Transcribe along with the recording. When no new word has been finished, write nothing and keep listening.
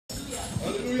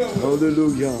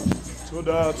Hallelujah.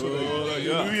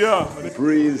 Hallelujah.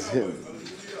 Praise him.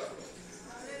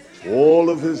 All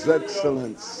of his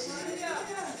excellence,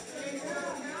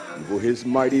 for his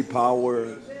mighty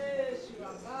power.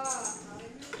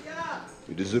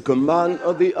 It is a command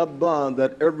of the Abba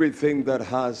that everything that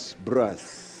has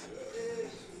breath,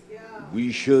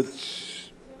 we should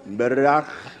Baruch.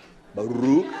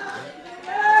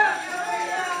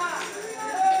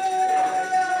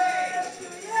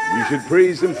 We should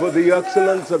praise him for the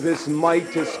excellence of his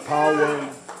mightiest power.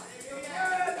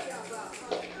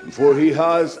 For he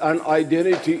has an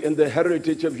identity in the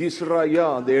heritage of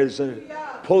Israel. There's a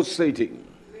pulsating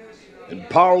and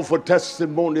powerful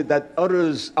testimony that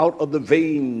utters out of the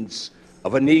veins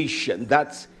of a nation.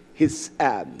 That's his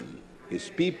his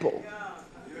people,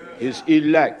 his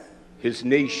elect, his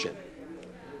nation.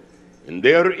 And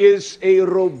there is a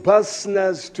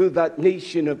robustness to that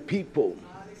nation of people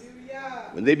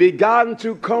when they began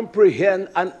to comprehend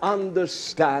and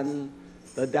understand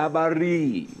the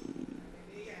Dabari,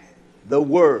 the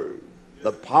word,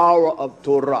 the power of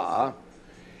Torah.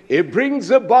 It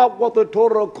brings about what the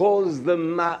Torah calls the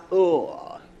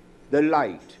Ma'or, the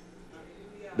light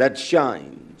that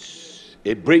shines.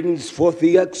 It brings forth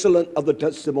the excellence of the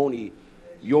testimony,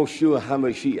 Yoshua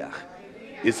HaMashiach.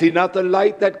 Is he not the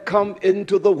light that come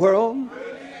into the world?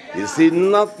 Is he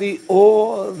not the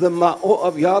Ma'or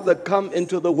of Yah that come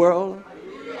into the world?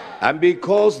 And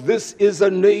because this is a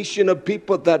nation of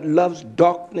people that loves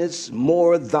darkness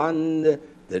more than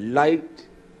the light,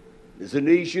 it's a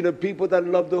nation of people that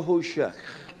love the Hoshech.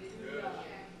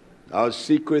 Our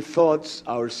secret thoughts,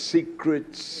 our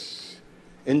secret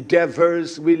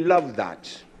endeavors, we love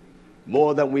that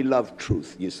more than we love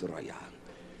truth, Yisrael.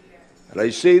 And I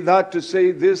say that to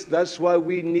say this, that's why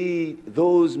we need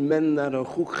those men that are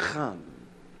hukham.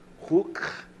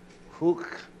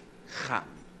 Hukham.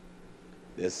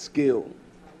 They're skilled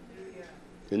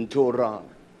in Torah.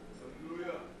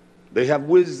 They have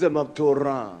wisdom of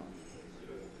Torah.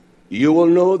 You will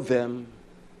know them.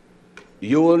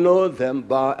 You will know them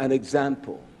by an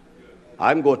example.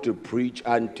 I'm going to preach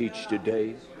and teach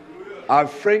today. I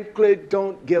frankly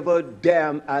don't give a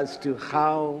damn as to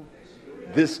how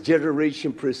this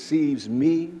generation perceives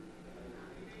me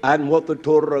and what the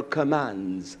Torah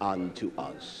commands unto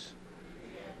us.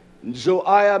 So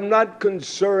I am not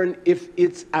concerned if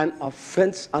it's an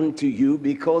offense unto you,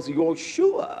 because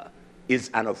Yoshua is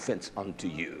an offense unto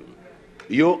you.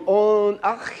 Your own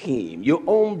Achim, your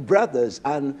own brothers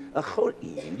and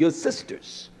Achorim, your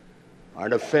sisters, are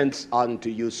an offense unto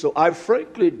you. So I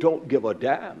frankly don't give a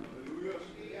damn.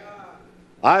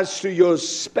 As to your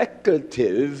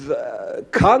speculative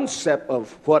concept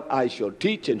of what I shall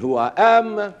teach and who I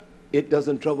am, it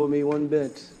doesn't trouble me one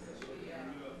bit.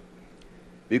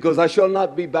 Because I shall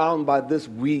not be bound by this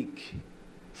weak,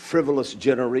 frivolous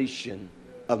generation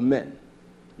of men.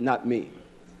 Not me.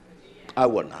 I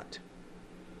will not.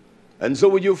 And so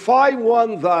when you find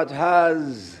one that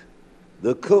has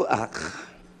the koach,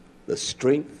 the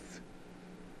strength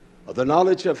of the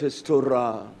knowledge of his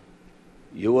Torah,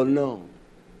 you will know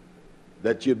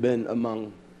that you've been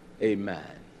among a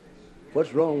man.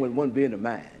 What's wrong with one being a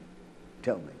man?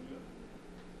 Tell me.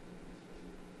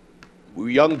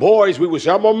 We young boys, we would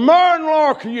say, I'm a man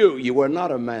like you. You were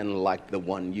not a man like the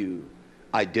one you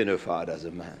identified as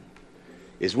a man.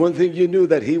 It's one thing you knew,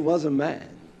 that he was a man.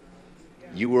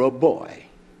 You were a boy.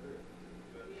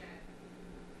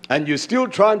 And you're still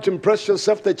trying to impress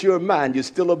yourself that you're a man. You're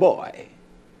still a boy.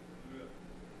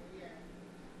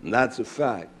 And that's a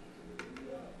fact.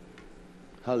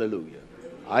 Hallelujah.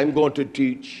 I'm going to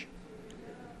teach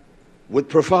with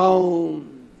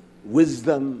profound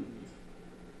wisdom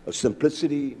of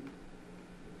simplicity,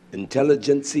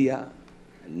 intelligentsia,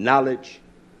 and knowledge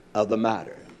of the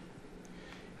matter.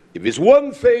 If it's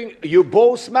one thing you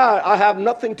boast, man, I have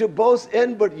nothing to boast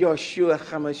in but Yoshua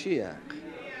HaMashiach.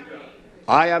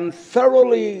 I am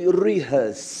thoroughly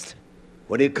rehearsed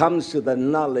when it comes to the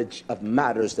knowledge of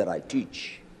matters that I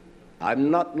teach.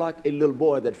 I'm not like a little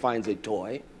boy that finds a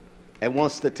toy and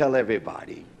wants to tell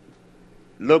everybody,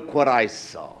 look what I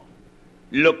saw,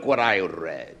 look what I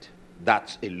read.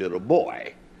 That's a little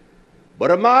boy.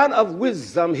 But a man of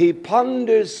wisdom, he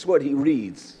ponders what he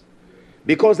reads,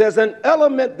 because there's an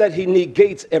element that he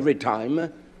negates every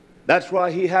time. That's why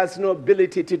he has no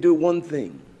ability to do one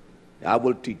thing. I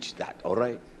will teach that, all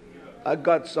right? I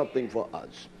got something for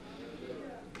us.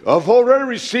 I've already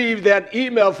received that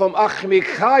email from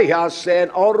Achmichaya saying,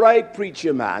 all right,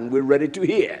 preacher man, we're ready to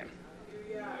hear.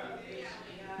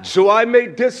 So I may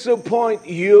disappoint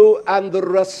you and the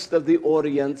rest of the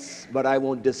audience, but I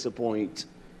won't disappoint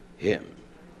him.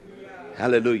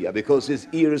 Hallelujah. Because his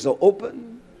ears are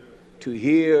open to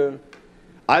hear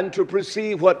and to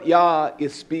perceive what Yah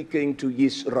is speaking to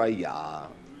Yisrael.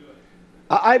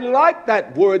 I like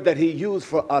that word that he used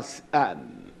for us,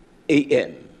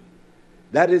 A-M.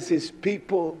 That is his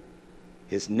people,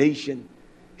 his nation.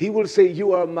 He will say,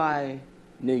 you are my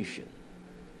nation.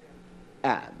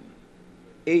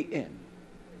 A-M.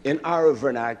 In our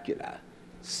vernacular,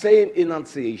 same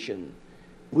enunciation.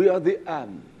 We are the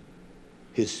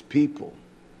his people,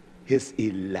 his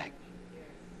elect.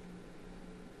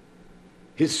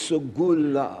 His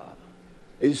Segula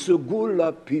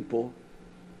people.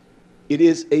 It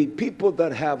is a people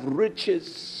that have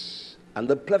riches and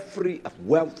the plethora of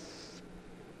wealth,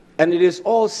 and it is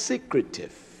all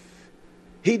secretive.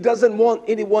 He doesn't want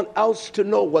anyone else to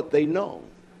know what they know.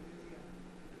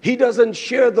 He doesn't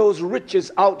share those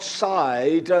riches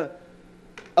outside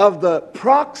of the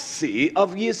proxy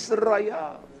of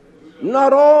Yisrael.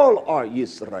 Not all are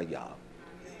Yisrael.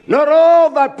 Not all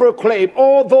that proclaim,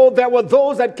 although there were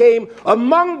those that came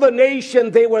among the nation,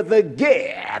 they were the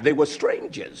ger, they were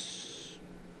strangers.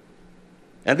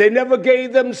 And they never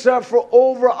gave themselves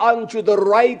over unto the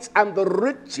rites and the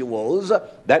rituals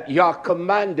that Yah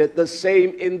commanded, the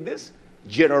same in this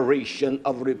generation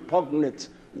of repugnant,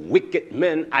 wicked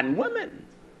men and women.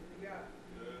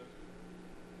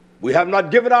 We have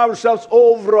not given ourselves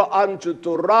over unto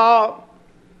Torah.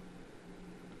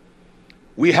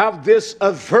 We have this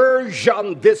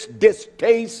aversion, this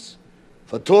distaste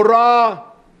for Torah.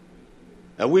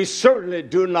 And we certainly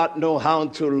do not know how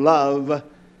to love,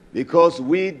 because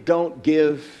we don't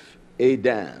give a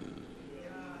damn.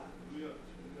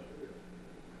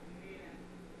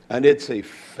 And it's a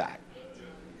fact.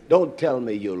 Don't tell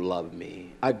me you love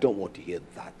me. I don't want to hear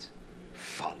that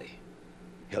folly.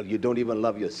 Hell, you don't even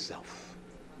love yourself.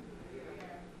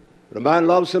 When a man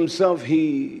loves himself,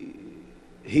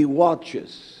 he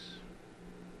watches.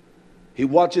 He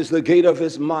watches the gate of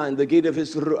his mind, the gate of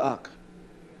his ruach,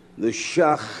 the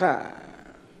shachar.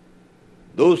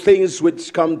 Those things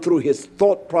which come through his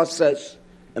thought process.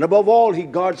 And above all, he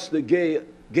guards the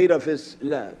gate of his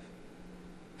love.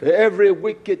 For every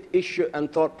wicked issue and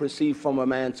thought proceed from a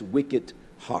man's wicked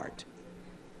heart.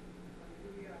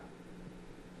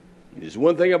 There's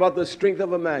one thing about the strength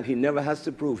of a man. He never has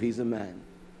to prove he's a man.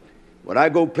 When I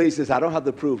go places, I don't have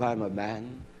to prove I'm a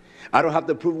man. I don't have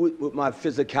to prove with my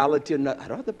physicality. I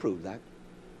don't have to prove that.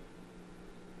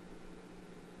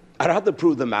 I don't have to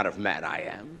prove the man of man I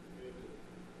am.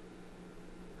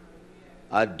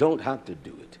 I don't have to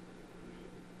do it.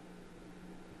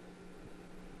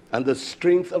 And the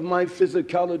strength of my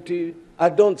physicality, I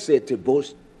don't say it to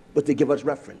boast, but to give us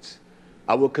reference.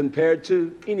 I will compare it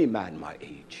to any man my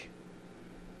age.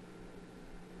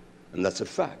 And that's a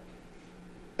fact.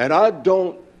 And I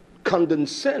don't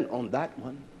condescend on that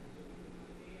one.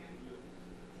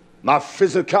 My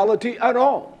physicality at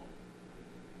all.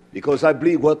 Because I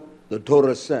believe what the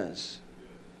Torah says.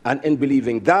 And in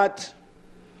believing that,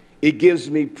 it gives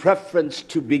me preference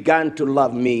to begin to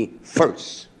love me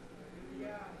first.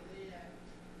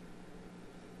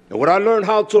 And when I learn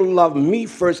how to love me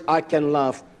first, I can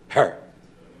love her.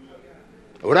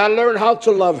 When I learn how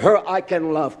to love her, I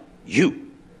can love you.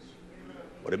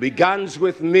 But it begins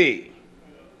with me.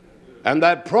 And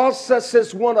that process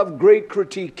is one of great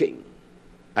critiquing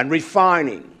and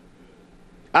refining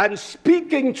and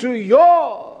speaking to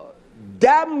your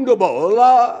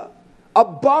damnable,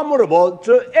 abominable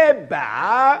to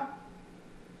Eba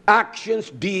actions,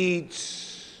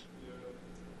 deeds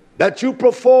that you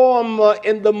perform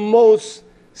in the most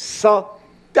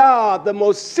the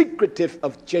most secretive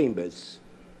of chambers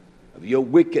of your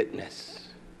wickedness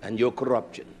and your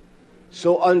corruption.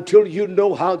 So until you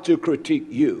know how to critique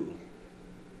you,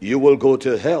 you will go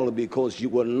to hell, because you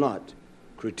will not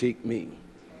critique me.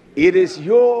 It is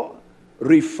your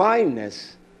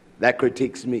refinedness that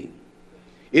critiques me.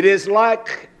 It is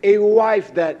like a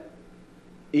wife that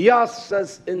Yah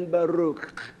says in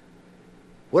Baruch,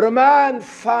 when a man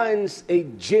finds a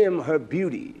gem, her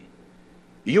beauty,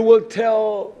 you will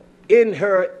tell in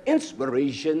her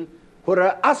inspiration what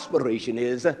her aspiration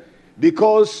is,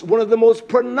 because one of the most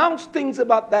pronounced things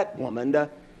about that woman,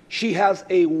 she has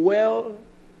a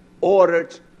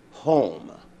well-ordered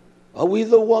home. Are we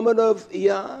the woman of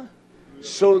Yah?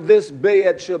 So this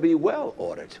bed shall be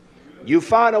well-ordered. You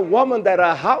find a woman that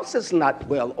her house is not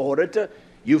well-ordered,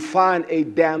 you find a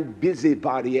damn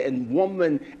busybody and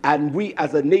woman, and we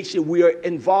as a nation, we are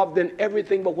involved in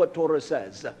everything but what Torah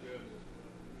says.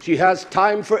 She has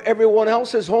time for everyone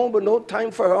else's home, but no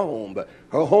time for her home.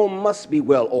 Her home must be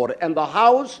well ordered. And the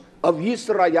house of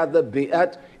Yisrael, the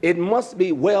Be'at, it must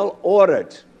be well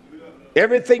ordered.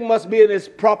 Everything must be in its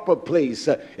proper place.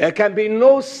 There can be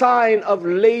no sign of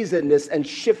laziness and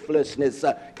shiftlessness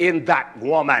in that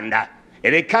woman.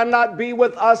 And it cannot be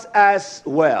with us as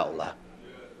well.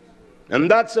 And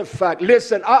that's a fact.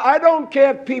 Listen, I don't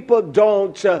care if people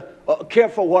don't care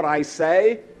for what I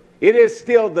say. It is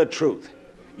still the truth.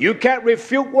 You can't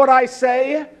refute what I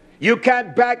say. You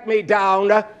can't back me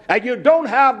down. And you don't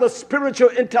have the spiritual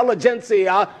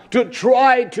intelligentsia to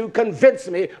try to convince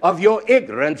me of your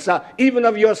ignorance, even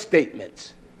of your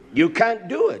statements. You can't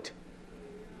do it.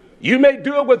 You may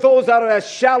do it with those that are as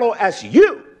shallow as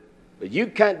you, but you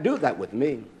can't do that with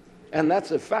me. And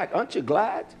that's a fact. Aren't you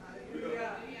glad?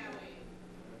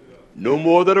 No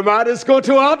more than a man is going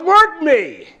to outwork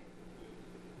me.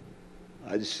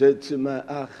 I said to my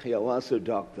Yawasa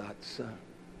doc that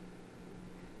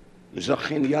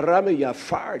Zachin Yaramiya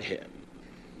fired him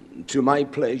to my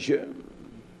pleasure,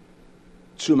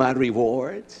 to my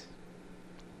rewards,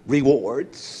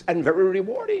 and very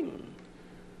rewarding,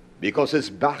 because his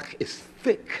back is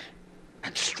thick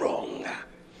and strong.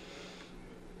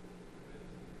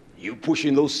 You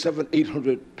pushing those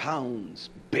 700-800 pounds,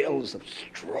 bales of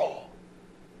straw,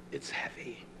 it's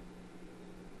heavy.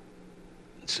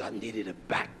 And so I needed a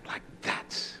back like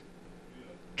that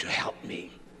to help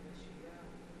me.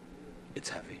 It's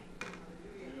heavy.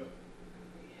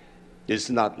 It's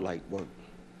not light work.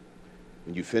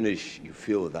 When you finish, you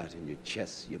feel that in your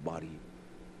chest, your body.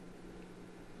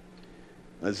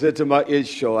 I said to my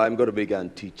Israel, I'm going to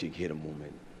begin teaching here in a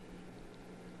moment.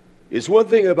 It's one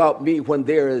thing about me when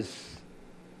there is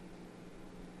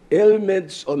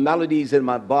ailments or maladies in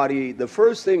my body, the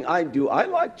first thing I do, I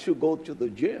like to go to the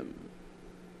gym.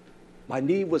 My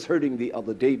knee was hurting the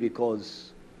other day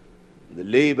because the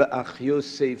labor, Ach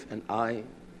Yosef and I.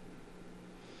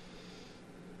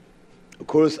 Of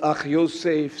course, Ach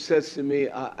Yosef says to me,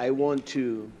 I want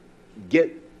to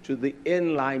get to the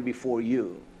end line before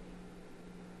you.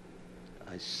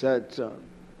 I said,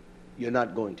 you're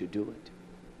not going to do it.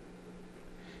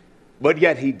 But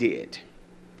yet he did.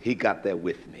 He got there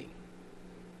with me.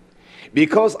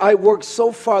 Because I work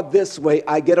so far this way,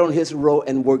 I get on his row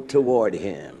and work toward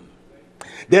him.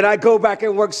 Then I go back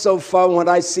and work so far. When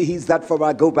I see he's that far,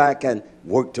 I go back and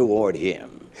work toward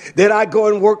him. Then I go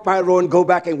and work my row and go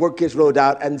back and work his road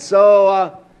out. And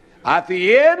so at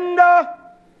the end,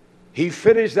 he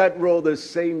finished that row the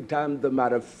same time. The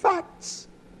matter of fact,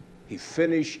 he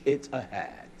finished it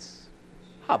ahead.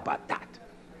 How about that?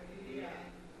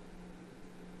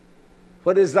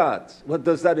 What is that? What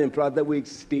does that imply? That we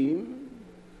esteem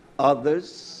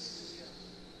others,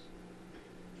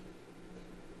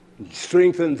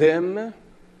 strengthen them,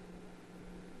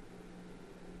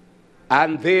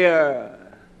 and their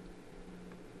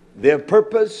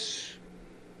purpose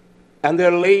and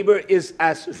their labor is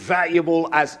as valuable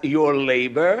as your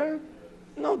labor?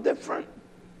 No different.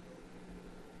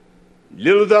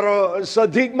 Little that a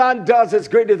Sadiq man does is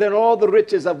greater than all the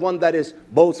riches of one that is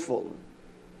boastful,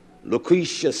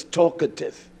 loquacious,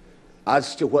 talkative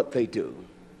as to what they do.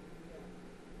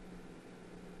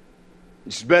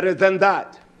 It's better than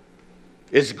that.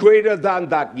 It's greater than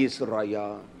that,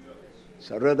 Yisraya.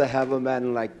 So I'd rather have a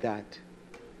man like that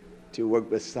to work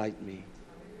beside me.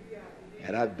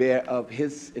 And I bear up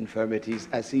his infirmities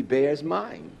as he bears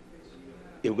mine.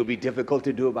 It will be difficult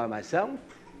to do it by myself.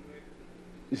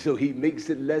 So he makes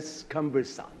it less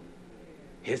cumbersome.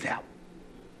 His help.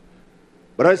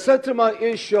 But I said to my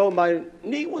Israel, my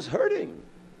knee was hurting.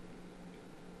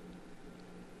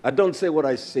 I don't say what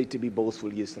I say to be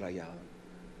boastful, Yisrael.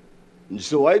 And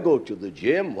so I go to the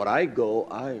gym. When I go,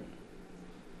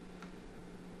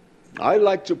 I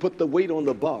like to put the weight on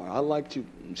the bar. I like to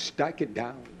stack it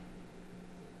down,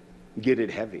 get it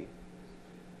heavy.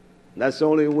 And that's the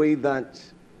only way that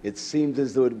it seems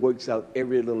as though it works out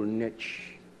every little niche.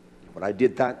 When I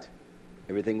did that,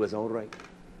 everything was all right.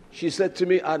 She said to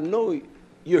me, I know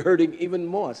you're hurting even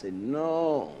more. I said,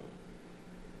 no.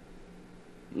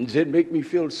 It did make me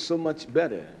feel so much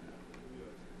better.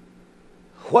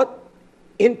 What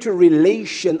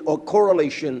interrelation or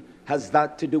correlation has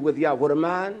that to do with Yah? With a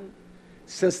man,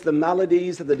 since the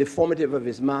maladies and the deformity of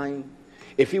his mind,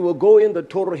 if he will go in the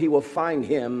Torah, he will find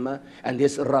him and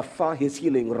his Rapha, his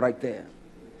healing right there.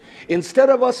 Instead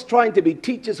of us trying to be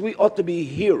teachers, we ought to be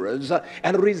hearers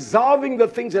and resolving the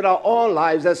things in our own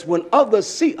lives, as when others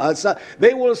see us,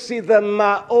 they will see the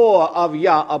ma'or of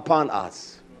Yah upon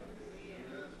us.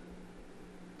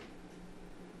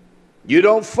 You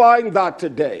don't find that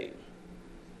today.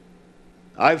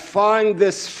 I find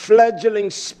this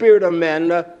fledgling spirit of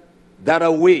men that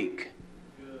are weak.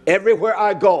 Everywhere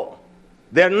I go,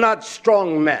 they're not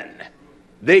strong men.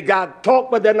 They got taught,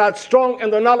 but they're not strong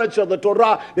in the knowledge of the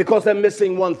Torah because they're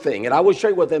missing one thing. And I will show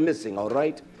you what they're missing, all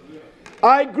right?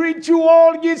 I greet you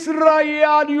all,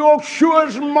 Yisrael,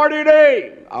 Yeshua's mighty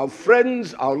name. Our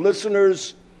friends, our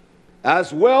listeners,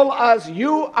 as well as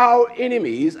you, our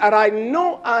enemies. And I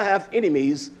know I have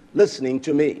enemies listening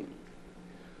to me.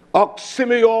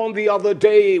 Simeon, the other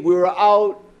day, we were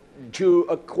out to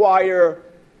acquire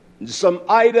some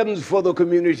items for the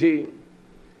community.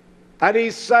 And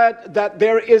he said that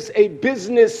there is a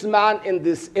businessman in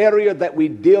this area that we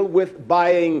deal with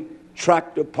buying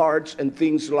tractor parts and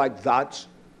things like that.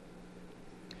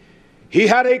 He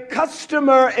had a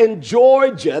customer in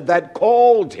Georgia that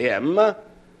called him,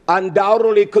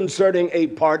 undoubtedly concerning a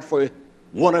part for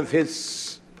one of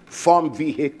his farm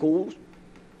vehicles.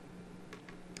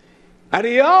 And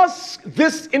he asked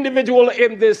this individual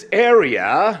in this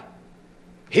area,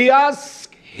 he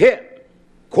asked him,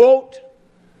 quote,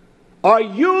 "Are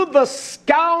you the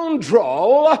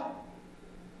scoundrel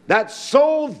that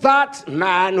sold that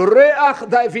man, Reach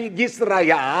David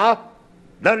Yisrael,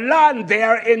 the land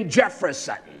there in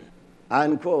Jefferson?"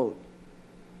 Unquote.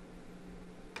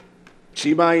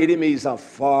 See, my enemies are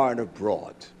far and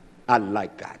abroad. I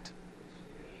like that.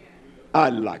 I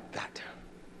like that.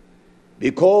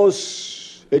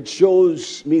 Because it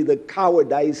shows me the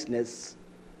cowardiceness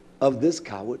of this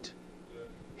coward.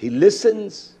 He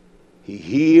listens, he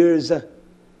hears,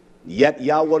 yet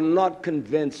Yah will not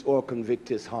convince or convict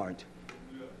his heart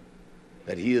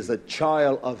that he is a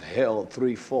child of hell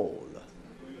threefold.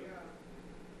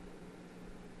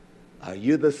 Are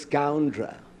you the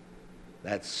scoundrel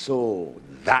that sold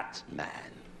that man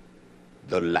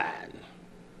the land?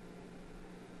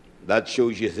 That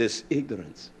shows you his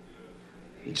ignorance.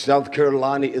 South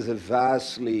Carolina is a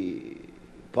vastly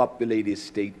populated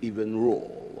state, even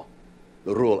rural,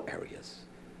 the rural areas.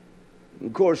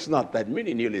 Of course, not that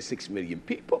many, nearly 6 million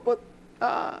people, but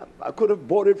I could have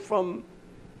bought it from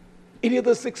any of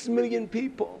the 6 million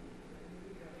people.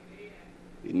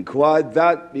 He inquired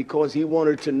that because he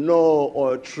wanted to know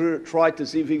or try to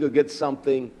see if he could get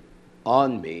something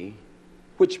on me,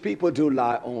 which people do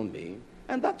lie on me,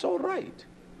 and that's all right.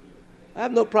 I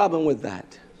have no problem with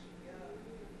that.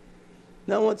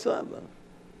 None whatsoever.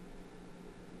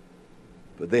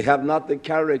 But they have not the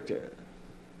character,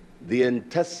 the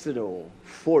intestinal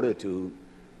fortitude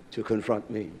to confront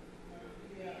me.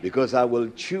 Because I will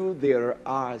chew their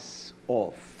ass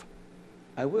off.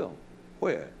 I will.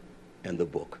 Where? In the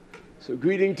book. So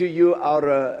greeting to you,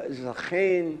 our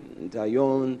Zachen,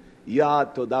 Dayon, Yah,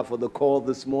 Todah for the call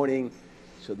this morning,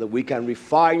 so that we can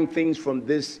refine things from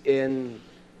this end.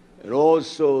 And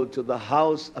also to the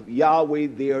house of Yahweh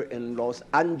there in Los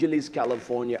Angeles,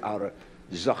 California, our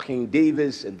Zachen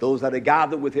Davis, and those that are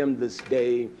gathered with him this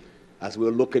day, as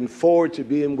we're looking forward to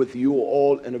being with you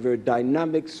all in a very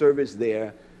dynamic service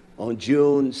there on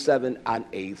June 7th and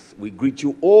 8th. We greet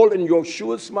you all in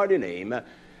Yeshua's mighty name,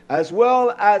 as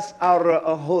well as our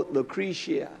Ahot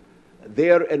Lucretia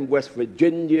there in West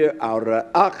Virginia, our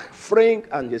Ach Frank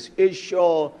and his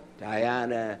Isha,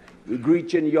 Diana. We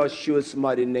greet you in Yeshua's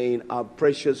mighty name, our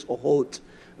precious Ahot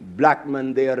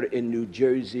Blackman there in New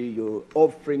Jersey. Your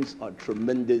offerings are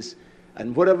tremendous.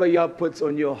 And whatever Yah puts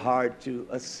on your heart to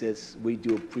assist, we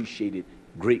do appreciate it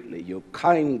greatly. Your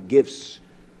kind gifts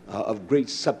of great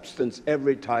substance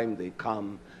every time they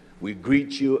come. We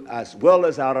greet you, as well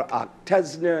as our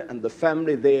Tesner and the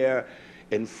family there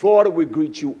in Florida. We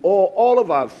greet you all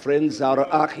of our friends, our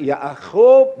Ach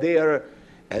Yaakov there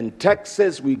in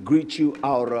Texas. We greet you,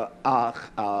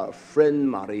 our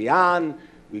friend Marianne.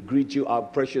 We greet you, our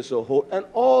precious Ohot, and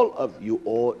all of you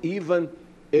all, even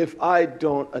if I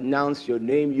don't announce your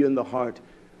name, you're in the heart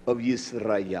of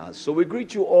Yisrael. So we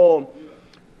greet you all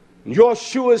in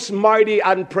Yeshua's mighty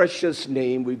and precious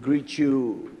name. We greet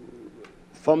you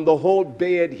from the whole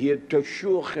bed here,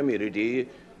 Toshua community,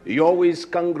 Yahweh's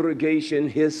congregation,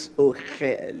 his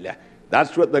Ochel.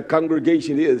 That's what the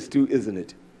congregation is too, isn't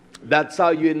it? That's how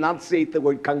you enunciate the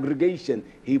word congregation,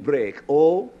 Hebraic,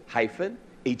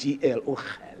 O-H-E-L,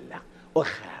 Ochel,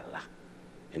 Ochel.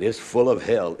 And it's full of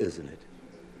hell, isn't it?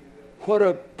 What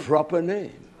a proper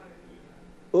name.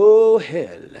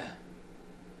 Ohel.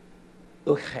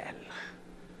 Ochel.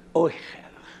 Ochel.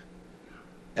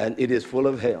 And it is full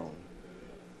of hell.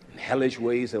 And hellish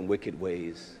ways and wicked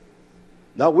ways.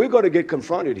 Now we're going to get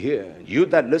confronted here. You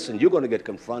that listen, you're going to get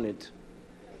confronted.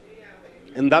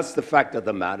 And that's the fact of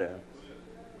the matter.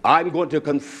 I'm going to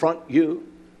confront you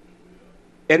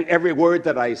in every word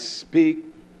that I speak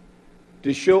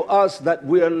to show us that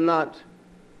we are not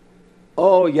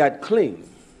all yet clean.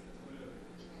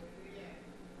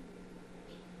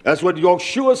 That's what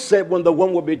Yeshua said when the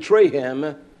one would betray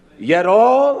him. Yet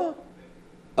all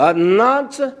are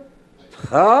not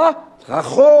tahor.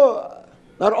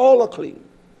 Not all are clean.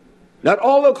 Not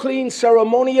all are clean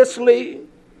ceremoniously.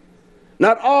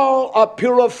 Not all are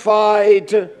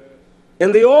purified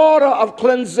in the order of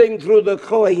cleansing through the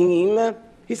Kohanim.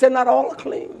 He said not all are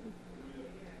clean.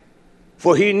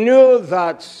 For he knew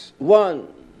that one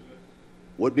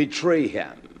would betray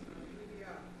him.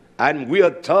 And we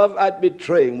are tough at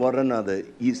betraying one another,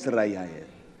 Israel.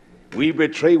 We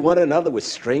betray one another with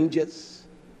strangers.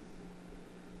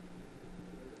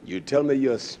 You tell me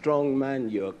you're a strong man,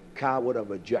 you're a coward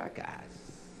of a jackass.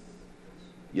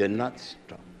 You're not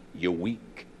strong. You're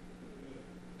weak.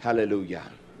 Hallelujah.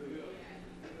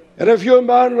 And if you're a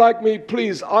man like me,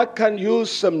 please, I can use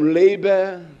some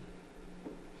labor.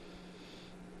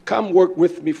 Come work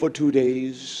with me for 2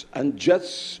 days and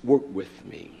just work with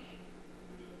me.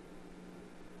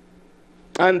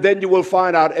 And then you will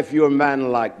find out if you're a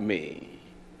man like me.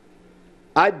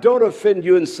 I don't offend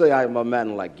you and say I'm a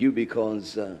man like you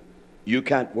because you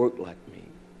can't work like me.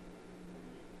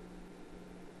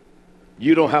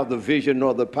 You don't have the vision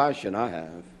nor the passion I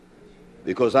have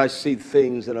because I see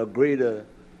things in a greater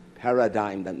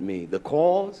paradigm than me. The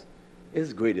cause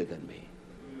is greater than me.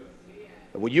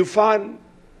 And when you find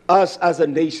us as a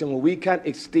nation where we can't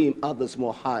esteem others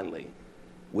more highly,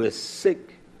 we're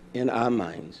sick in our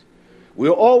minds.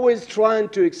 We're always trying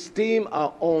to esteem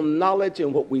our own knowledge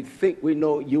and what we think we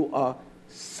know. You are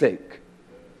sick.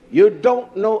 You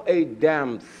don't know a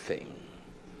damn thing.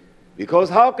 Because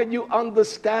how can you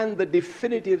understand the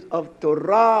definitives of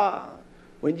Torah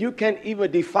when you can't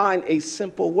even define a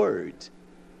simple word?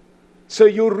 So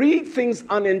you read things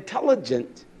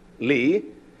unintelligently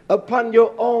upon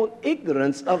your own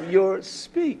ignorance of your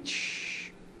speech.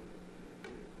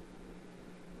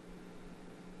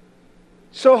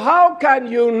 So how can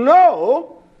you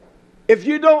know if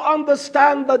you don't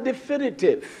understand the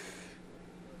definitive?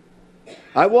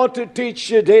 I want to teach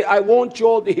today. I want you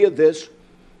all to hear this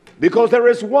because there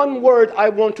is one word I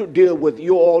want to deal with.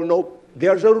 You all know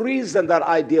there's a reason that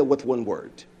I deal with one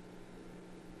word.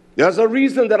 There's a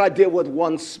reason that I deal with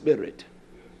one spirit.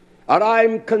 And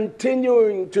I'm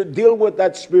continuing to deal with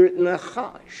that spirit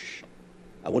Nachash.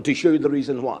 I want to show you the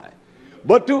reason why.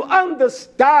 But to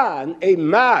understand a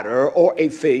matter or a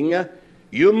thing,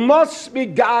 you must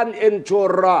begin in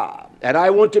Torah. And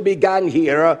I want to begin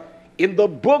here in the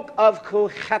book of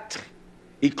Kohat,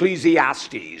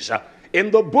 Ecclesiastes.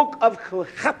 In the book of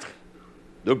Kohat,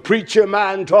 the preacher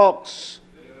man talks.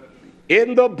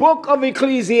 In the book of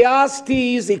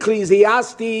Ecclesiastes,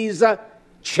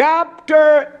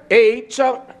 chapter 8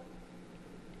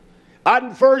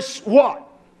 and verse 1.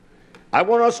 I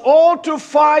want us all to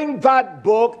find that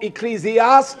book,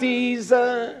 Ecclesiastes,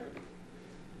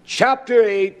 chapter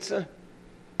 8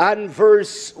 and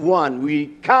verse 1. We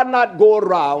cannot go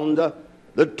around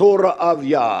the Torah of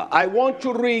Yah. I want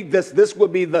to read this. This will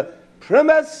be the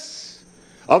premise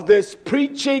of this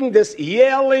preaching, this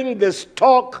yelling, this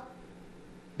talk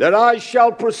that I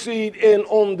shall proceed in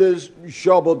on this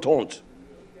Shabbaton.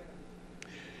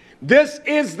 This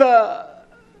is the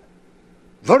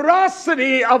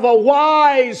veracity of a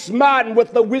wise man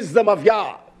with the wisdom of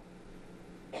Yah.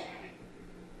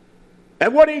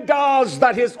 And what he does,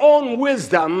 that his own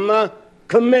wisdom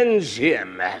commends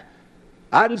him.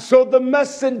 And so the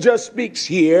messenger speaks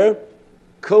here,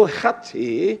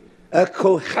 Kohat,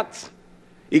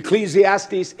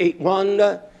 Ecclesiastes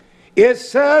 8:1. It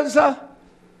says,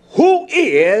 who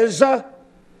is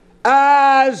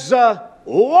as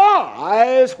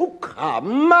wise,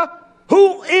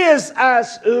 who is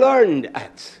as learned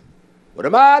at? When a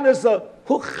man is a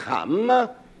hukam,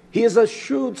 he is a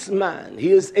shrewd man.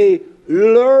 He is a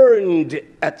learned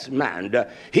at man.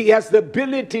 He has the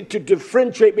ability to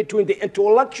differentiate between the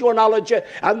intellectual knowledge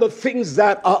and the things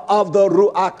that are of the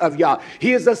Ruach of Yah.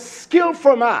 He is a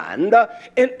skillful man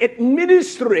in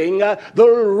administering the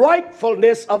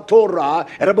rightfulness of Torah.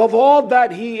 And above all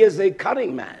that, he is a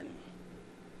cunning man.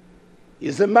 He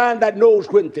is a man that knows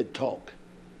when to talk.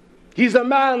 He's a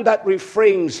man that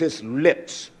refrains his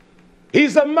lips.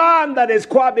 He's a man that is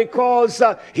quiet because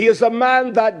he is a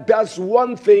man that does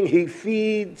one thing. He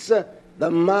feeds the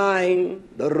mind,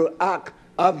 the Ruach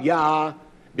of Yah.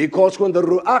 Because when the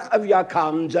Ruach of Yah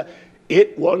comes, he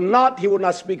will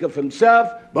not speak of himself,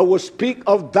 but will speak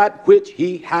of that which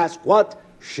he has what?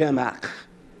 Shemach,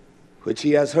 which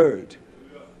he has heard.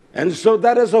 And so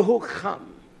that is a hukam.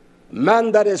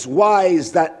 Man that is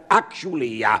wise, that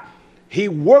actually he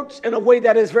works in a way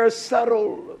that is very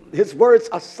subtle. His words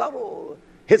are subtle.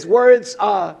 His words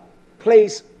are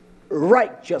placed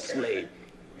righteously.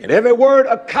 And every word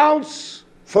accounts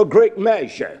for great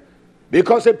measure.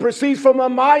 because it proceeds from a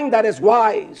mind that is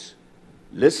wise.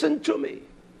 Listen to me.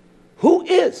 Who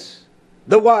is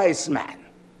the wise man?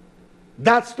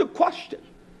 That's the question.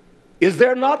 Is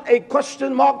there not a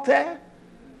question mark there?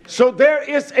 So there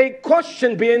is a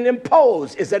question being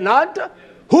imposed, is it not?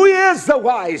 Who is the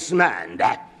wise man?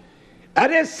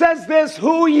 And it says this,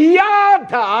 who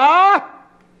yada,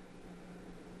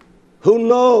 who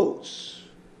knows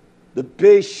the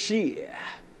Peshia,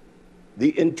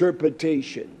 the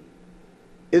interpretation.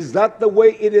 Is that the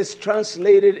way it is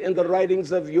translated in the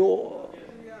writings of your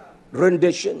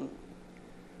rendition?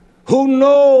 Who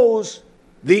knows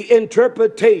the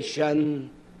interpretation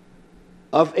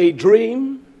of a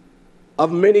dream,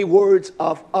 of many words,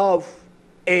 of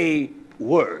a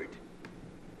word?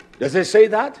 Does it say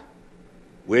that?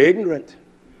 We're ignorant.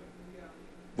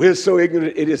 We're so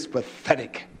ignorant, it is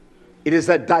pathetic. It is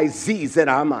a disease in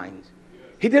our minds.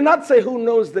 He did not say who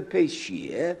knows the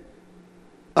Peshia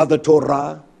of the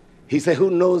Torah. He said who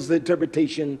knows the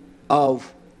interpretation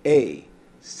of a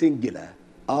singular,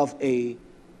 of a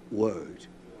word.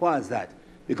 Why is that?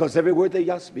 Because every word that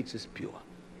Yah speaks is pure.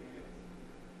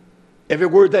 Every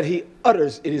word that he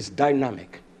utters, it is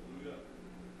dynamic.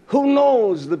 Who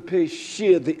knows the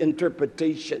Peshia, the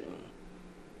interpretation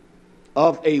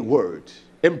of a word?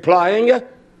 Implying,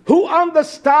 who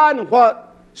understand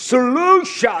what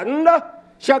solution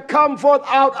shall come forth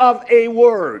out of a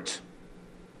word?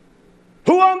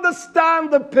 Who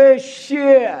understand the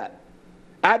Peshia?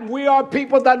 And we are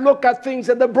people that look at things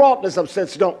in the broadness of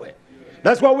sense, don't we?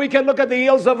 That's why we can look at the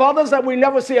ills of others and we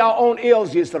never see our own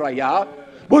ills, Yisrael.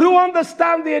 But who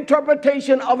understand the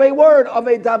interpretation of a word, of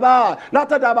a dabar, not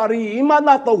the dabarim,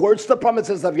 not the words, the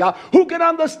promises of Yah. Who can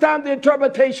understand the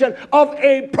interpretation of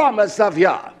a promise of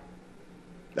Yah?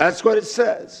 That's what it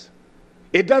says.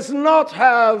 It does not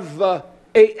have a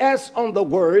S on the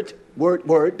word,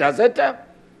 does it?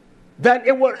 Then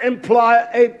it would imply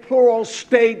a plural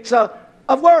state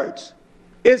of words.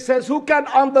 It says, who can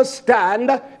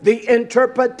understand the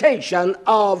interpretation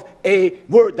of a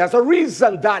word? There's a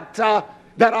reason that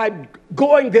I'm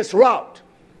going this route.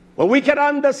 When we can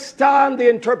understand the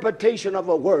interpretation of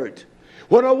a word,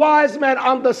 when a wise man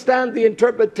understands the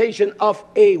interpretation of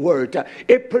a word,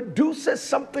 it produces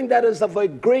something that is of a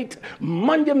great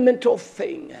monumental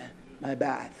thing. My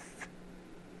bad.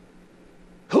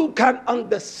 Who can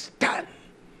understand?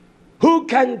 Who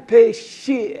can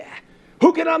Peshia?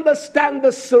 Who can understand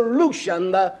the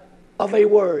solution of a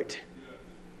word?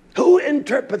 Who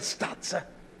interprets that?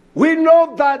 We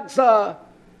know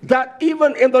that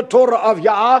even in the Torah of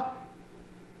Yah,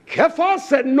 Kephah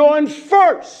said, knowing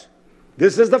first.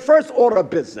 This is the first order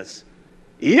of business.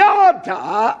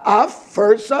 Yada,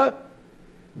 first,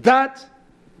 that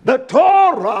the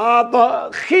Torah,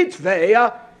 the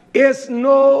Chitvei, is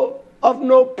of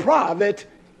no private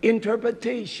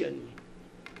interpretation.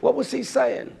 What was he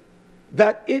saying?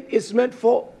 That it is meant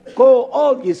for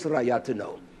all Yisrael to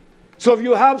know. So if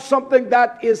you have something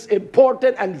that is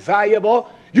important and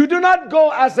valuable, you do not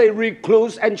go as a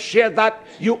recluse and share that.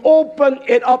 You open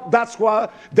it up. That's why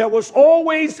there was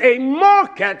always a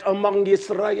market among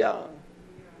Yisrael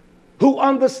who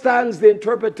understands the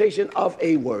interpretation of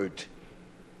a word.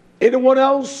 Anyone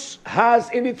else has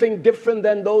anything different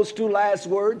than those two last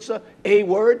words? A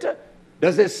word?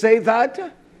 Does it say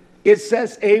that? It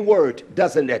says a word,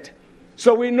 doesn't it?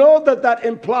 So we know that that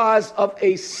implies of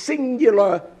a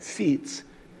singular feat.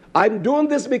 I'm doing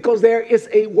this because there is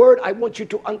a word I want you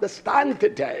to understand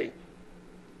today.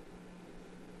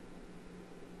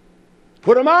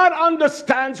 When a man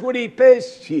understands what he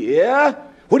pays here,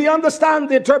 when he understands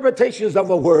the interpretations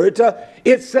of a word,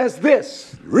 it says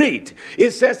this, read.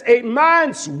 It says, a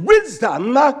man's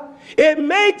wisdom, it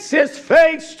makes his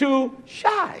face to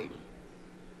shine.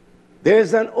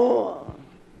 There's an awe.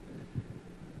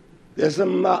 There's a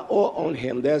ma'or on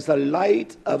him. There's a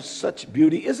light of such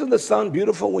beauty. Isn't the sun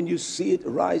beautiful when you see it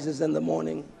rises in the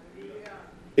morning?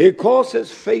 It causes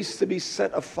his face to be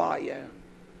set afire.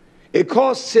 It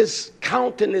causes his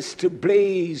countenance to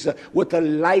blaze with the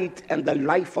light and the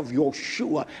life of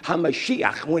Yeshua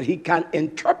HaMashiach when he can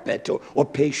interpret or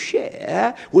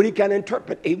Peshia, when he can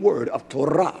interpret a word of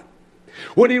Torah.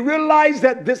 When he realized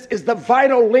that this is the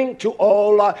vital link to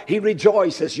all, he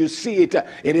rejoices. You see it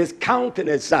in his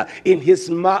countenance, in his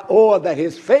ma'or, that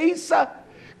his face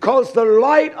caused the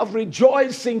light of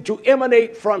rejoicing to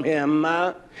emanate from him,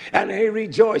 and he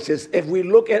rejoices. If we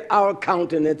look at our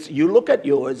countenance, you look at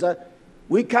yours,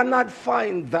 we cannot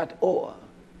find that awe.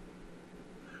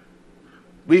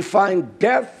 We find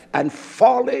death and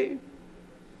folly.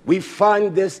 We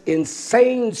find this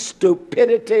insane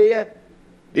stupidity.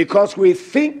 Because we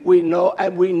think we know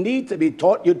and we need to be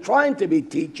taught. You're trying to be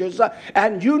teachers,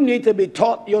 and you need to be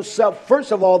taught yourself,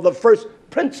 first of all, the first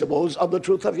principles of the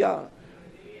truth of Yah.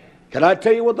 Can I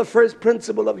tell you what the first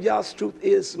principle of Yah's truth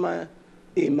is, my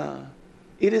Imam?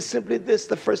 It is simply this,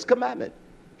 the first commandment.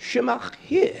 Shema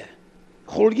here.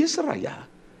 Chol Yisrael.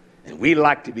 And we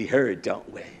like to be heard, don't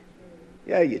we?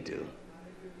 Yeah, you do.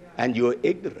 And you're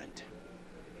ignorant.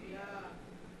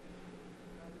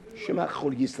 Shema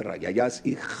Chol Yisrael. Yas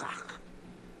ichach.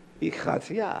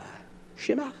 Ichach Yah.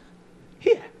 Shema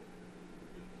here.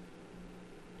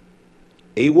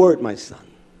 A word, my son.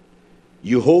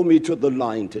 You hold me to the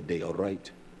line today, all right?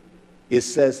 It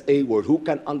says a word. Who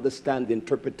can understand the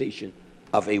interpretation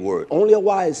of a word? Only a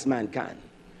wise man can.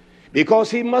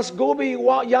 Because he must go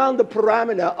beyond the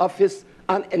parameter of his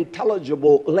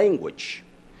unintelligible language.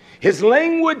 His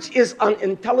language is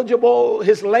unintelligible.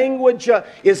 His language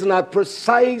is not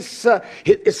precise.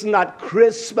 It's not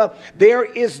crisp. There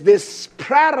is this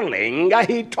prattling.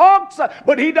 He talks,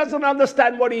 but he doesn't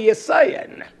understand what he is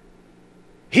saying.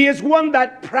 He is one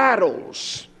that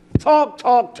prattles. Talk,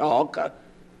 talk, talk.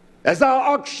 As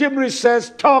our Akshimri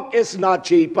says, talk is not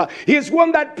cheap. He is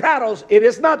one that prattles. It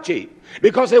is not cheap.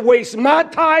 Because it wastes my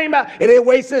time and it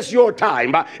wastes your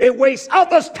time. It wastes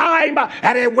others' time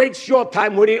and it wastes your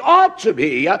time, when it ought to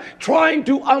be trying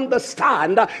to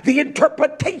understand the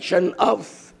interpretation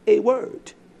of a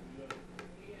word.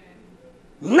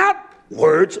 Not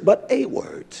words, but a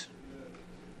word.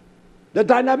 The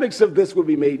dynamics of this will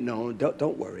be made known.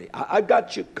 Don't worry. I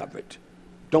got you covered.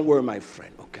 Don't worry, my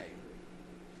friend, okay?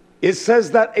 It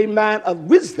says that a man of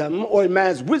wisdom, or a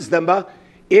man's wisdom,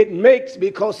 it makes,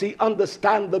 because he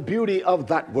understands the beauty of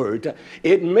that word,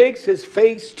 it makes his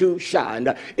face to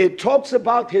shine. It talks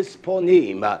about his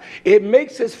ponim. It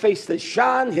makes his face to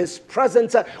shine. His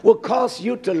presence will cause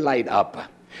you to light up.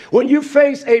 When you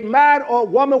face a man or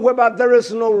woman whereby there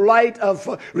is no light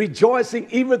of rejoicing,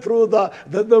 even through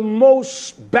the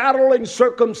most battling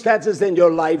circumstances in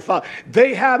your life,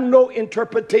 they have no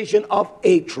interpretation of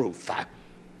a truth.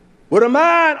 When a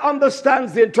man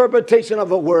understands the interpretation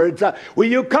of a word, when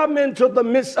you come into the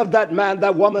midst of that man,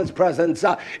 that woman's presence,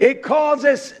 it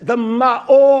causes the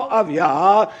ma'or of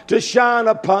Yah to shine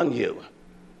upon you.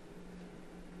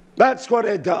 That's what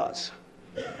it does.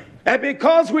 And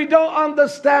because we don't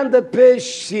understand the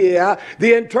peshia,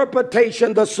 the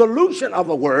interpretation, the solution of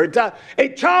a word, a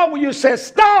child, when you say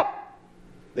stop,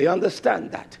 they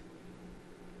understand that.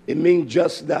 It means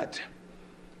just that.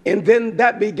 And then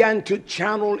that began to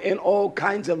channel in all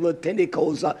kinds of little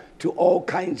tentacles to all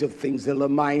kinds of things. The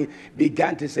mind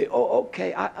began to say, oh,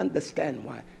 okay, I understand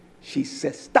why she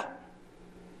says stop.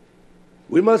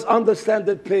 We must understand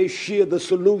that peshia, the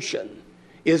solution.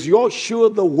 Is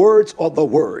Yoshua the words or the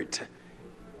word?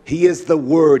 He is the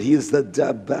word. He is the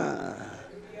Daba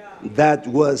that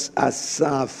was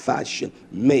Asa fashion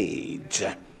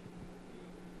made.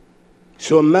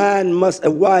 So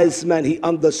a wise man, he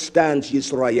understands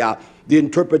Yisrael, the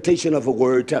interpretation of a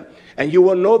word. And you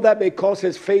will know that because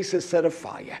his face is set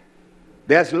afire.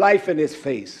 There's life in his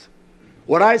face.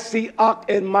 When I see Ak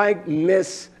and Mike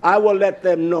miss, I will let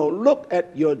them know. Look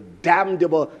at your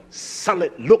damnable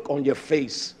solid look on your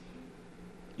face.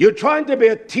 You're trying to be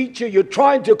a teacher. You're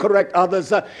trying to correct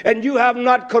others. And you have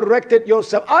not corrected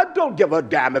yourself. I don't give a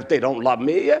damn if they don't love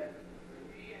me.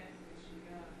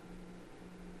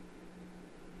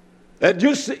 It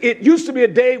used to be a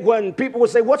day when people would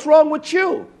say, what's wrong with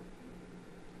you?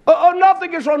 Oh,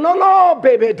 nothing is wrong. No,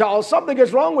 baby doll, something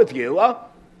is wrong with you.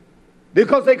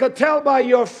 Because they could tell by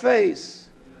your face.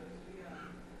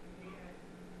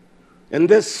 And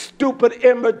this stupid,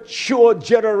 immature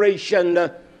generation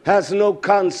has no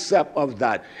concept of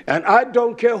that. And I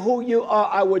don't care who you are.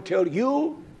 I will tell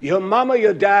you, your mama,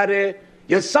 your daddy,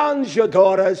 your sons, your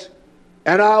daughters,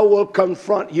 and I will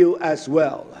confront you as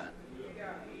well.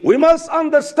 We must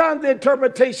understand the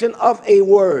interpretation of a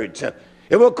word.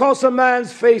 It will cause a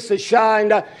man's face to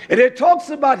shine. And it talks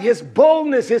about his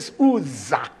boldness, his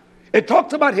uzah. It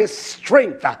talks about his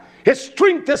strength. His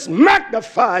strength is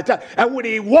magnified. And when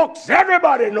he walks,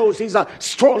 everybody knows he's a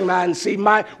strong man. See,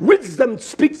 my wisdom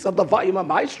speaks of the volume of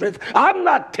my strength. I'm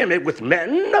not timid with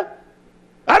men.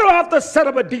 I don't have to set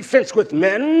up a defense with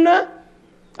men.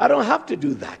 I don't have to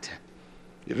do that.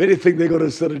 If anything, they're going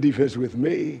to set a defense with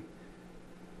me.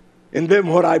 And then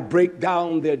when I break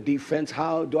down their defense,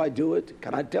 how do I do it?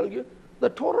 Can I tell you? The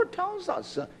Torah tells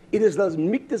us it is the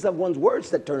meekness of one's words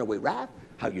that turn away wrath.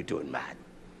 How you doing, man?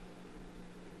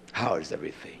 How is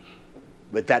everything?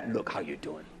 With that look, how you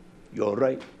doing? You all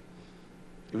right?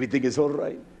 Everything is all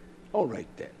right? All right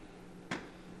then.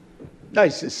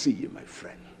 Nice to see you, my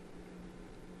friend.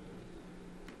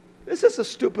 This is a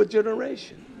stupid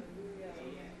generation.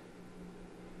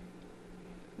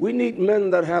 We need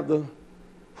men that have the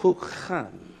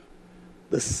hukham,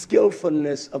 the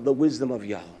skillfulness of the wisdom of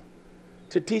Yah,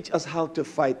 to teach us how to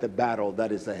fight the battle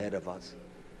that is ahead of us.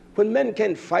 When men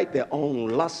can fight their own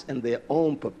lust and their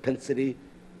own propensity,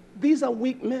 these are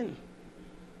weak men.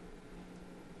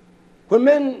 When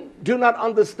men do not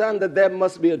understand that there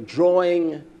must be a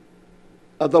drawing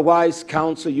of the wise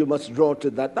counsel, you must draw to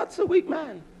that. That's a weak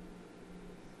man.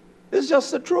 It's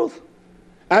just the truth.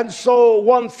 And so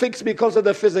one thinks because of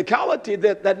the physicality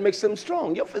that makes them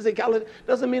strong. Your physicality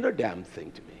doesn't mean a damn thing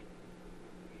to me.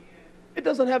 It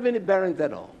doesn't have any bearing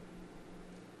at all.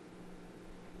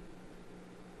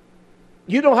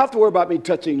 You don't have to worry about me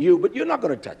touching you, but you're not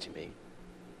going to touch me.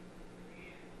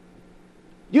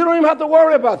 You don't even have to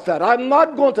worry about that. I'm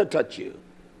not going to touch you.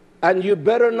 And you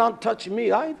better not touch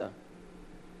me either.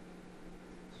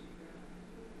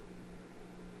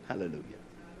 Hallelujah.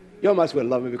 You might as well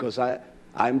love me because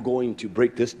I'm going to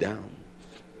break this down.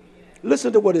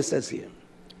 Listen to what it says here.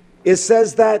 It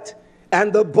says that,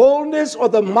 and the boldness or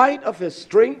the might of his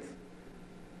strength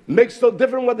makes no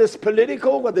difference whether it's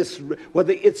political,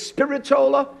 whether it's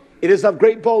spiritual. It is of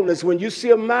great boldness. When you see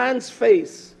a man's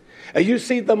face and you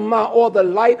see the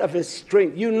light of his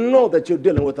strength, you know that you're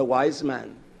dealing with a wise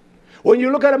man. When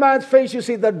you look at a man's face, you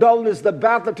see the dullness, the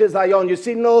bath of his ion. You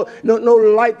see no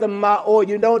light, the ma'or.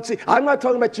 You don't see. I'm not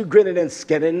talking about you grinning and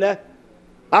skinning.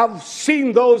 I've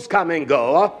seen those come and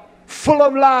go, full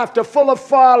of laughter, full of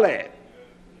folly.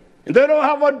 And they don't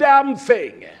have a damn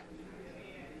thing.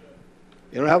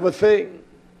 You don't have a thing.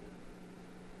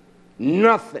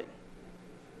 Nothing.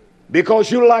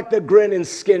 Because you like the grin and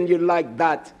skin, you like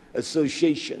that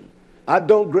association. I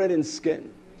don't grin and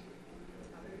skin.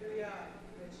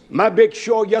 My big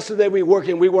show yesterday, we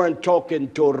weren't talking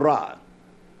Torah.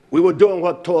 We were doing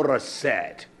what Torah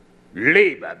said.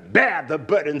 Labor, bear the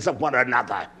burdens of one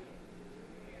another.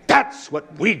 That's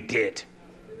what we did.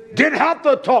 Didn't have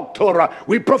to talk Torah.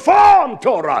 We performed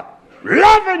Torah.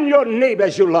 Loving your neighbor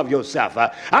as you love yourself.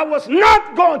 I was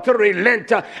not going to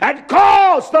relent and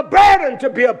cause the burden to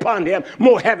be upon him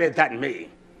more heavy than me.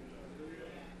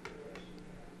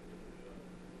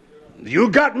 You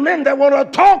got men that want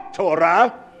to talk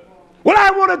Torah. Well,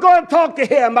 I want to go and talk to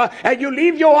him, and you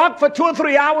leave your ark for 2 or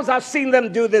 3 hours. I've seen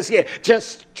them do this here.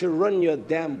 Just to run your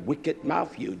damn wicked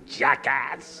mouth, you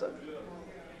jackass.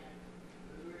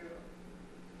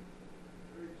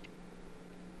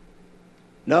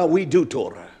 No, we do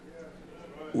Torah.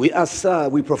 We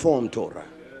perform Torah.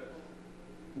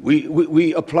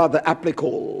 We apply the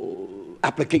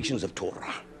applications of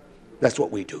Torah. That's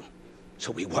what we do.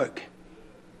 So we work.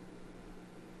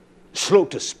 Slow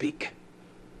to speak.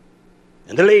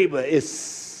 And the labor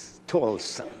is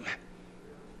toilsome.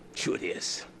 Sure it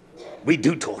is. We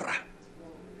do Torah.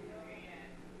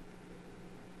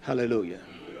 Hallelujah.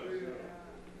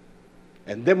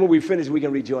 And then when we finish, we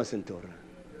can rejoice in Torah.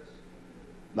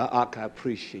 Ma'ak, I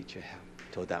appreciate your help.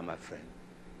 Todah, my friend.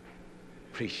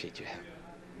 Appreciate your help.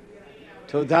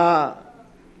 Todah.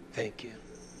 Thank you.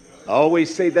 I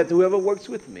always say that to whoever works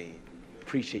with me.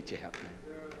 Appreciate your help, man.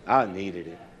 I needed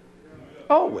it.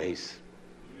 Always.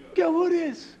 Get what it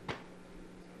is.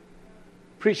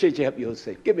 Appreciate your help,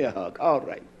 Yosef. Give me a hug. All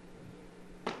right.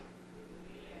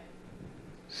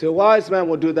 So a wise man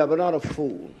will do that, but not a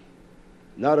fool.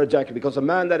 Not a jackass. Because a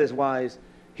man that is wise,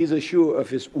 he's assured of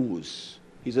his ooze.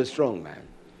 He's a strong man.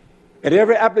 At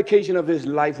every application of his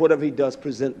life, whatever he does,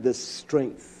 present this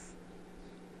strength.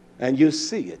 And you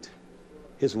see it.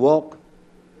 His walk,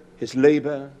 his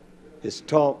labor, his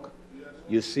talk,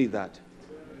 you see that.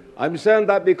 I'm saying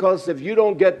that because if you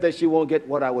don't get this, you won't get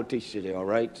what I will teach today, all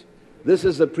right? This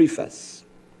is the preface.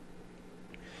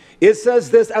 It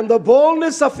says this, and the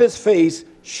boldness of his face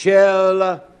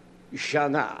shall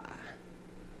shana.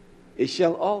 It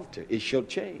shall alter. It shall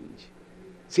change.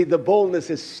 See, the boldness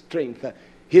is strength.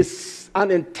 His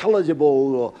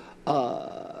unintelligible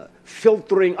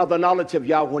filtering of the knowledge of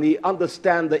Yahweh, when he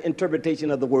understands the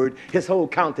interpretation of the word, his whole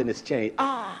countenance changed.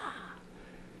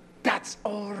 That's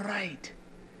all right.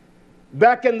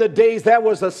 Back in the days, there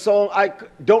was a song, I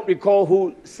don't recall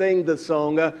who sang the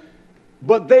song,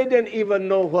 but they didn't even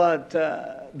know what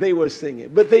they were singing.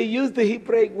 But they used the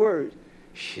Hebraic word.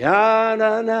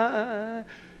 Sha-na-na,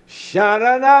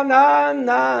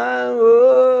 sha-na-na-na-na.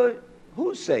 Oh.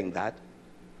 Who sang that?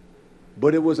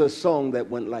 But it was a song that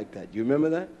went like that. You remember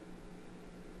that?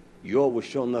 You all were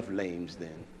sure enough lames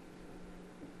then.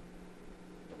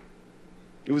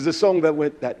 It was a song that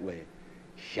went that way.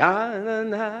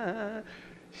 Sha-na-na,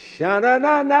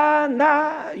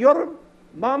 sha-na-na-na-na. Your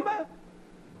mama?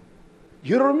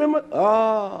 You don't remember?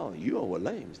 Oh, you all were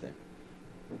lames then.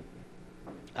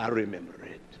 I remember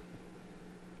it.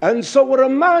 And so what a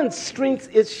man's strength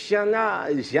is shana,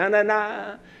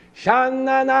 shanana,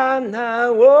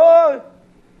 shanana, whoa.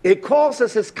 It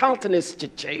causes his countenance to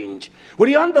change. When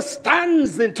he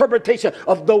understands the interpretation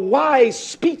of the wise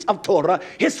speech of Torah,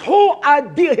 his whole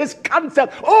idea, his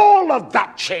concept, all of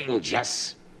that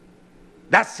changes.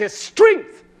 That's his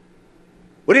strength.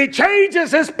 When he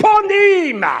changes his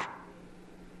ponim,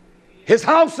 his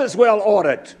house is well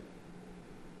ordered.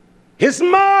 His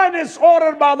mind is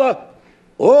ordered by the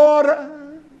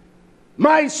order.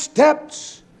 My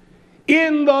steps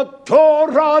in the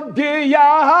Torah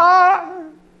Diyah.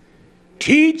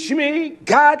 Teach me,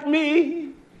 guide me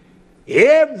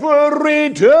every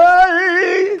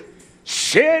day.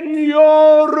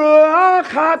 Senor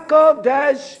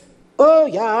HaKodesh, oh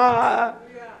yeah.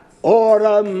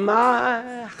 Order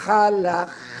my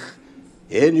halach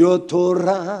in your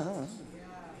Torah.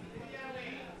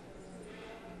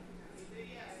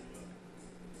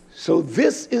 So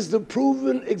this is the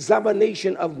proven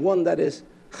examination of one that is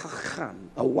chacham,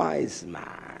 a wise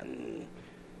man.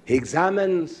 He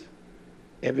examines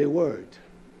every word,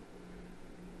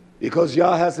 because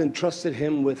Yah has entrusted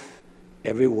him with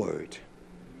every word.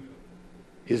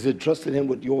 He's entrusted him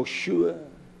with Yoshua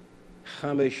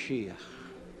HaMashiach.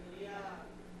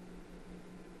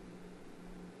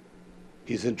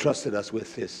 He's entrusted us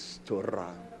with his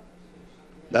Torah.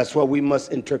 That's why we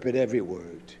must interpret every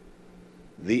word.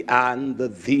 The an, the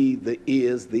thee, the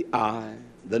is, the I,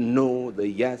 the no, the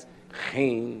yes,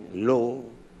 chen, lo.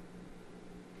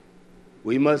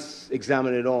 We must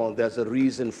examine it all. There's a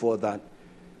reason for that,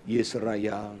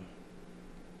 Yisrael.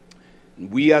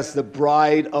 We as the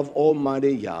bride of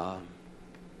Almighty Yah,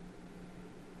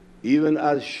 even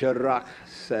as Sirach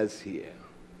says here,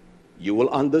 you will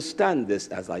understand this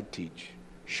as I teach.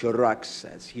 Sirach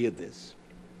says, hear this.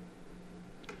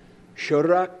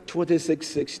 Sirach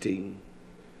 26:16.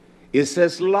 It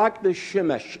says, like the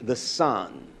Shemesh, the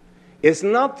sun, it's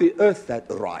not the earth that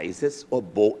rises or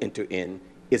bow into in,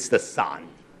 it's the sun.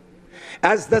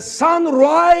 As the sun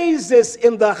rises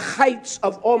in the heights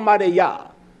of Almighty Yah,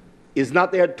 is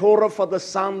not there Torah for the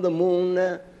sun, the moon,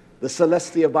 the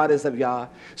celestial bodies of Yah?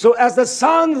 So as the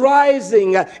sun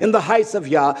rising in the heights of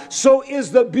Yah, so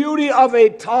is the beauty of a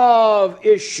Tav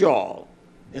Ishal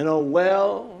in a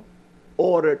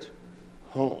well-ordered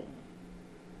home.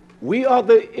 We are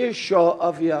the Ishal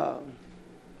of Yah.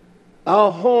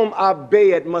 Our home, our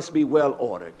bed must be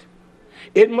well-ordered.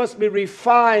 It must be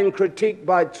refined, critiqued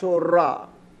by Torah.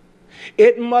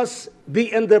 It must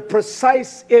be in the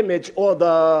precise image or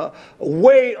the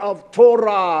way of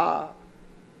Torah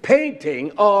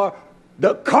painting or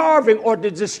the carving or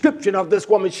the description of this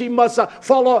woman. She must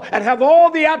follow and have all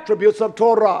the attributes of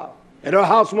Torah. And her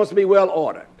house must be well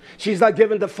ordered. She's not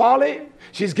given to folly.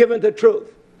 She's given to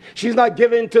truth. She's not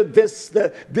given to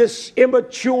this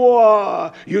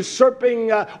immature,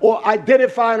 usurping or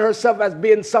identifying herself as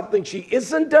being something she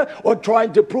isn't or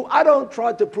trying to prove. I don't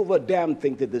try to prove a damn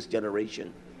thing to this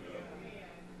generation.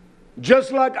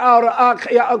 Just like our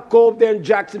Yaakov there in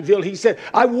Jacksonville, he said,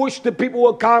 I wish the people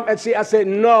would come and see. I said,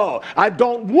 no, I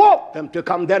don't want them to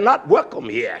come. They're not welcome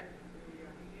here.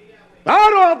 I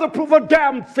don't have to prove a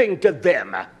damn thing to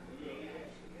them.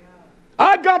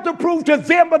 I got to prove to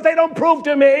them, but they don't prove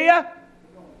to me.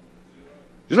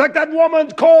 Just like that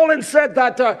woman called and said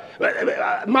that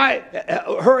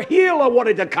her healer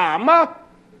wanted to come,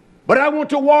 but I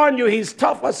want to warn you, he's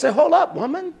tough. I said, hold up,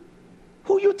 woman.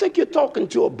 Who you think you're talking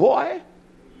to, a boy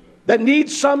that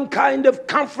needs some kind of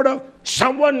comfort of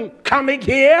someone coming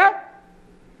here?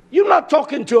 You're not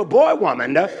talking to a boy,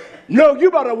 woman. No, you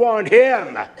better warn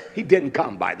him. He didn't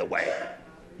come, by the way.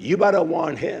 You better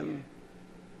warn him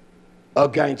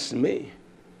against me.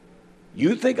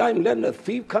 You think I'm letting a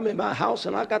thief come in my house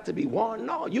and I got to be warned?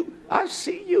 No, I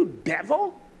see you,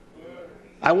 devil.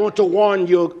 I want to warn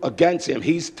you against him.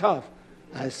 He's tough.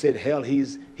 I said, hell,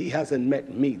 he hasn't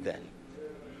met me then.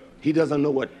 He doesn't know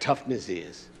what toughness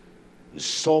is.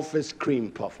 Softest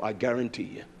cream puff, I guarantee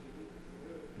you.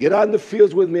 Get out in the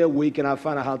fields with me a week and I'll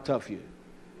find out how tough you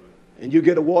are. And you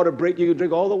get a water break, you can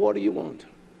drink all the water you want.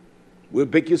 We'll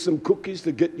bake you some cookies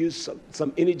to get you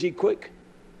some energy quick.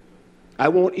 I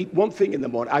won't eat one thing in the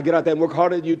morning. I get out there and work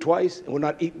harder than you twice and will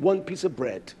not eat one piece of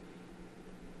bread.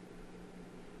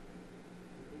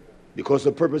 Because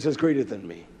the purpose is greater than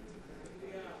me.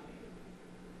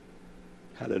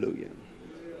 Hallelujah.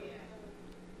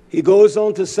 He goes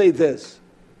on to say this,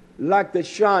 like the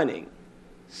shining.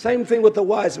 Same thing with the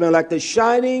wise man, like the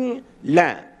shining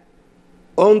lamp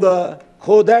on the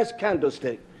Kodesh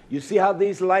candlestick. You see how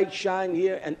these lights shine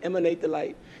here and emanate the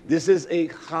light? This is a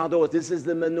chador. This is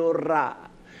the menorah.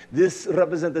 This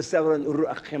represents the 7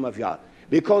 ruachim of Yah.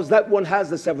 Because that one has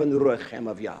the 7 ruachim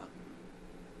of Yah.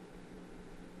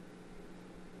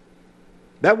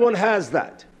 That one has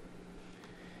that.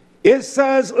 It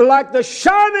says, like the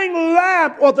shining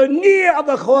lamp or the near of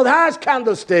the Chodesh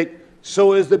candlestick,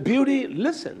 so is the beauty,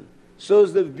 listen, so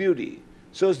is the beauty.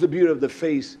 So is the beauty of the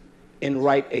face in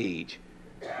right age.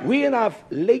 We in our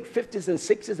late 50s and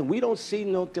 60s, and we don't see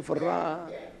no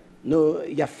tifara, no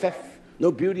yafef,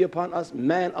 no beauty upon us,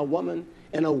 man or woman,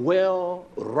 in a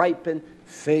well-ripened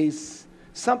face.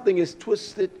 Something is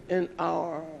twisted in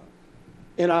our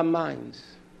minds.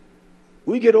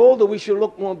 We get older, we should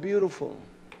look more beautiful.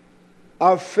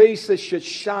 Our faces should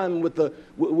shine with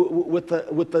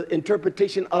the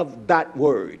interpretation of that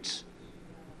words.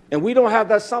 And we don't have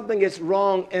that. Something is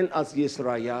wrong in us,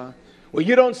 Yisrael. Well,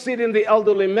 you don't see it in the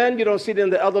elderly men. You don't see it in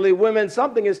the elderly women.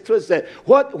 Something is twisted.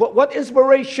 What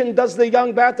inspiration does the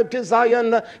young Baptist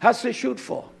Zion has to shoot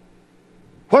for?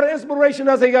 What inspiration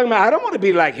does a young man? I don't want to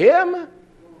be like him.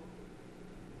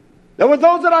 There were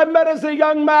those that I met as a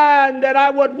young man that I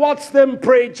would watch them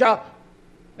preach.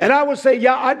 And I would say,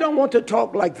 yeah, I don't want to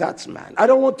talk like that man. I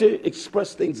don't want to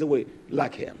express things the way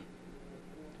like him.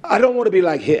 I don't want to be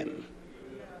like him.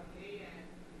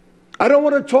 I don't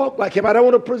want to talk like him. I don't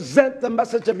want to present the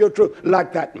message of your truth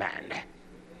like that man.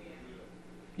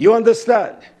 You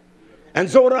understand? And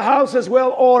so the house is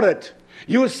well ordered.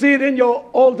 You will see it in your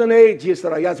olden age,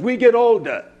 Yisrael. As we get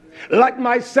older, like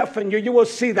myself and you will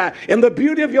see that in the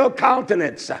beauty of your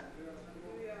countenance.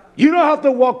 You don't have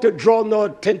to walk to draw no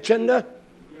attention.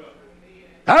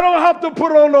 I don't have to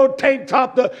put on no tank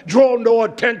top to draw no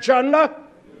attention. I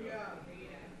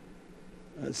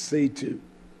say to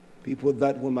people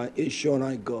that when my issue and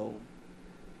I go,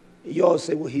 you all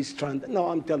say, well, he's trying to. No,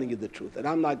 I'm telling you the truth. And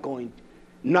I'm not going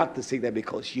not to say that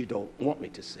because you don't want me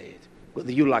to say it,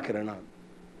 whether you like it or not.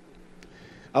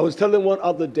 I was telling one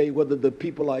other day, whether the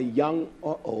people are young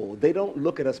or old, they don't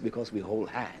look at us because we hold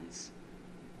hands.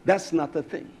 That's not the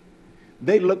thing.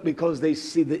 They look because they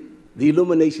see the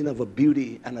illumination of a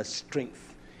beauty and a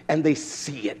strength, and they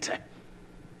see it.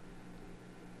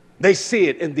 They see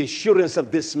it in the assurance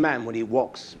of this man when he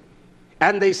walks,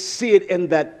 and they see it in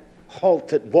that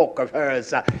halted walk of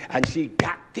hers, and she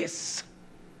got this.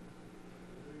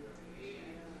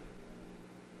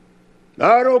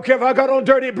 I don't care if I got on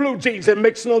dirty blue jeans, it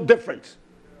makes no difference.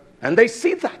 And they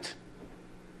see that.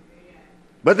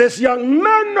 But this young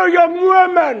man or young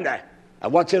woman, I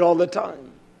watch it all the time.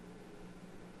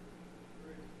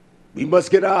 We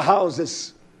must get our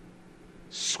houses,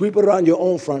 sweep around your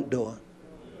own front door.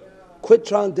 Quit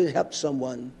trying to help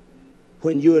someone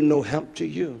when you are no help to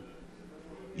you.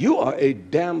 You are a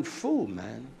damn fool,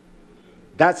 man.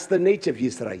 That's the nature of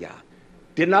Yisrael.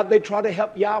 Did not they try to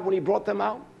help Yah when he brought them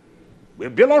out? We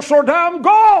built us so damn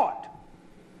God.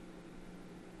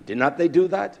 Did not they do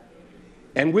that?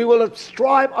 And we will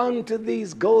strive unto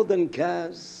these golden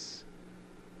calves.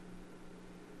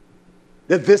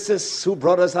 That this is who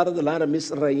brought us out of the land of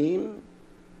Mizraim.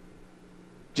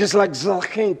 Just like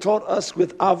Zalchin taught us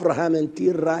with Abraham and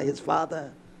Terah, his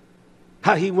father.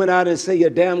 How he went out and said, your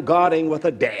damn God ain't worth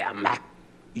a damn.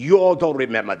 You all don't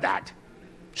remember that.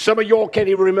 Some of y'all can't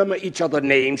even remember each other's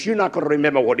names. You're not going to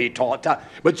remember what he taught.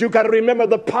 But you got to remember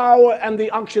the power and the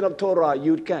unction of Torah.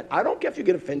 You can't. I don't care if you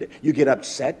get offended. You get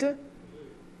upset.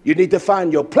 You need to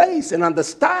find your place and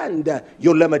understand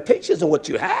your limitations and what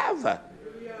you have.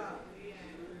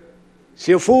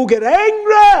 See a fool get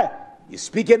angry. You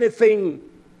speak anything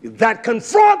that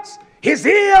confronts his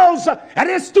heels and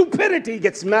his stupidity,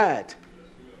 gets mad.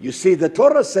 You see, the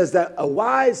Torah says that a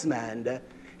wise man,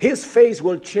 his face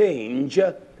will change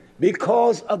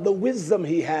because of the wisdom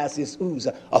he has, his ooze.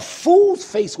 A fool's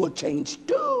face will change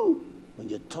too when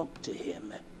you talk to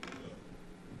him.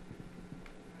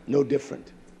 No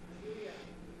different.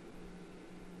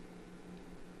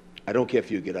 I don't care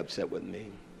if you get upset with me.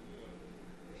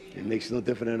 It makes no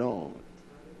difference at all.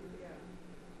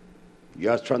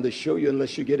 God's trying to show you,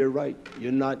 unless you get it right,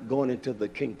 you're not going into the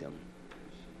kingdom.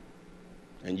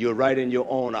 And you're right in your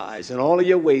own eyes. And all of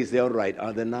your ways, they're right,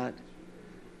 are they not?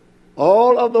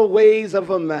 All of the ways of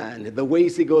a man, the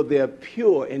ways he goes, they're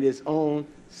pure in his own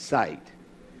sight.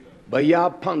 But Yah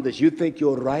ponders, you think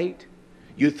you're right?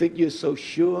 You think you're so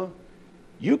sure?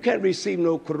 You can't receive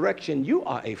no correction. You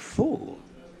are a fool.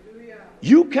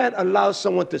 You can't allow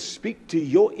someone to speak to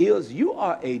your ears. You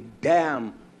are a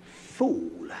damn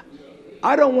fool.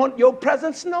 I don't want your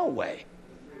presence no way.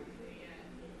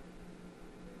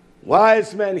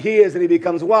 Wise man hears and he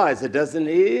becomes wiser, doesn't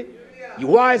he? The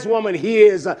wise woman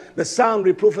hears the sound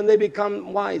reproof and they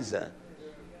become wiser.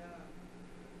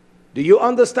 Do you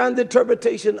understand the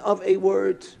interpretation of a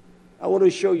word? I want to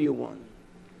show you one.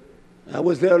 I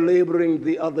was there laboring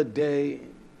the other day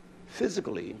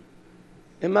physically,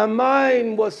 and my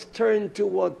mind was turned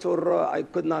toward Torah. I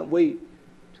could not wait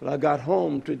till I got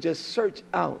home to just search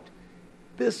out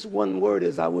this one word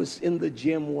as I was in the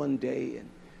gym one day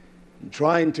and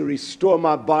trying to restore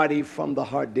my body from the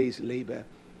hard day's labor.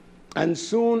 And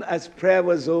soon as prayer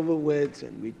was over with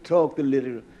and we talked a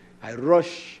little, I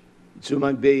rushed to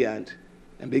my bed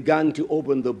and began to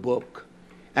open the book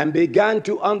and began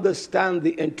to understand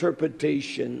the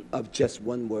interpretation of just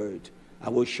one word. I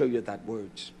will show you that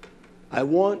word. I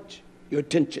want your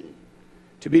attention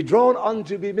to be drawn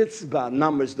unto B'mitzvah,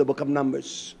 Numbers, the book of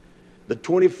Numbers, the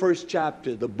 21st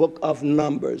chapter, the book of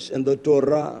Numbers in the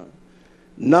Torah.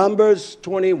 Numbers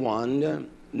 21,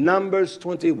 Numbers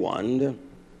 21.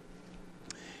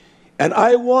 And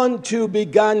I want to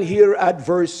begin here at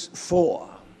verse 4.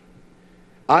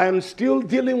 I am still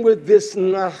dealing with this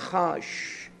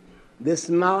Nachash, this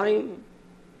mind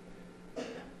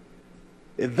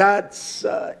that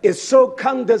is so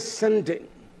condescending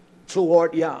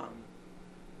toward Yah.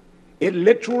 It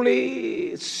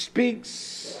literally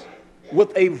speaks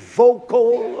with a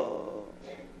vocal,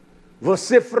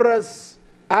 vociferous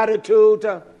attitude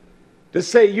to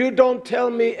say, you don't tell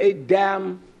me a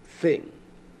damn thing.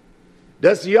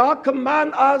 Does Yah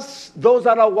command us, those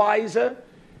that are wiser?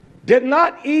 Did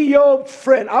not Eob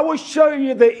friend? I will show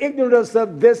you the ignorance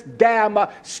of this damn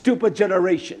stupid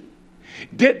generation.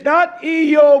 Did not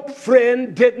Eob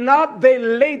friend, did not they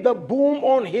lay the boom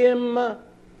on him?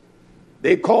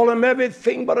 They call him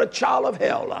everything but a child of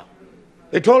hell.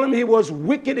 They told him he was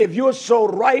wicked. If you're so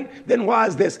right, then why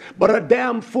is this? But a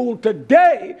damn fool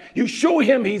today, you show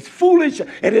him he's foolish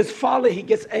and his folly, he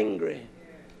gets angry.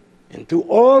 And through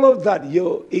all of that,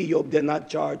 Eob did not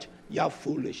charge Yah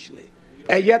foolishly.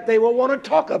 And yet they will want to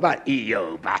talk about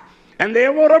Eob. And they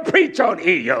want to preach on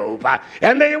Eob.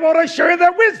 And they want to share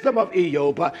the wisdom of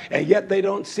Eob. And yet they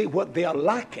don't see what they are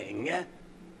lacking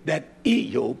that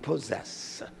Eob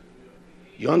possesses.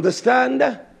 You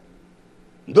understand?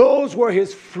 Those were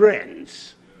his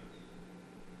friends.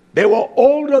 They were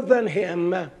older than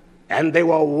him and they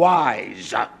were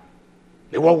wise.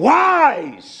 They were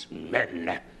wise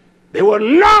men. They were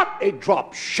not a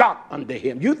drop shot under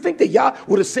him. You think that Yah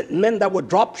would have sent men that would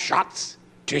drop shots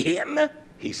to him?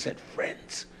 He sent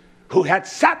friends who had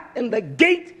sat in the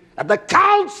gate at the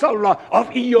council of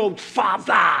Eob's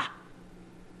father.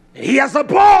 He as a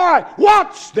boy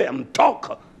watched them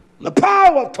talk the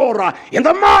power of Torah in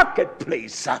the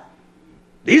marketplace.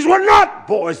 These were not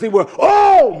boys. They were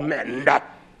old men.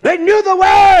 They knew the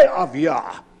way of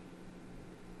Yah.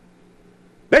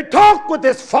 They talked with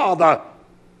his father.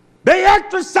 They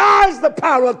exercised the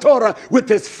power of Torah with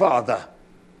his father.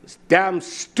 This damn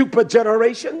stupid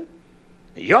generation.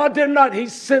 Yah did not. He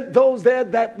sent those there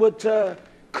that would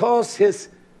cause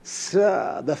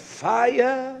the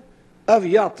fire of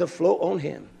Yah to flow on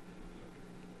him.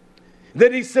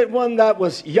 Then he sent one that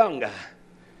was younger,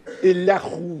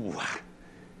 Elihu,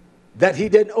 that he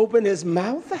didn't open his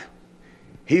mouth.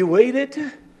 He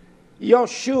waited.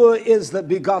 Yeshua is the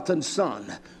begotten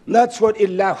son. That's what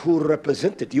Elihu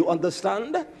represented. You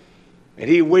understand? And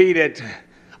he waited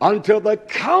until the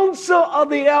council of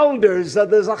the elders of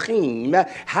the Zachim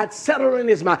had settled in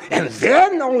his mind. And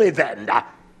then, only then,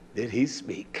 did he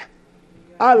speak.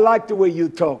 I like the way you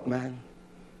talk, man.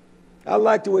 I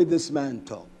like the way this man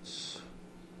talks.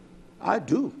 I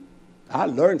do. I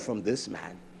learned from this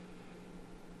man.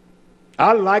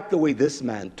 I like the way this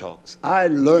man talks. I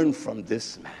learned from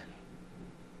this man.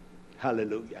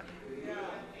 Hallelujah.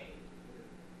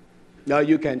 No,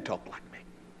 you can't talk like me.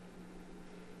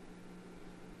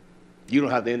 You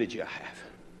don't have the energy I have.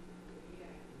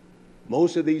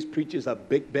 Most of these preachers are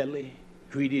big belly,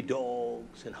 greedy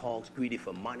dogs and hogs, greedy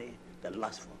for money, they're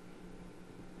lustful.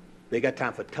 They got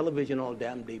time for television all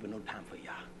damn day, but no time for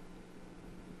Yah.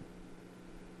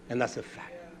 And that's a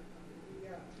fact.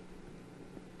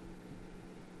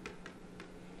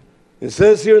 It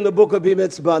says here in the book of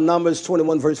B'mitzvah, Numbers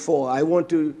 21, verse 4, I want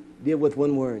to deal with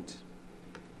one word.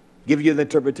 Give you the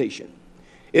interpretation.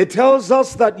 It tells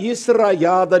us that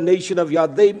Yisrael, the nation of Yah,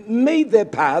 they made their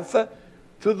path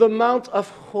through the mount of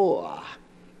Hor.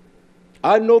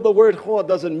 I know the word Hor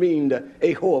doesn't mean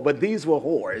a whore, but these were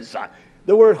whores.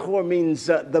 The word Hor means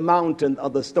the mountain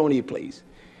of the stony place.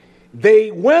 They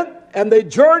went and they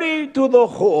journeyed to the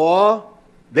Hor.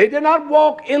 They did not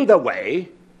walk in the way,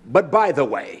 but by the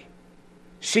way.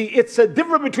 See, it's a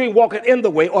difference between walking in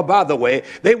the way or by the way.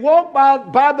 They walked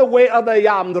by the way of the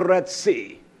Yam, the Red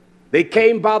Sea. They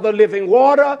came by the living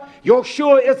water.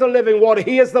 Yeshua is the living water.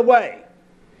 He is the way.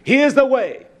 He is the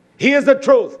way. He is the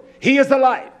truth. He is the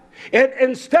life. And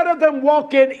instead of them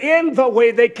walking in the way,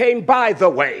 they came by the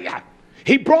way.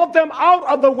 He brought them out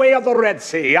of the way of the Red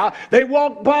Sea. They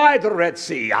walked by the Red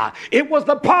Sea. It was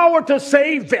the power to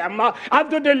save them and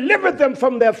to deliver them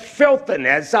from their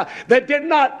filthiness. They did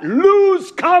not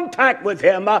lose contact with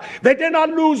him. They did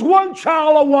not lose one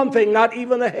child or one thing, not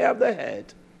even a hair of their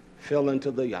head fell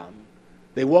into the yam.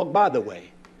 They walked by the way.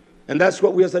 And that's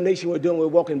what we as a nation we're doing. We're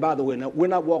walking by the way. Now, we're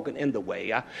not walking in the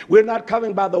way. We're not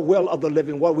coming by the well of the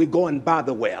living water. We're going by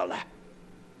the well.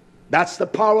 That's the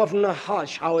power of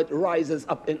Nahash, how it rises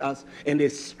up in us in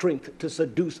its strength to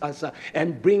seduce us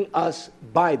and bring us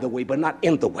by the way, but not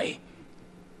in the way.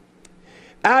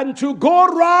 And to go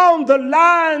around the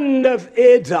land of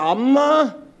Edom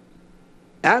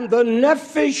and the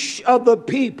nephesh of the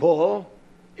people,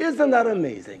 isn't that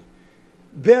amazing?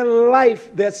 Their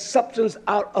life, their substance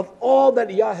out of all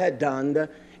that Yah had done,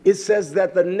 it says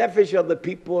that the nephesh of the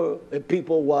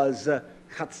people was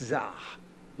chatzah,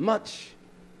 much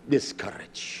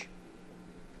discouraged.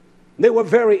 They were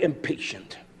very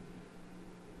impatient.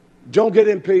 Don't get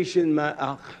impatient, my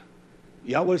akh.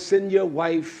 Yah will send your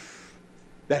wife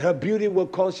that her beauty will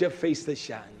cause your face to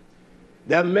shine.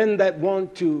 There are men that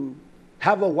want to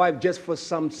have a wife just for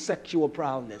some sexual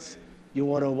prowess. You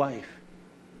want a wife.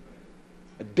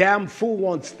 A damn fool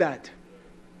wants that.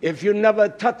 If you never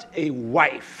touch a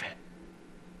wife.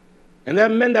 And there are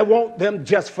men that want them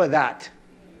just for that.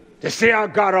 To say, I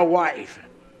got a wife.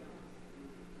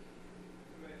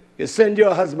 You send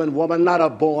your husband, woman, not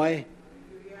a boy,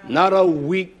 not a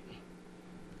week.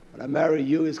 When I marry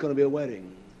you, it's going to be a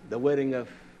wedding. The wedding of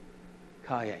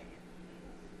Kaye.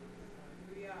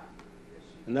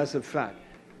 And that's a fact.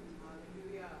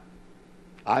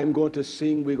 I'm going to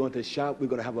sing, we're going to shout, we're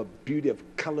going to have a beauty of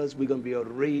colors, we're going to be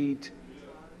arrayed.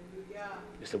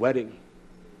 It's a wedding.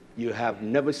 You have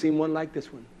never seen one like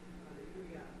this one.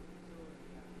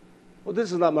 Well,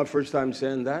 this is not my first time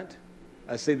saying that.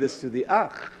 I say this to the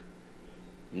akh.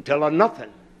 And tell her nothing.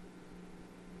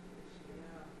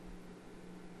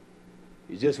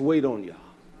 You just wait on Yah.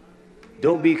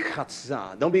 Don't be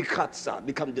chatzah. Don't be chatzah.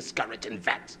 Become discouraged and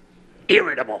vexed.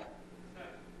 Irritable.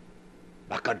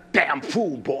 Like a damn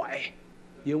fool boy.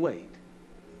 You wait.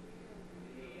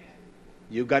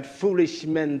 You got foolish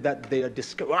men that they are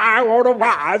discouraged. I want a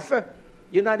wife.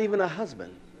 You're not even a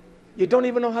husband. You don't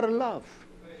even know how to love.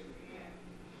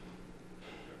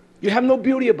 You have no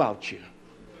beauty about you.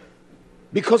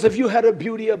 Because if you had a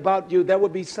beauty about you, there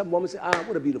would be some woman say,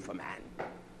 what a beautiful man.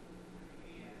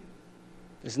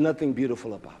 There's nothing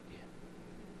beautiful about you.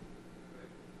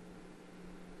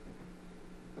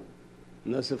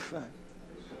 And that's a fact.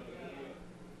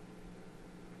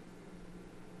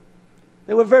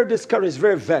 They were very discouraged,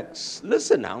 very vexed.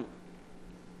 Listen now.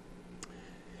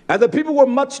 And the people were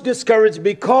much discouraged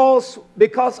because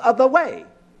of the way.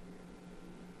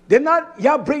 Did not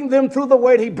Yah bring them through the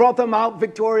way? He brought them out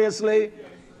victoriously.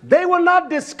 They were not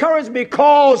discouraged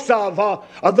because of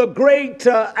the great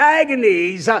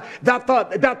agonies that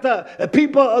the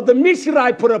people of the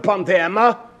Mishrai put upon them.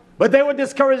 But they were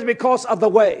discouraged because of the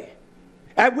way.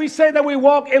 And we say that we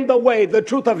walk in the way, the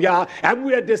truth of Yah, and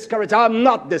we are discouraged. I'm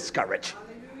not discouraged.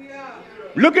 Hallelujah.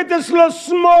 Look at this little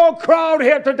small crowd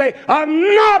here today. I'm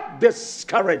not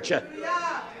discouraged. Hallelujah.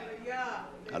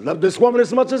 I love this woman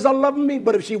as much as I love me,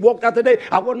 but if she walked out today,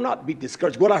 I would not be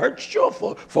discouraged. Would I hurt? Sure,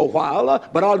 for a while,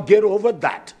 but I'll get over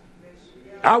that.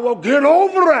 I will get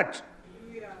over it.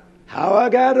 How I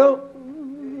got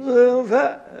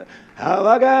over, how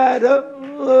I got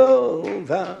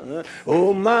over.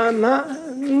 Oh, my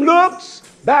mind looks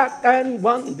back and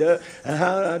wonder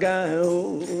how I got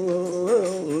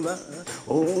over.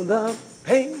 Oh, the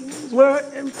pains were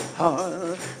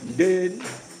imparted.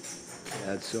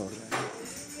 That's all right.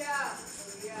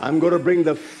 I'm going to bring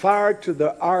the fire to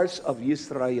the arts of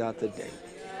Yisrael today.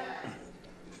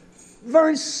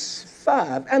 Verse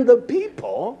 5, and the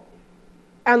people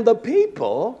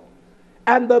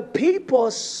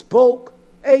spoke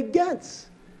against.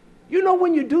 You know,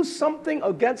 when you do something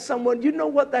against someone, you know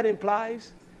what that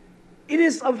implies? It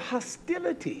is of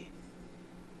hostility.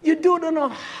 You do it in a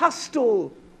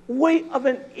hostile way of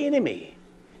an enemy.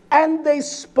 And they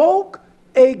spoke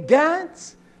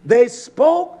against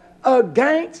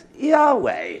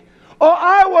Yahweh. Oh,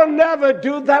 I will never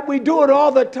do that. We do it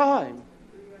all the time.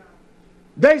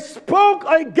 They spoke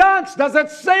against. Does it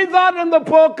say that in the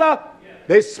book?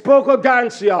 They spoke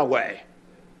against Yahweh.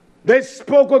 They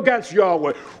spoke against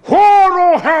Yahweh. Who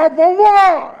don't have a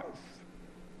wife?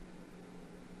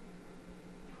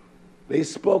 They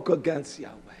spoke against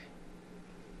Yahweh.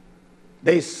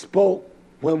 They spoke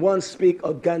When one speak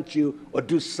against you or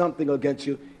do something against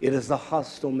you, it is a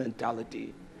hostile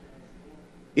mentality.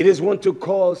 It is one to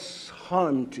cause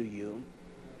harm to you.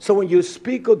 So when you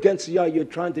speak against Yah, you're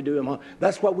trying to do him harm.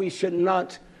 That's why we should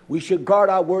not. We should guard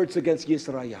our words against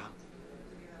Yisrael.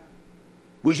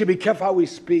 We should be careful how we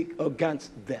speak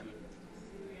against them.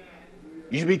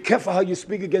 You should be careful how you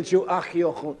speak against your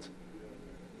achiochot.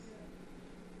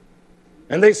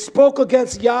 And they spoke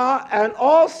against Yah and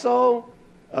also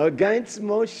against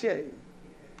Moshe.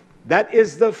 That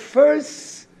is the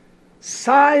first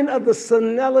sign of the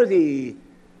senility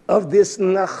of this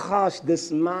Nachash,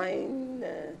 this mind.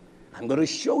 I'm going to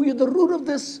show you the root of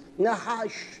this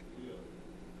Nachash.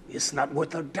 It's not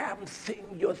worth a damn thing.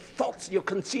 Your thoughts, your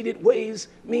conceited ways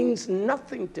means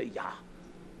nothing to Yah.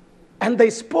 And they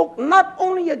spoke not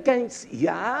only against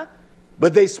Yah,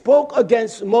 but they spoke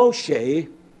against Moshe.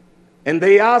 And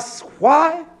they asked,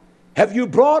 why have you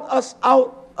brought us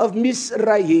out of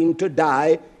Misraim to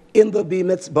die in the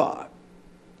Bimitzbar?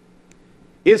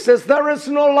 It says, there is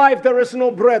no life, there is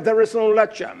no bread, there is no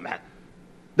lechem.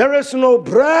 There is no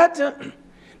bread,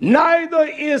 neither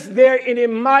is there any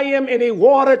mayim, any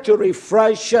water to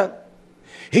refresh.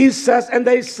 He says, and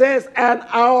they says, and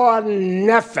our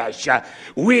nefesh,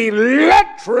 we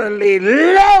literally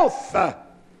loathe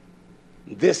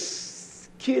this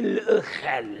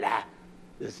kilchela,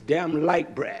 this damn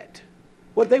light bread.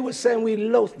 What they were saying, we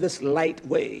loathe this light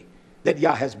way that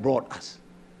Yah has brought us.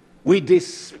 We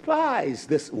despise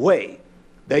this way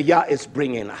that Yah is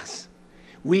bringing us.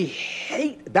 We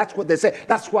hate, that's what they say.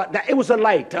 That's what, it was a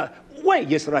light way,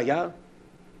 Yisrael.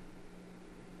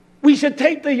 We should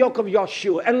take the yoke of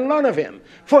Yahshua and learn of him.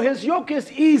 For his yoke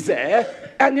is easy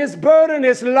and his burden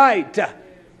is light.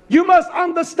 You must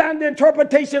understand the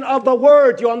interpretation of the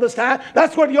word, you understand?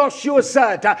 That's what Yahshua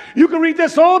said. You can read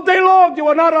this all day long, you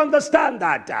will not understand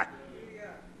that.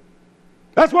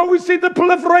 That's why we see the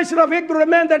proliferation of ignorant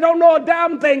men that don't know a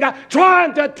damn thing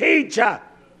trying to teach.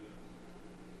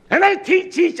 And they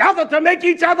teach each other to make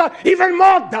each other even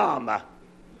more dumb.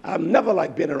 I've never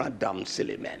liked being around dumb,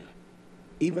 silly men.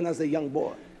 Even as a young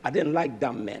boy, I didn't like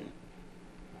dumb men.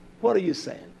 What are you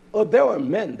saying? Oh, there were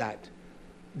men that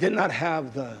did not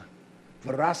have the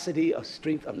veracity or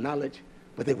strength of knowledge,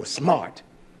 but they were smart.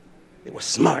 They were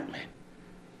smart men.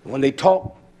 When they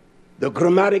talked, the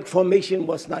grammatic formation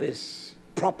was not as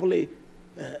properly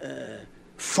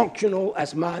functional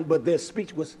as mine, but their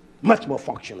speech was much more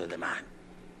functional than mine.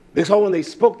 Because when they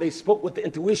spoke with the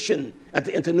intuition and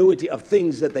the ingenuity of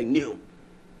things that they knew.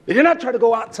 They did not try to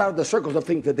go outside of the circles of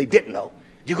things that they didn't know.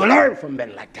 You can learn from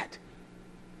men like that.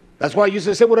 That's why I used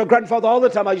to sit with a grandfather all the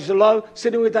time. I used to love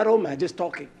sitting with that old man, just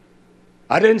talking.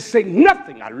 I didn't say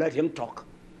nothing. I let him talk.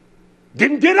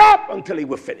 Didn't get up until he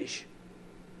would finish.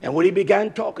 And when he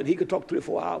began talking, he could talk 3 or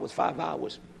 4 hours, 5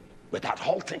 hours without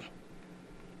halting.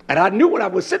 And I knew when I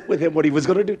would sit with him what he was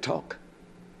going to do, talk.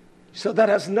 So that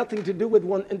has nothing to do with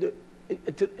one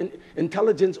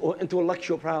intelligence or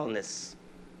intellectual prowess.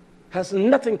 Has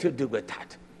nothing to do with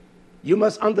that. You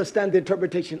must understand the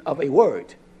interpretation of a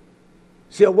word.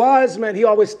 See, a wise man, he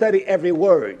always study every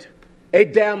word. A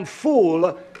damn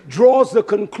fool draws the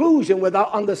conclusion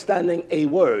without understanding a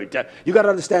word. You got to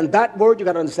understand that word, you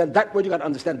got to understand that word, you got to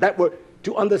understand that word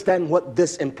to understand what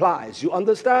this implies. You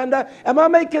understand that? Am I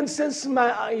making sense,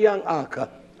 my young Akka?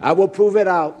 I will prove it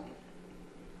out.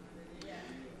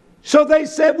 So they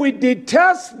said, we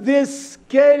detest this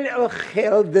kel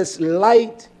ochel, this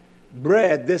light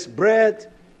bread. This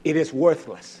bread, it is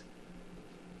worthless.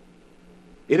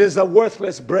 It is a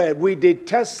worthless bread. We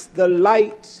detest the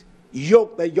light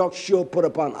yoke that Yahshua put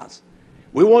upon us.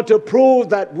 We want to prove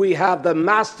that we have the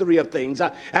mastery of things,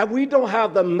 and we don't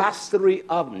have the mastery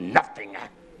of nothing.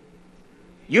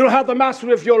 You don't have the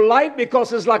mastery of your light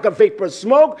because it's like a vapor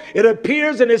smoke. It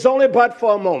appears and it's only but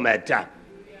for a moment.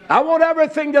 I want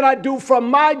everything that I do from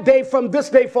my day, from this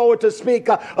day forward, to speak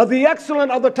of the excellent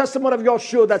of the testimony of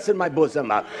Yahshua that's in my bosom.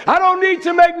 I don't need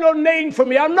to make no name for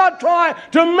me. I'm not trying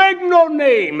to make no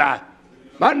name.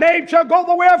 My name shall go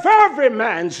the way of every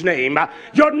man's name.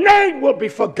 Your name will be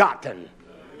forgotten.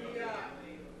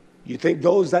 You think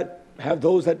those that have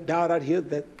those that died out here,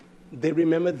 that they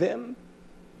remember them?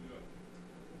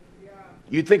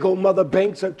 You think old Mother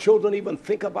Banks, her children even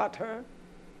think about her?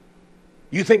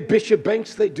 You think Bishop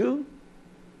Banks, they do?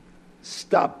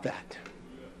 Stop that.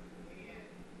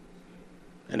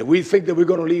 And if we think that we're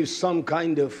going to leave some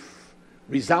kind of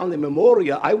resounding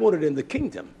memorial, I want it in the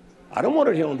kingdom. I don't want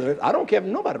it here on the earth. I don't care if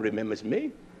nobody remembers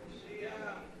me.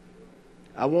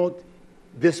 I want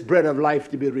this bread of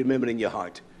life to be remembered in your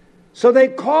heart. So they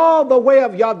call the way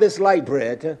of Yah this light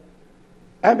bread.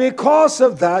 And because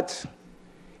of that,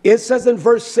 It says in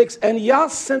verse 6, and Yah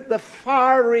sent the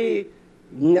fiery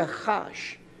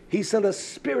Nahash. He sent a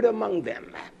spirit among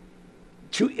them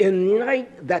to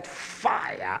ignite that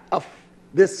fire of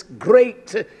this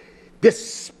great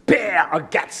despair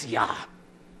against Yah.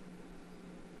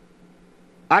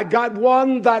 I got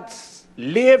one that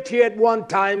lived here at one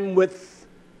time with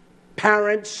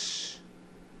parents,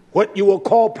 what you will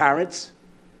call parents,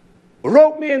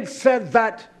 wrote me and said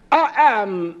that I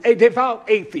am a devout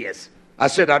atheist. I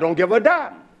said, I don't give a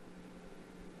damn.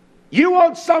 You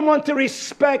want someone to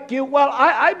respect you? Well,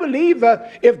 I believe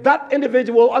if that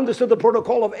individual understood the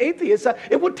protocol of atheists,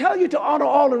 it would tell you to honor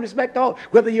all and respect all.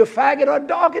 Whether you're faggot or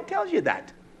dog, it tells you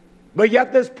that. But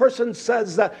yet this person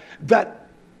says that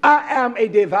I am a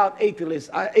devout atheist.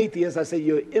 I say,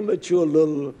 you're an immature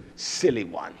little silly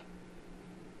one.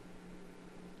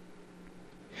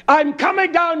 I'm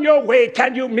coming down your way.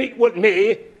 Can you meet with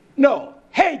me? No.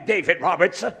 Hey, David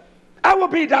Roberts, I will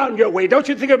be down your way. Don't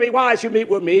you think it would be wise you meet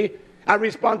with me? I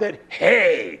responded,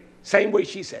 hey, same way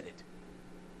she said it.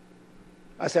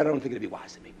 I said, I don't think it would be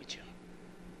wise to meet with you.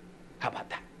 How about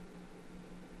that?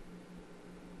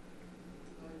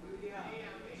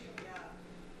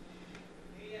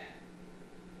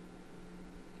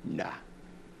 Nah.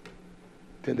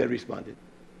 Then they responded,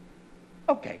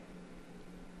 okay.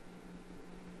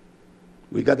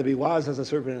 We got to be wise as a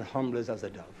serpent and harmless as a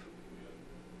dove.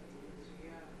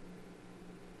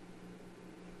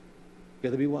 You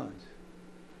got to be wise.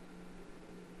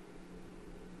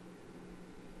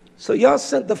 So Yah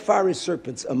sent the fiery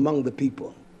serpents among the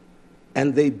people,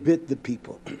 and they bit the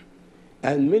people.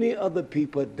 And many other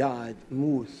people died,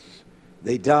 moose.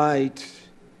 They died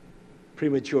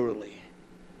prematurely.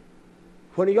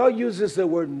 When Yah uses the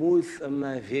word moose and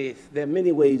mavith, there are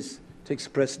many ways to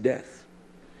express death.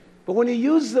 But when he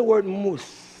uses the word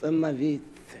moose and mavith,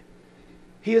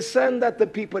 he is saying that the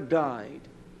people died.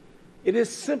 It is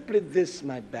simply this,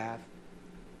 my Bath,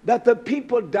 that the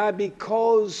people died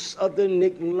because of the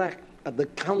neglect of the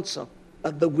counsel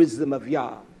of the wisdom of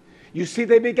Yah. You see,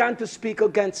 they began to speak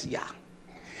against Yah.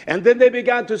 And then they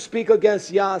began to speak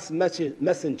against Yah's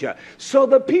messenger. So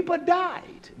the people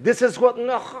died. This is what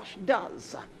Nahash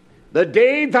does. The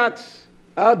day that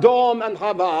Adam and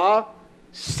Hava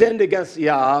sinned against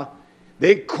Yah,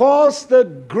 they caused the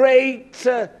great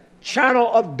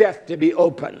channel of death to be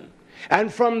opened.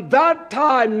 And from that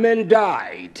time, men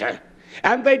died.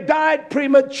 And they died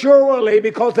prematurely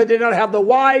because they did not have the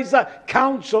wise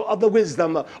counsel of the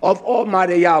wisdom of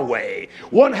Almighty Yahweh.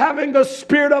 One having the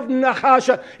spirit of Nahash,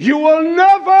 you will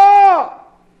never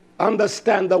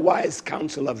understand the wise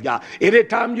counsel of Yah.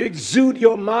 Anytime you exude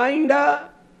your mind,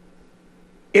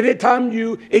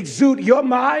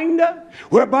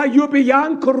 whereby you're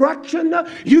beyond correction,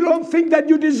 you don't think that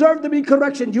you deserve to be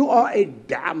correction. You are a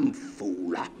damn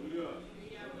fool.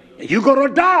 You're going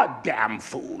to die, damn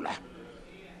fool.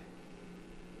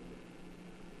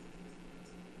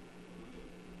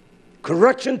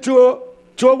 Correction to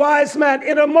a wise man,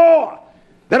 it more.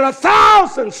 There are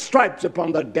 1,000 stripes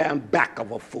upon the damn back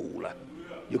of a fool.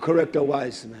 You correct a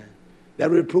wise man, that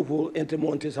reproof will enter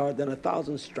more into his heart than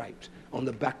 1,000 stripes on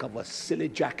the back of a silly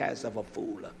jackass of a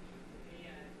fool.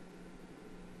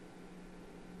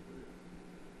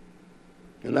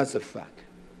 And that's a fact.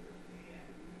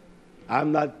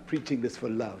 I'm not preaching this for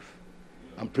love.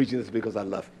 I'm preaching this because I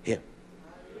love him.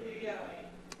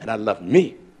 And I love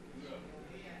me.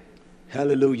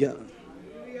 Hallelujah.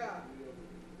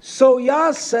 So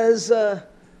Yah says,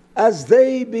 as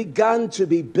they began to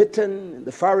be bitten,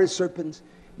 the fiery serpents,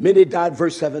 many died,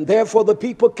 verse 7. Therefore the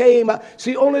people came.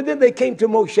 See, only then they came to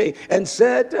Moshe and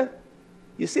said,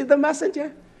 you see the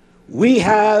messenger? We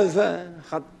have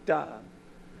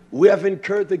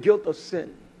incurred the guilt of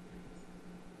sin.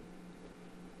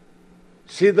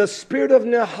 See, the spirit of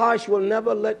Nahash will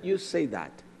never let you say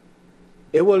that.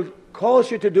 It will cause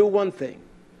you to do one thing.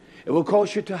 It will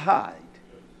cause you to hide.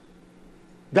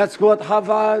 That's what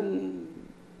Hava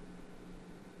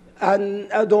and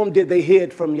Adam did. They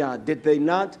hid from Yah, did they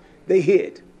not? They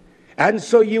hid. And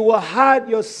so you will hide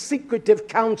your secretive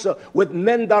counsel with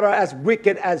men that are as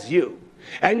wicked as you.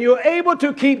 And you're able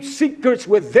to keep secrets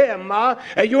with them,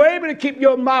 and you're able to keep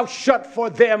your mouth shut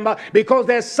for them because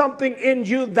there's something in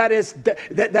you that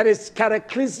is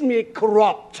cataclysmic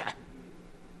corrupt.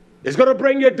 It's going to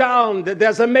bring you down.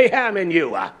 There's a mayhem in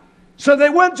you. So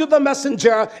they went to the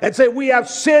messenger and said, we have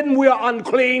sinned, we are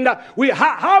unclean.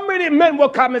 How many men will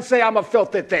come and say, I'm a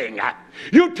filthy thing?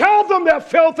 You tell them they're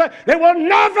filthy, they will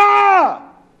never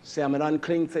say, I'm an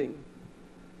unclean thing.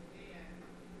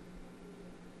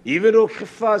 Even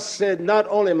Ukhfa said, not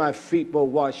only my feet will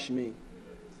wash me.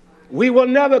 We will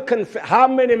never confess. How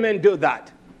many men do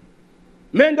that?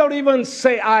 Men don't even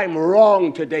say, I'm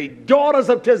wrong today. Daughters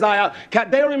of Tiziah,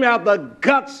 they don't even have the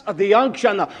guts of the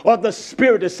unction or the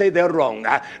spirit to say they're wrong.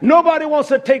 Nobody wants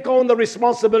to take on the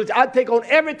responsibility. I take on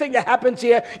everything that happens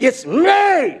here. It's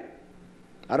me.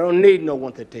 I don't need no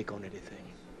one to take on anything.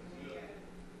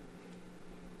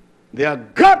 They are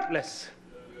gutless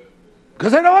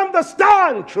because they don't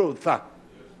understand truth.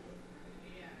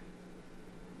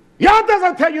 God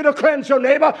doesn't tell you to cleanse your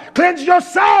neighbor. Cleanse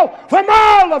yourself from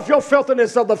all of your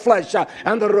filthiness of the flesh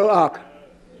and the ruach.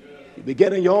 You be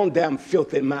getting your own damn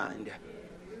filthy mind.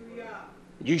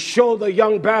 You show the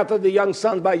young bath of the young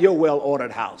sons by your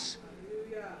well-ordered house.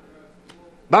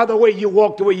 By the way you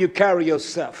walk, the way you carry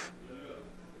yourself.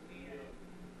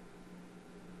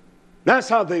 That's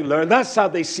how they learn. That's how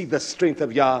they see the strength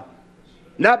of Yah.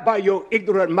 Not by your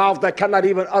ignorant mouth that cannot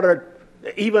even utter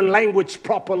even language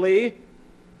properly.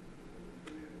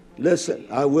 Listen,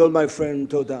 I will, my friend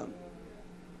Todam.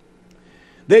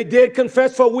 They did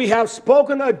confess, for we have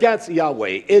spoken against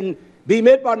Yahweh. In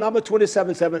Bimidbar number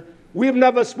 27:7, we've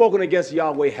never spoken against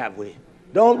Yahweh, have we?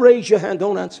 Don't raise your hand.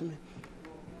 Don't answer me.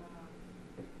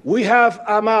 We have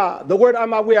Amah. The word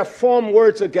Amah, we have formed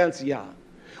words against Yah.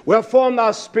 We have formed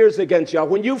our spirits against Yah.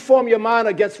 When you form your mind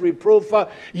against reproof,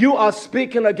 you are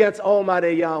speaking against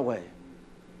Almighty Yahweh.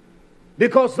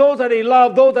 Because those that he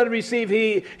loves, those that he receives,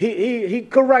 he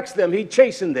corrects them. He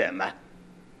chastens them.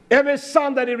 Every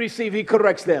son that he receives, he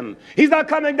corrects them. He's not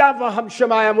coming down from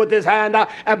Shemayim with his hand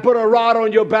and put a rod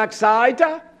on your backside.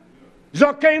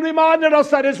 Zaken reminded us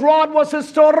that his rod was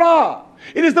his Torah.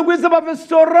 It is the wisdom of his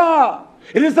Torah.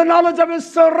 It is the knowledge of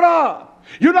his Torah.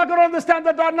 You're not going to understand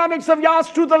the dynamics of Yah's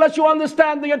truth unless you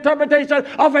understand the interpretation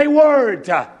of a word.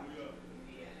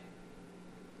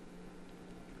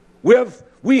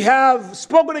 We have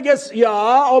spoken against Yah,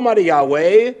 Almighty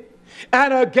Yahweh,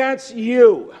 and against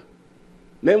you.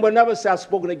 Men will never say, I've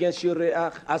spoken against you,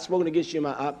 Re'ach. I've spoken against you,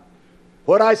 Ma'ab.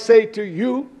 What I say to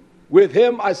you, with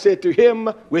him, I say to him,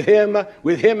 with him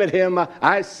and him,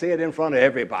 I say it in front of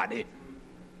everybody.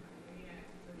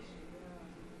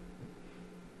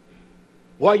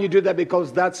 Why you do that?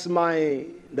 Because that's my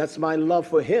love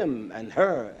for him and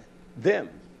her, them.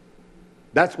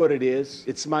 That's what it is.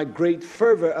 It's my great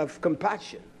fervor of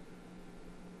compassion.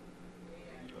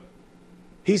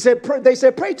 He said, they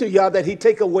said, pray to Yah that he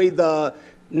take away the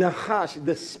nahash,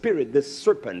 the spirit, the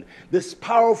serpent, this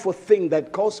powerful thing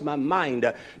that caused my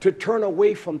mind to turn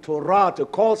away from Torah, to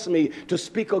cause me to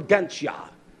speak against Yah.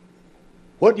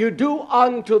 What you do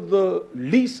unto the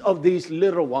least of these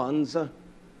little ones,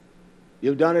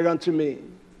 you've done it unto me.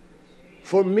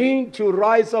 For me to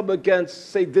rise up against,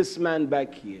 say, this man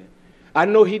back here, I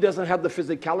know he doesn't have the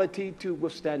physicality to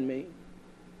withstand me.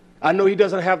 I know he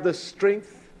doesn't have the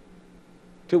strength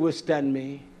to withstand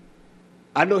me.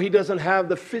 I know he doesn't have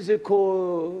the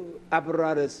physical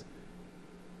apparatus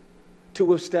to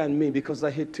withstand me because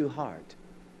I hit too hard.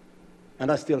 And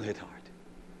I still hit hard.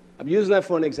 I'm using that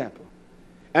for an example.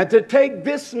 And to take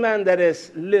this man that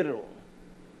is little,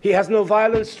 he has no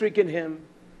violent streak in him,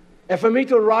 and for me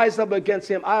to rise up against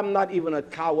him, I'm not even a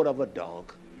coward of a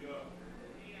dog.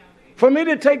 For me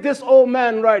to take this old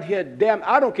man right here, damn,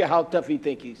 I don't care how tough he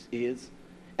thinks he is.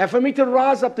 And for me to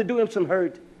rise up to do him some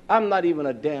hurt, I'm not even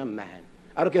a damn man.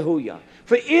 I don't care who you are.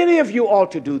 For any of you all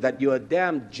to do that, you're a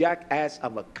damn jackass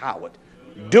of a coward.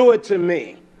 Do it to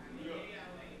me.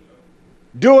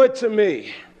 Do it to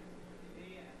me.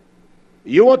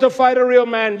 You want to fight a real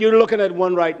man, you're looking at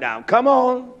one right now. Come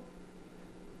on.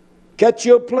 Catch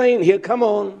your plane here, come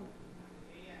on.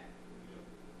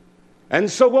 And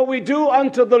so what we do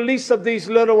unto the least of these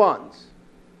little ones,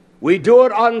 we do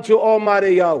it unto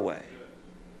Almighty Yahweh.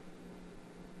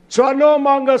 So I know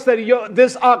among us that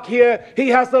this Ak here, he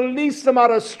has the least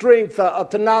amount of strength, of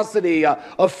tenacity,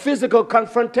 of physical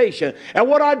confrontation. And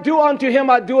what I do unto him,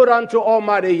 I do it unto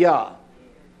Almighty Yah.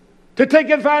 To take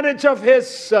advantage of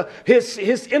his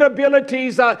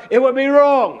inabilities, it would be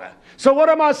wrong. So what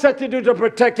am I set to do to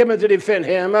protect him and to defend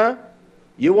him?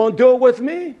 You won't do it with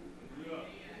me?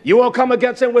 You won't come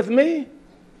against him with me?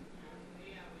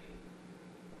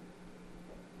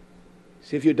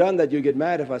 See, if you've done that, you get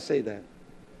mad if I say that.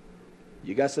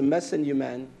 You got some mess in you,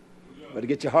 man. Better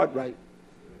get your heart right.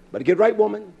 Better get right,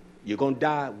 woman. You're going to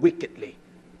die wickedly.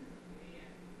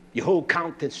 Your whole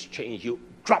countenance change. You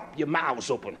drop your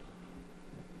mouths open.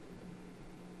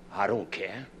 I don't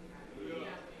care.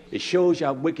 It shows you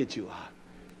how wicked you are.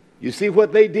 You see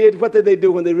what they did? What did they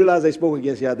do when they realized they spoke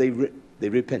against Yah? They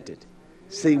repented.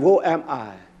 Say, woe am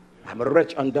I. I'm a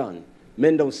wretch undone.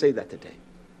 Men don't say that today.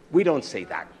 We don't say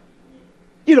that.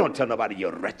 You don't tell nobody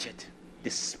you're wretched,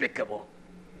 despicable.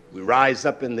 We rise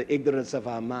up in the ignorance of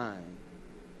our mind.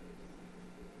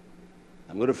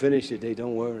 I'm going to finish today,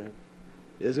 don't worry.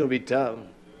 It's going to be tough.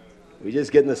 We're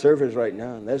just getting the surface right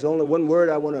now. There's only one word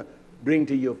I want to bring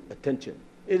to your attention.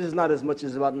 It is not as much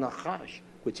as about Nahash,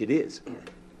 which it is.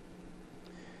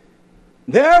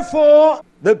 Therefore,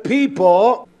 the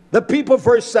people,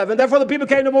 verse 7, therefore the people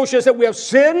came to Moshe and said, we have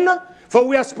sinned, for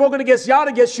we have spoken against Yah,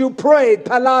 against you, prayed,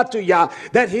 Pala to Yah,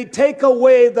 that he take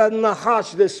away the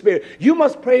Nahash, the spirit. You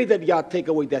must pray that Yah take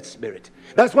away that spirit.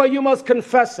 That's why you must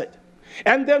confess it.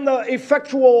 And then the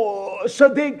effectual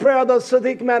Sadiq prayer, the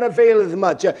Sadiq man availeth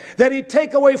much, that he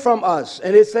take away from us.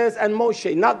 And it says, and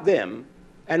Moshe, not them,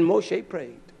 and Moshe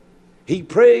prayed. He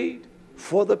prayed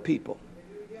for the people.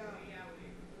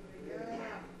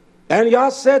 And Yah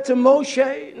said to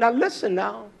Moshe, now listen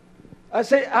now.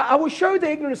 I will show you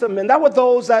the ignorance of men. That were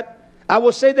those that, I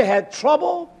will say they had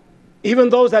trouble, even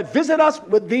those that visit us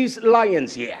with these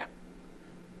lions here.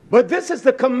 But this is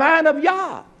the command of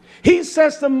Yah. He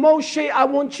says to Moshe, I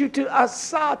want you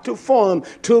to form,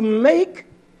 to make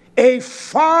a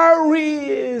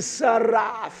fiery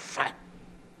seraph.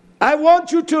 I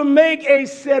want you to make a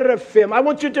seraphim. I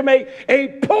want you to make a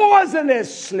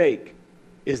poisonous snake.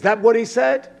 Is that what he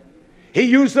said? He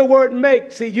used the word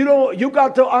make. See, you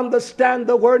got to understand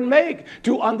the word make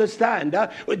to understand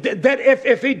that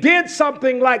if he did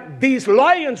something like these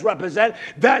lions represent,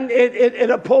 then it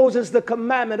opposes the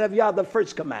commandment of Yah, the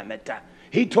first commandment.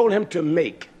 He told him to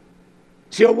make.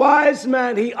 See, a wise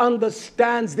man, he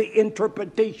understands the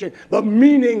interpretation, the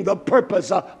meaning, the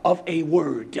purpose of a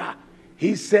word.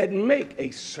 He said, make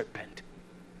a serpent.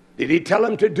 Did he tell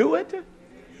him to do it?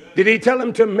 Did he tell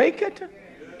him to make it?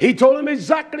 He told him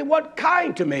exactly what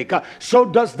kind to make. So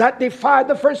does that defy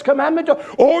the first commandment?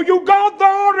 Oh, you got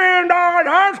that in there.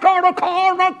 That's going to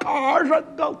cause the cars.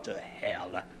 Go to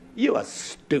hell. You are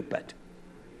stupid.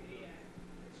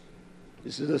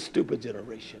 This is a stupid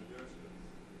generation.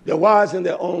 They're wise in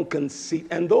their own conceit.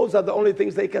 And those are the only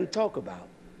things they can talk about.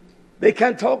 They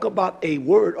can't talk about a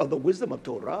word of the wisdom of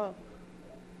Torah.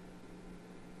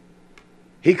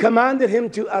 He commanded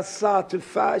him to asa, to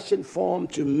fashion, form,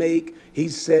 to make. He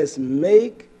says,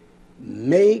 make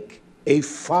a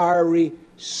fiery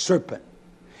serpent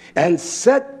and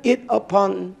set it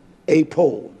upon a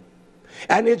pole.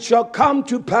 And it shall come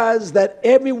to pass that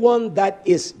everyone that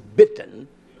is bitten,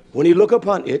 when he look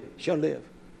upon it, shall live.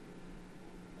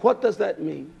 What does that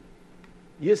mean?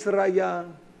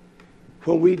 Yisrael,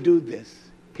 when we do this,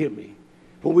 hear me,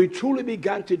 when we truly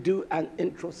began to do an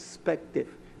introspective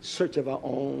search of our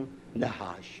own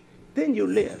Nahash, then you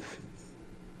live.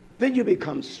 Then you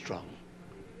become strong.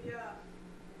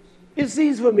 It's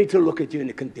easy for me to look at you and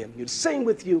to condemn you. Same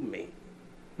with you, me.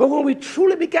 But when we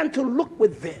truly began to look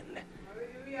within,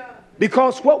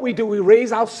 because what we do, we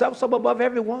raise ourselves up above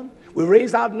everyone. We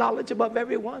raise our knowledge above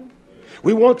everyone.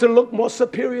 We want to look more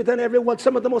superior than everyone.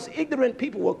 Some of the most ignorant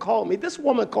people will call me. This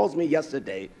woman calls me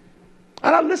yesterday.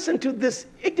 And I listened to this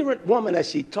ignorant woman as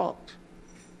she talked.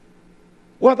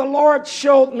 Well, the Lord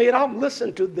showed me, and I'm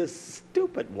listening to this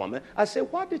stupid woman. I said,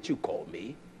 why did you call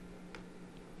me?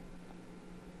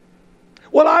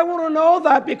 Well, I want to know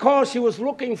that because she was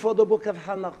looking for the book of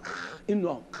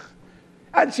Enoch.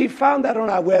 And she found that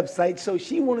on our website, so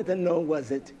she wanted to know,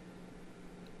 was it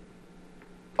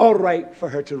all right for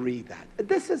her to read that?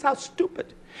 This is how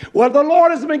stupid. Well, the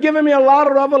Lord has been giving me a lot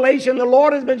of revelation. The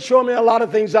Lord has been showing me a lot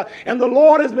of things. And the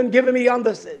Lord has been giving me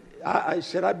understanding. I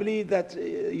said, I believe that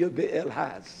your Baal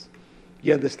has.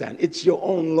 You understand? It's your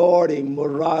own lording,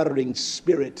 marauding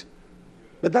spirit.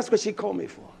 But that's what she called me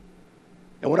for.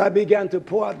 And when I began to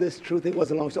pour out this truth, it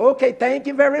wasn't long. So, okay, thank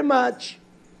you very much.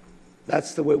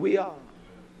 That's the way we are.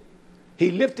 He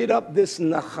lifted up this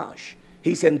Nahash.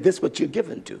 He said, this is what you're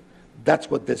given to. That's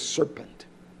what this serpent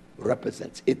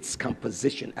represents. Its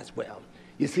composition as well.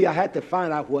 You see, I had to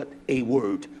find out what the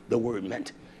word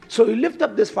meant. So he lifted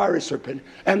up this fiery serpent,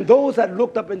 and those that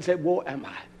looked up and said, woe am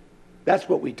I. That's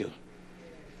what we do.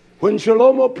 When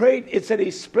Shlomo prayed, it said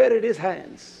he spread his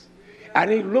hands,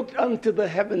 and he looked unto the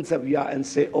heavens of Yah and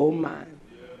said, oh my,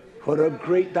 what a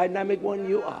great dynamic one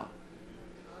you are.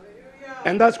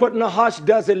 And that's what Nahash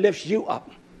does. It lifts you up.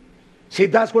 See,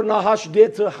 that's what Nahash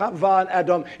did to Hava and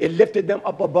Adam. It lifted them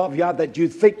up above Yah, that you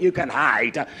think you can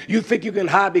hide. You think you can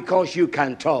hide because you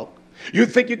can talk. You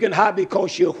think you can hide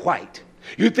because you're white.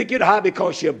 You think you're high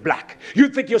because you're black. You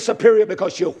think you're superior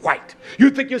because you're white. You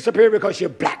think you're superior because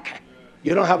you're black.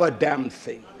 You don't have a damn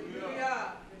thing.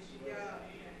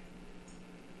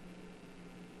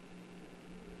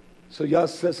 So Yah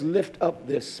says, lift up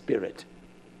their spirit.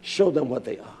 Show them what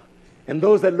they are. And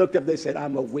those that looked up, they said,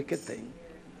 I'm a wicked thing.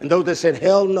 And those that said,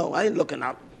 hell no, I ain't looking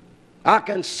up. I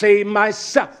can save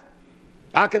myself.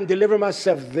 I can deliver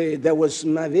myself. There was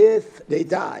Mavith, they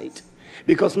died.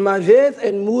 Because Maveth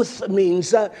and Muth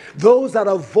means those that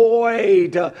are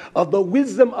void of the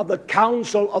wisdom of the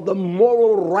counsel of the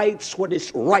moral rights, what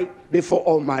is right before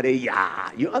Almighty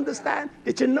Yah. You understand?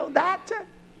 Did you know that?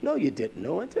 No, you didn't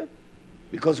know it.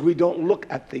 Because we don't look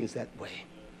at things that way.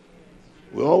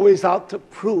 We're always out to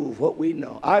prove what we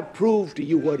know. I prove to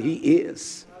you what he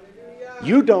is.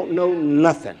 You don't know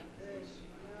nothing.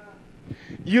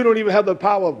 You don't even have the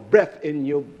power of breath in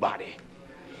your body.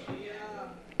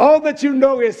 All that you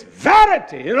know is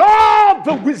vanity, and all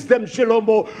the wisdom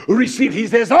Shlomo received. He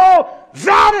says, oh,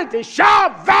 vanity,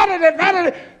 shout, vanity,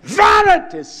 vanity,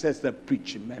 vanity, says the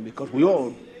preacher man, because we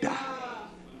all die.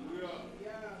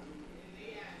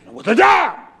 What's a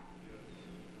job?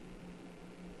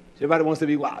 Everybody wants to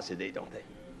be wise today, don't they?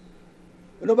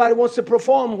 But nobody wants to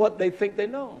perform what they think they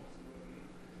know.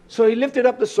 So he lifted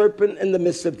up the serpent in the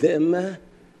midst of them, and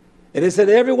he said,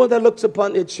 everyone that looks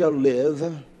upon it shall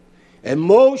live. And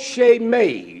Moshe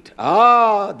made,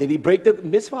 did he break the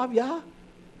mitzvah of Yah?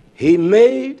 He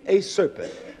made a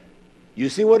serpent. You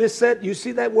see what it said? You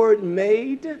see that word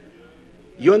made?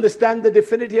 You understand the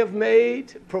definitive of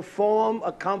made? Perform,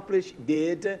 accomplish,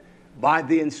 did, by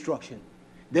the instruction.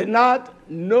 Did not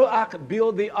Noah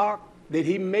build the ark? Did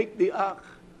he make the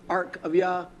ark of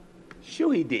Yah?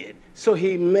 Sure he did. So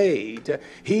he made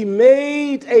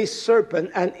a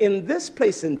serpent, and in this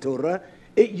place in Torah,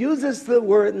 it uses the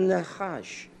word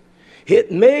nachash.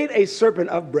 It made a serpent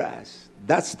of brass.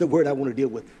 That's the word I want to deal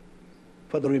with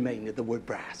for the remainder, the word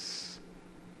brass.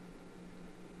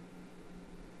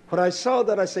 When I saw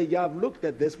that, I said, yeah, I've looked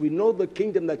at this. We know the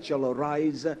kingdom that shall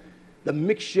arise, the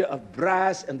mixture of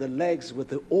brass and the legs with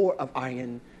the ore of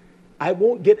iron. I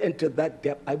won't get into that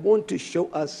depth. I want to show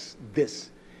us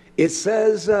this. It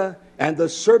says, and the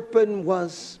serpent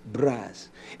was brass.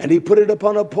 And he put it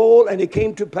upon a pole, and it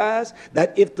came to pass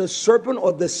that if the serpent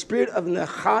or the spirit of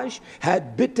Nachash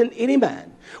had bitten any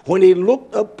man, when he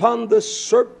looked upon the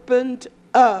serpent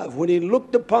when he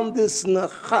looked upon this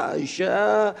Nachash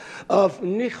of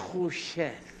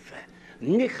Nehusheth,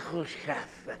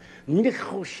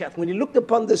 when he looked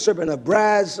upon the serpent of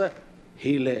brass,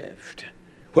 he lived.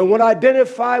 When one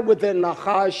identified with the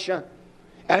Nachash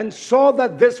and saw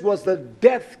that this was the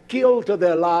death kill to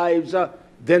their lives,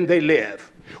 then they live.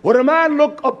 When a man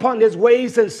look upon his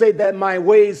ways and say that my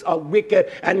ways are wicked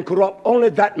and corrupt, only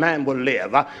that man will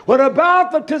live. What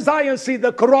about the Zion see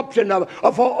the corruption of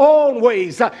her own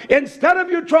ways? Instead of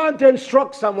you trying to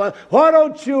instruct someone, why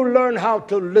don't you learn how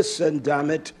to listen,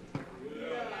 damn it?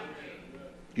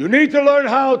 You need to learn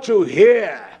how to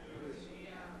hear.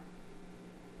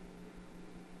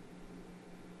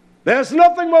 There's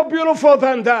nothing more beautiful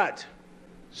than that.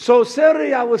 So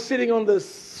Sariah was sitting on the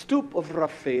stoop of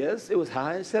Raphael's. It was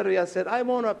high. Sariah said, I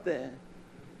want up there.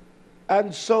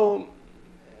 And so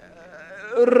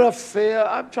Raphael,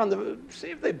 I'm trying to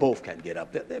see if they both can get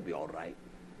up there. They'll be all right.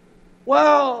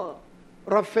 Well,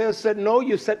 Raphael said, no,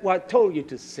 you said what I told you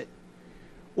to sit.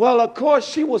 Well, of course,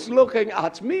 she was looking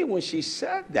at me when she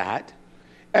said that.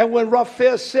 And when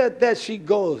Raphael said that, she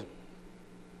goes,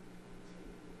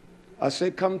 I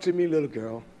said, come to me, little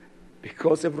girl.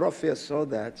 Because if Raphael saw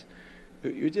that,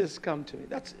 you just come to me.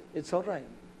 That's it. It's all right.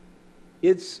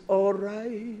 It's all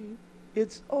right.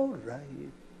 It's all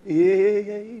right.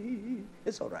 Yeah.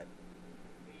 It's all right.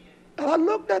 And I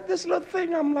looked at this little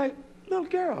thing. I'm like, little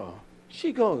girl.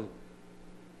 She goes.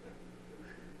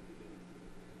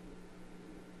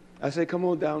 I said, come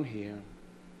on down here.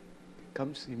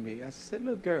 Come see me. I said,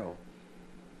 little girl.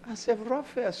 I said, if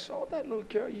Raphael saw that little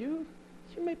girl, you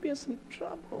may be in some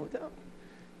trouble.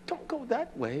 Don't go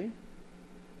that way.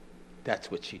 That's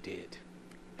what she did.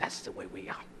 That's the way we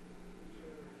are.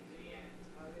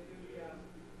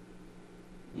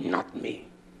 Not me.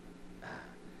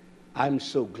 I'm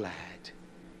so glad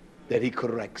that he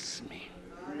corrects me.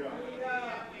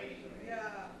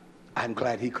 I'm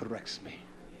glad he corrects me.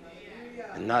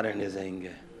 And not in his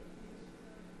anger.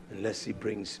 Unless he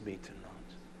brings me to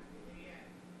naught.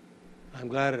 I'm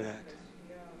glad of that.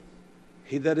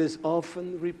 He that is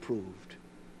often reproved.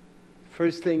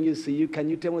 First thing you see, can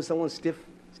you tell when someone's stiff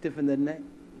in their neck?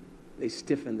 They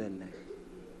stiffen their neck.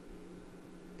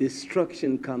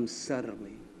 Destruction comes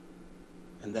suddenly.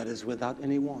 And that is without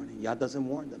any warning. Yah doesn't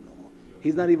warn them no more.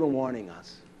 He's not even warning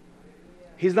us.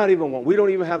 He's not even warning. We don't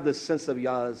even have the sense of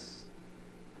Yah's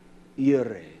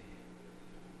yare,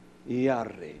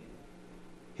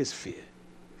 his fear.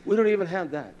 We don't even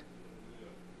have that.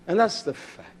 And that's the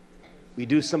fact. We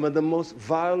do some of the most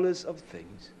vilest of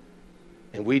things.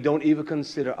 And we don't even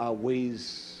consider our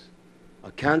ways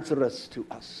are cancerous to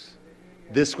us.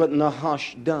 This is what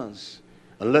Nahash does.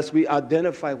 Unless we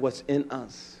identify what's in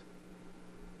us.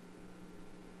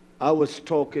 I was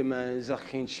talking, man,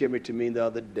 Zakin shared it to me the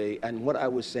other day, and what I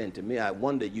was saying to me, I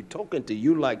wonder, you talking to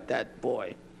you like that,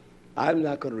 boy. I'm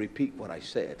not going to repeat what I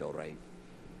said, all right?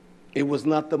 It was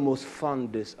not the most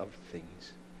fondest of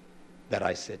things that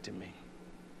I said to me.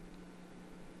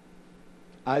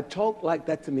 I talk like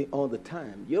that to me all the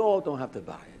time. You all don't have to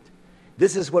buy it.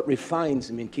 This is what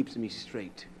refines me and keeps me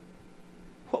straight.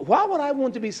 Why would I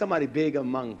want to be somebody big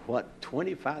among,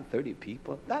 25, 30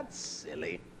 people? That's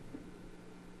silly.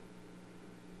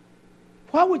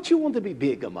 Why would you want to be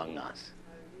big among us?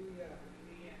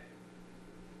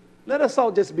 Let us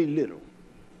all just be little.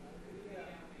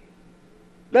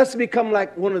 Let's become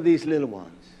like one of these little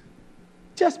ones.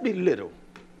 Just be little.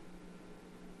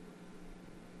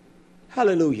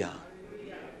 Hallelujah.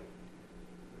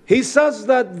 He says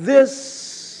that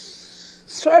this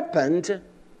serpent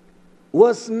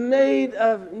was made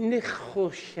of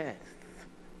Nehusheth,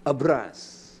 a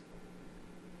brass.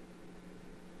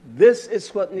 This is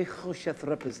what Nehusheth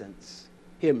represents.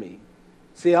 Hear me.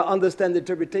 See, I understand the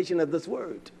interpretation of this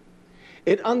word.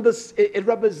 It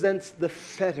represents the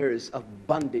fetters of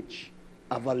bondage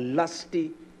of a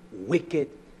lusty, wicked,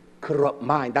 corrupt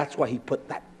mind. That's why he put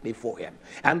that before him.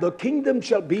 And the kingdom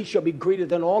shall be greater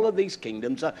than all of these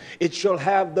kingdoms. It shall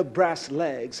have the brass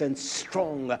legs and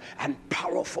strong and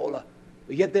powerful.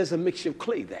 Yet there's a mixture of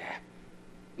clay there.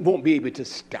 Won't be able to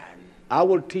stand. I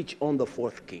will teach on the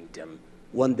fourth kingdom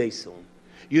one day soon.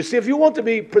 You see, if you want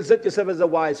to present yourself as a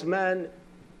wise man,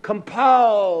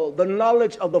 compile the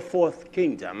knowledge of the fourth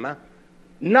kingdom,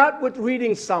 not with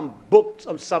reading some books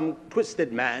of some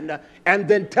twisted man, and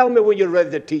then tell me when you're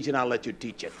ready to teach and I'll let you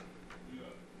teach it.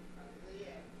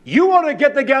 You want to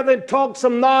get together and talk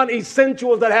some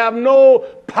non-essentials that have no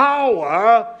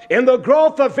power in the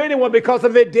growth of anyone, because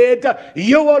if it did,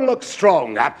 you will look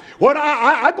strong.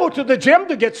 I go to the gym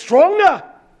to get stronger.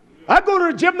 I go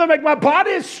to the gym to make my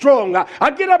body stronger. I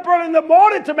get up early in the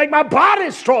morning to make my body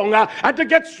stronger and to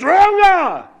get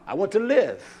stronger. I want to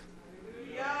live.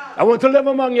 I want to live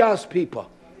among God's people.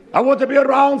 I want to be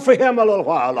around for him a little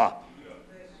while.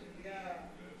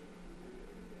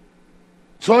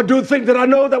 So I do things that I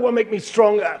know that will make me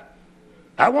stronger.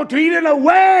 I want to eat in a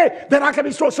way that I can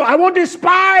be strong. So I won't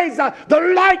despise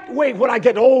the lightweight when I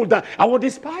get older. I won't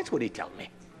despise what he tells me.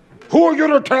 Who are you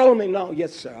to tell me? No,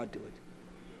 yes, sir, I'll do it.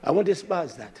 I won't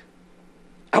despise that.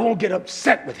 I won't get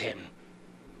upset with him.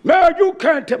 Man, you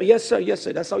can't tell me. Yes, sir, yes,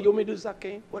 sir. That's all you want me to do,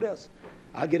 Zakin? What else?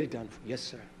 I'll get it done for you. Yes,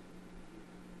 sir.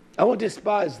 I won't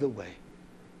despise the way.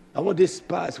 I won't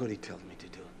despise what he tells me to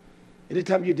do.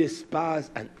 Anytime you despise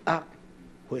an act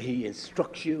where he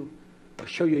instructs you or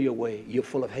show you your way, you're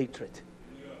full of hatred.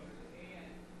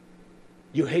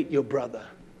 You hate your brother.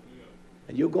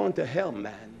 And you're going to hell,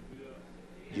 man.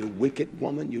 You wicked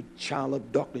woman, you child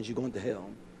of darkness, you're going to hell.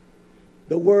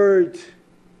 The word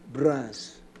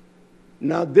brass.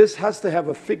 Now this has to have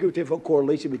a figurative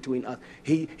correlation between us.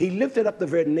 He lifted up the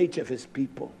very nature of his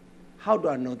people. How do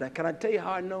I know that? Can I tell you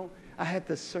how I know? I had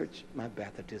to search my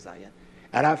Baptist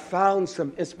and I found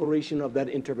some inspiration of that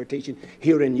interpretation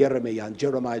here in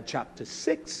Jeremiah chapter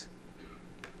 6.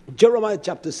 Jeremiah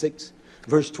chapter 6,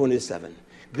 verse 27.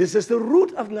 This is the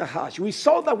root of Nahash. We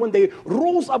saw that when they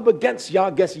rose up against Yah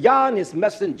and his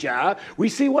messenger, we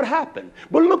see what happened.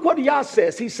 But look what Yah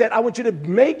says. He said, I want you to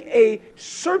make a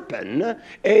serpent,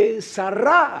 a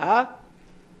Sarah,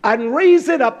 and raise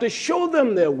it up to show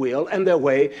them their will and their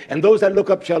way, and those that look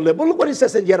up shall live. But look what he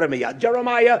says in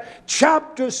Jeremiah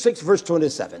chapter 6, verse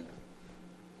 27.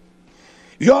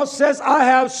 Yah says, I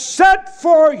have set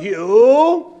for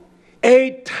you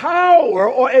a tower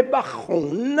or a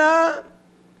bachon,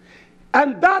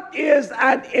 and that is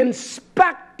an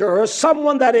inspector,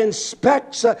 someone that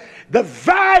inspects the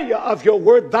value of your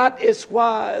word. That is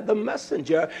why the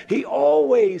messenger, he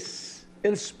always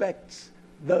inspects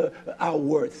our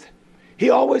worth. He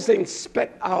always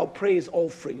inspects our praise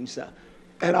offerings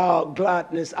and our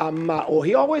gladness, or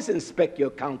he always inspects your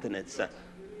countenance.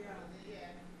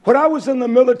 When I was in the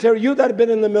military, you that have been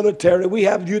in the military, we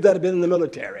have you that have been in the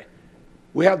military.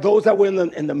 We have those that were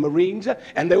in the Marines,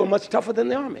 and they were much tougher than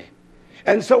the Army.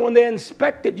 And so when they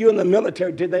inspected you in the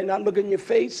military, did they not look in your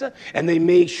face? And they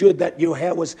made sure that your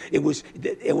hair was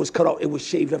cut off, it was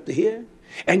shaved up to here.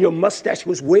 And your mustache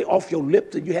was way off your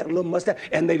lips, and you had a little mustache,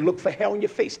 and they looked for hair on your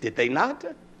face. Did they not?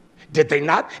 Did they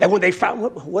not? And when they found,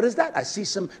 what is that? I see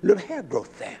some little hair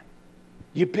growth there.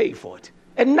 You paid for it.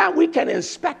 And now we can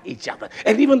inspect each other.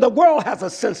 And even the world has a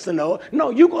sense to know,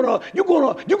 no, you're gonna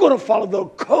follow the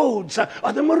codes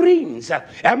of the Marines.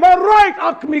 Am I right,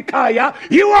 Akmikaya?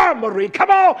 You are a Marine. Come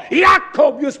on,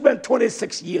 Jacob, you spent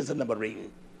 26 years in the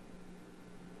Marine.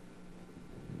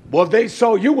 Well, they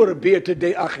saw you with a beard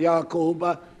today, Ach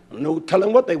Jacob. No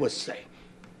telling what they would say.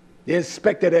 They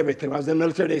inspected everything. When I was in the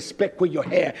military, they inspect with your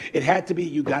hair. It had to be,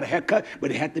 you got a haircut, but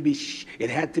it had to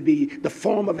be, the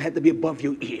form of it had to be above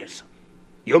your ears.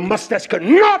 Your mustache could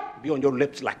not be on your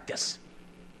lips like this.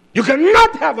 You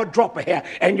cannot have a drop of hair,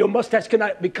 and your mustache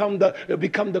cannot become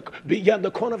beyond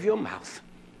the corner of your mouth.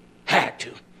 Had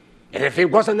to. And if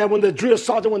it wasn't that when the drill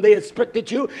sergeant, when they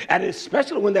inspected you, and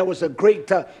especially when there was a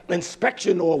great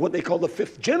inspection, or what they call the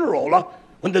fifth general,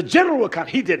 when the general would come,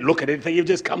 he didn't look at anything. He'd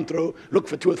just come through, look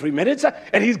for 2 or 3 minutes,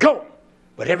 and he's gone.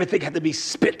 But everything had to be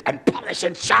spit and polished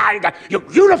and shined. Your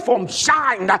uniform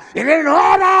shined in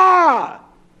order.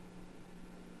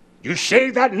 You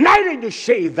shave that night and you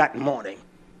shave that morning.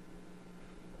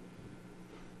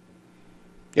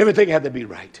 Everything had to be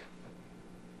right.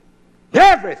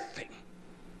 Everything.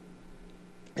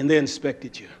 And they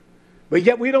inspected you. But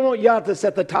yet we don't want Yah to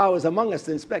set the towers among us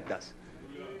to inspect us.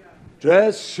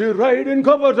 Dress you right and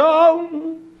cover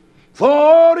down,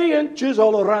 40 inches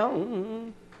all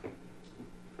around.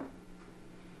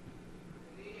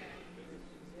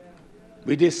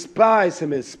 We despise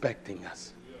him inspecting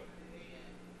us.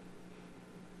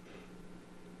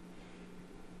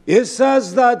 It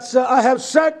says that I have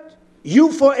set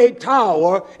you for a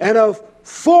tower and a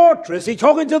fortress. He's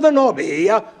talking to the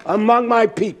Nobi among my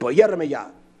people.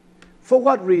 Yeremiah. For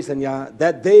what reason, Yah?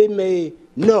 That they may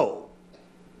know.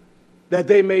 That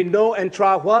they may know and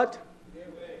try what?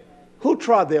 Who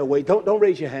trod their way? Don't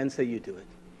raise your hand, say you do it.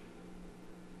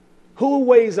 Whose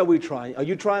ways are we trying? Are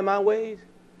you trying my ways?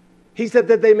 He said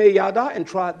that they may yada and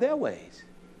try their ways.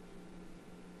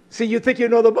 See, you think you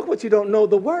know the book, but you don't know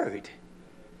the word.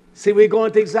 See, we're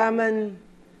going to examine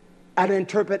and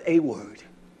interpret a word.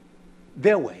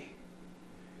 Their way.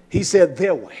 He said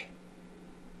their way.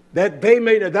 That they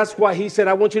may know. That's why he said,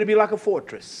 I want you to be like a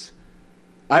fortress.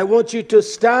 I want you to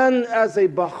stand as a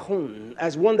bahun,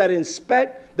 as one that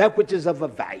inspect that which is of a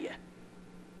value.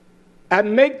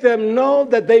 And make them know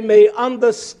that they may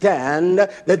understand,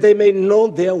 that they may know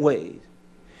their ways.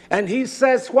 And he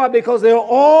says why? Because they're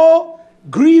all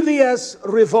grievous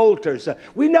revolters.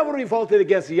 We never revolted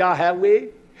against Yah, have we?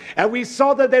 And we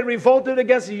saw that they revolted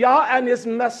against Yah and his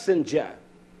messenger.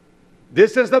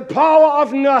 This is the power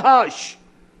of Nahash.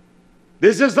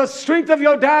 This is the strength of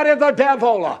your daddy, the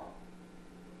devil.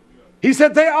 He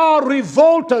said they are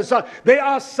revolters. They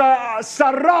are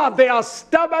sarab. They are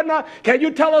stubborn. Can you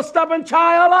tell a stubborn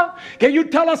child? Can you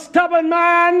tell a stubborn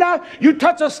man? You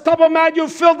touch a stubborn man, you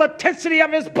feel the tensity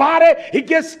of his body. He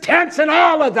gets tense and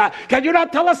all of that. Can you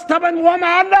not tell a stubborn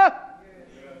woman?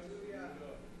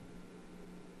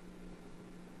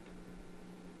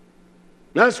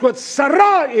 That's what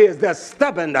Sarah is. They're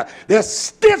stubborn. They're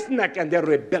stiff-necked and they're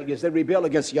rebellious. They rebel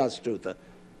against Yah's truth.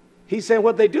 He said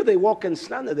what they do, they walk in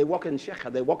slander, they walk in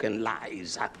shekha, they walk in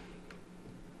lies.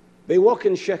 They walk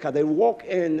in shekha, they walk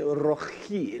in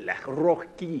rochil.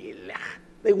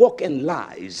 They walk in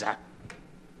lies.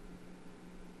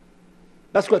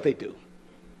 That's what they do.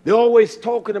 They're always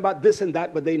talking about this and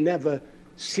that, but they never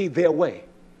see their way.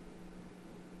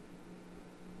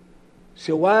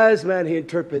 See, a wise man, he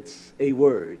interprets a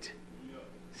word.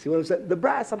 See what I'm saying? The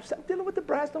brass, I'm dealing with the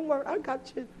brass, don't worry, I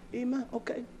got you. Amen,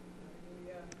 okay.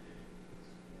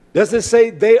 Does it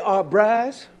say they are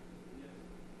brass?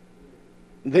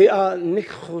 They are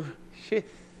nichosheth.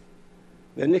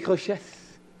 They're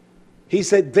nichosheth. He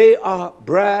said they are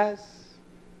brass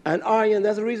and iron.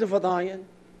 There's a reason for the iron.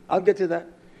 I'll get to that.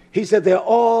 He said they're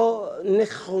all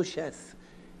nichosheth.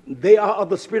 They are of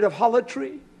the spirit of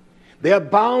harlotry. They are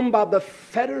bound by the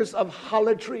fetters of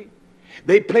harlotry.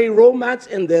 They play romance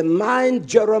in their mind.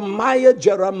 Jeremiah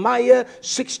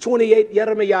 6:28,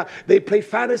 Jeremiah. They play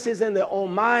fantasies in their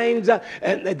own minds,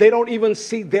 and they don't even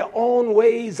see their own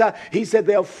ways. He said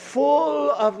they're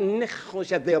full of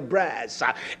nichoshet, they're brass,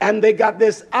 and they got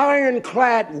this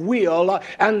ironclad will,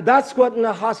 and that's what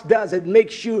Nahas does. It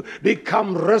makes you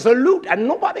become resolute, and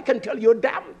nobody can tell you a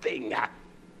damn thing.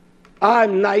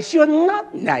 I'm nice. You're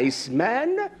not nice,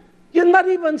 man. You're not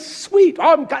even sweet.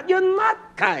 Oh, God, you're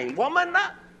not kind, woman.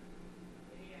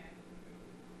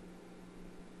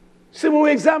 See, when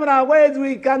we examine our ways,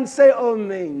 we can say, oh,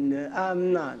 man,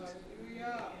 I'm not.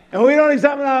 And when we don't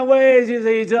examine our ways, you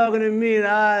say, you're talking to me in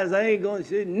the eyes. I ain't going to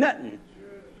say nothing.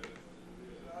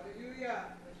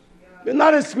 We're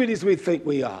not as sweet as we think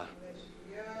we are.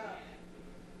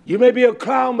 You may be a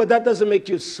clown, but that doesn't make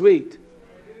you sweet.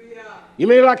 You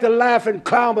may like to laugh and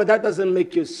clown, but that doesn't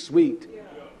make you sweet.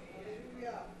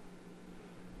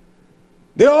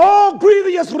 They're all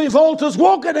grievous revolters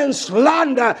walking in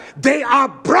slander. They are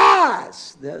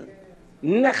brass. They're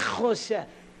nechosheth.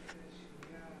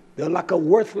 They're like a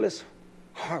worthless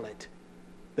harlot.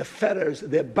 The fetters,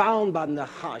 they're bound by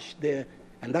Nahash.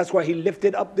 And that's why he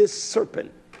lifted up this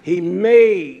serpent. He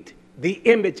made the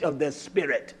image of the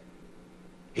spirit.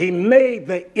 He made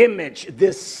the image,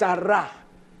 this Sarah,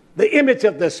 the image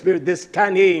of the spirit, this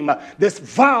Tanim, this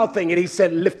vile thing. And he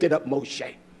said, lift it up,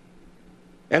 Moshe.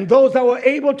 And those that were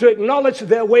able to acknowledge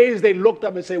their ways, they looked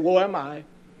up and said, woe am I?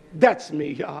 That's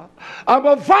me, Yah. I'm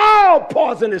a vile,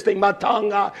 poisonous thing. My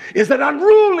tongue is an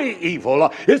unruly evil.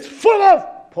 It's full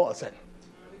of poison.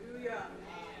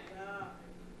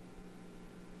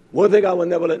 One thing I will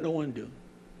never let no one do,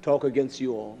 talk against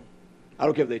you all. I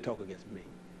don't care if they talk against me.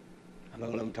 I'm not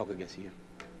going to let them talk against you.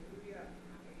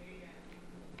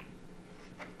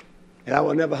 And I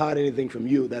will never hide anything from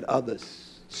you that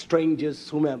others, strangers,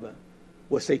 whomever,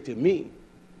 will say to me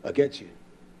against you.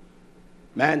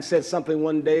 Man said something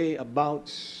one day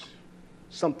about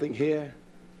something here,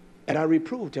 and I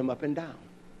reproved him up and down.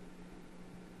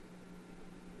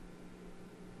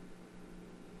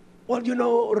 Well, you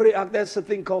know, there's a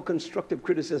thing called constructive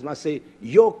criticism. I say,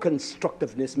 your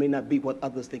constructiveness may not be what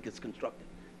others think is constructive.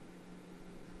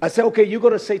 I say, okay, you're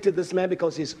going to say to this man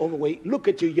because he's overweight, look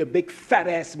at you, you big fat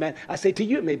ass man. I say to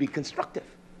you, it may be constructive,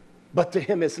 but to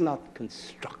him it's not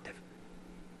constructive.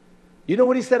 You know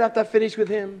what he said after I finished with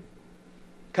him?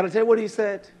 Can I tell you what he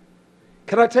said?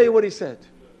 Can I tell you what he said?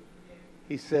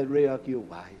 He said, Rayok, you're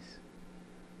wise.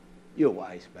 You're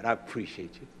wise, man. I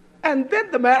appreciate you. And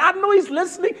then the man, I know he's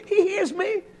listening. He hears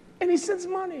me, and he sends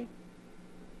money.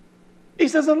 He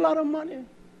says a lot of money.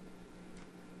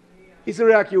 He said,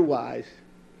 Rayok, you're wise.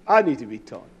 I need to be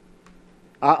taught.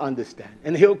 I understand.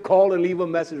 And he'll call and leave a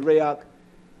message, Rayok.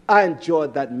 I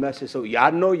enjoyed that message, so yeah, I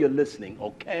know you're listening,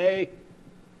 okay?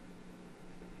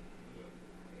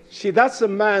 See, that's a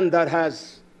man that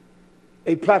has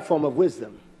a platform of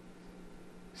wisdom.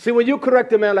 See, when you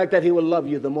correct a man like that, he will love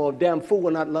you the more. A damn fool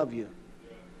will not love you.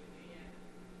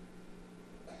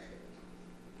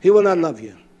 He will not love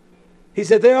you. He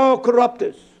said, they're all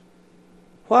corrupters.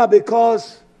 Why?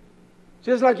 Because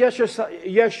just like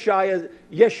Yeshua,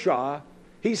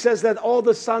 he says that all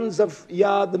the sons of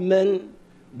Yah, the men,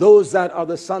 those that are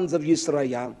the sons of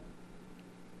Yisrael,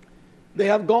 they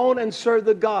have gone and served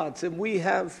the gods, and we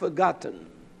have forgotten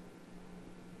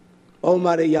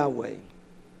Almighty Yahweh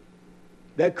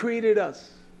that created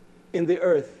us in the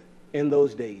earth in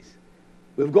those days.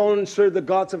 We've gone and served the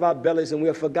gods of our bellies, and we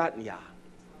have forgotten Yah.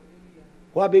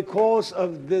 Why? Because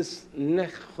of this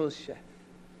Nechosheth,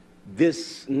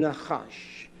 this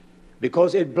Nachash.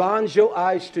 Because it blinds your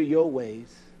eyes to your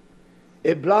ways.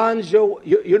 It blinds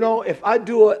you know, if I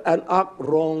do an act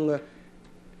wrong,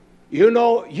 you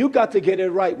know, you got to get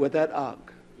it right with that act.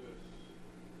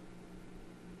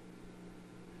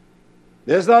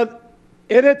 There's not,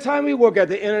 any time we work at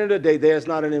the end of the day, there's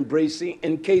not an embracing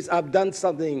in case I've done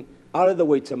something out of the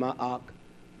way to my act.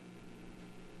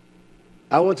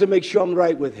 I want to make sure I'm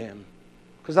right with him,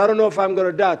 because I don't know if I'm going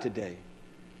to die today.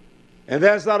 And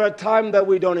there's not a time that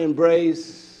we don't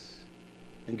embrace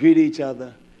and greet each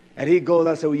other. And he goes,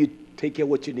 I say, well, you take care of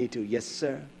what you need to. Yes,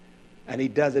 sir. And he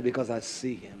does it because I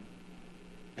see him.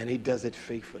 And he does it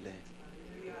faithfully.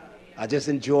 I just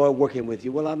enjoy working with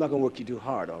you. Well, I'm not going to work you too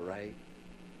hard, all right?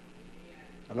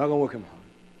 I'm not going to work him hard.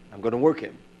 I'm going to work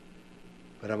him.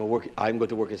 But I'm going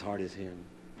to work as hard as him.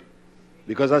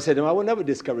 Because I said to him, I will never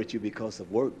discourage you because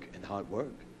of work and hard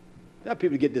work. Now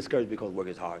people get discouraged because work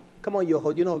is hard. Come on, you know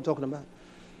what I'm talking about.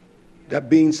 That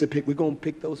beans to pick, we're going to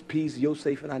pick those peas,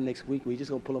 Yosef and I next week. We're just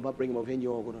going to pull them up, bring them over here, and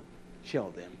you're all going to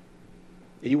shell them.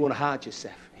 And you want to hide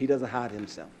yourself. He doesn't hide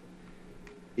himself.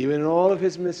 Even in all of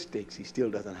his mistakes, he still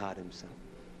doesn't hide himself.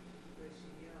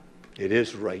 It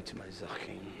is right, my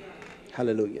Zachim.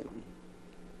 Hallelujah.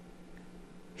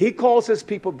 He calls his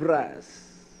people brass.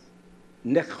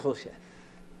 Nechosheth.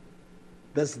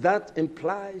 Does that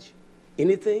imply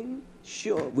anything?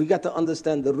 Sure. We got to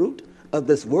understand the root of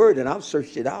this word, and I've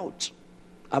searched it out.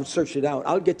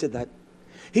 I'll get to that.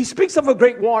 He speaks of a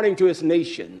great warning to his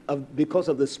nation because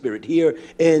of the Spirit here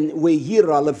in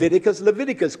Wehira,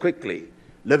 Leviticus quickly.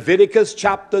 Leviticus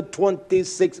chapter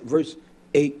 26, verse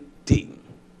 18.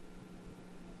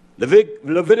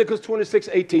 Leviticus 26,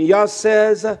 18. Yah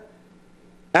says,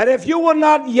 and if you will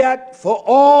not yet, for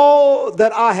all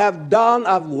that I have done,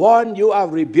 I've warned you,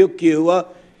 I've rebuked you.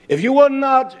 If you will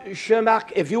not,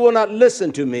 Shemak, if you will not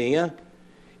listen to me,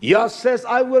 Yah says,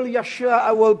 I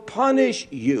will punish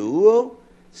you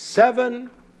 7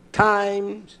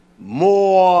 times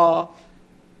more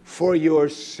for your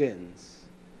sins.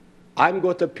 I'm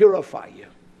going to purify you.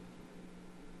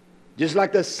 Just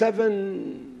like the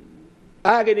 7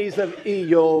 agonies of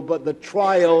Eob, but the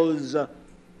trials.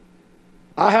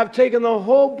 I have taken the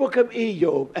whole book of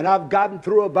Eob, and I've gotten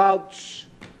through about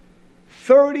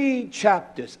 30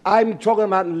 chapters. I'm talking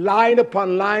about line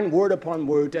upon line, word upon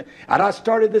word. And I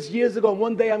started this years ago.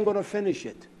 One day I'm going to finish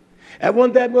it. And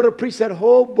one day I'm going to preach that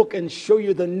whole book and show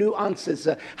you the nuances,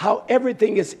 how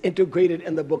everything is integrated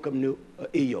in the book of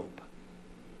Job.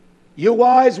 You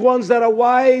wise ones that are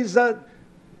wise,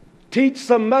 teach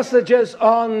some messages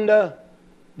on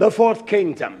the fourth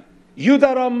kingdom. You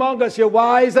that are among us, you're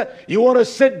wise, you want to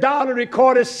sit down and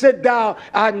record it, sit down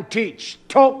and teach.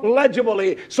 Talk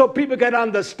legibly so people can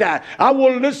understand. I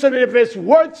will listen. If it's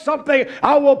worth something,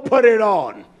 I will put it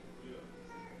on.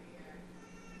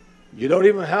 You don't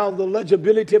even have the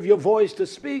legibility of your voice to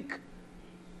speak,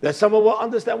 that someone will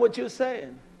understand what you're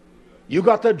saying. You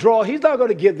got to draw. He's not going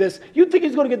to give this. You think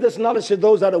he's going to give this knowledge to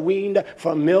those that are weaned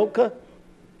from milk?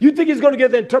 You think he's going to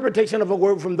give the interpretation of a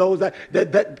word from those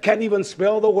that can't even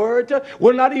spell the word?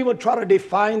 Will not even try to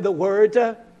define the word?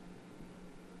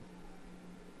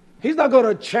 He's not going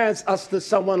to chance us to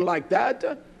someone like that.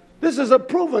 This is a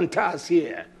proven task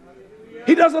here.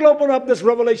 He doesn't open up this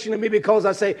revelation to me because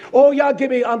I say, oh, y'all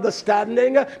give me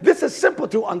understanding. This is simple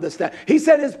to understand. He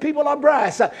said his people are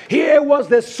brass. Here was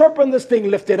this serpent, this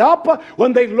thing lifted up.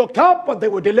 When they looked up, they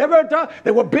were delivered. They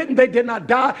were bitten, they did not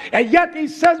die. And yet he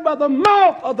says by the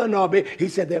mouth of the Nabi, he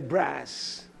said they're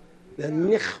brass. They're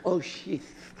nichoshith.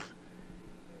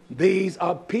 These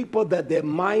are people that their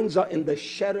minds are in the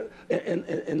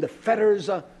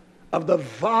fetters of the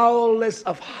vileness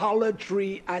of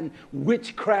harlotry and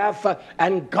witchcraft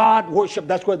and God worship.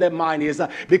 That's where their mind is.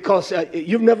 Because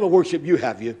you've never worshiped, you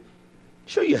have you?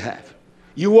 Sure you have.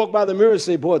 You walk by the mirror and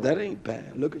say, boy, that ain't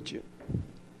bad. Look at you.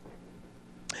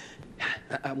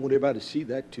 I want everybody to see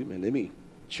that too, man. Let me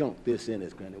chunk this in,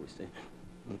 as Granny was saying.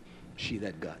 See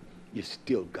that God. You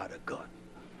still got a God.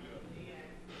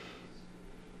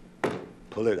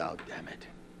 Pull it out, damn it.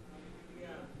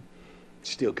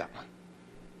 Still got one.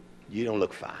 You don't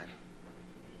look fine.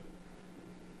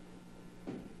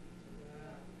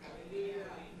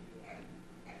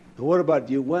 What about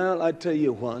you? Well, I tell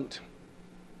you what.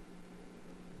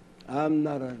 I'm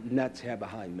not a gnat's hair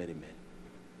behind many men.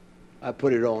 I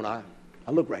put it on. I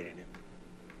look right in it.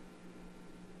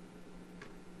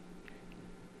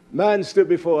 Man stood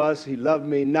before us. He loved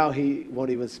me. Now he won't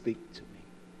even speak to me.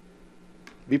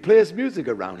 He plays music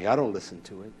around here. I don't listen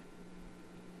to it.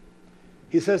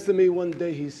 He says to me one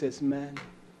day, he says, man,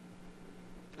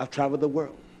 I've traveled the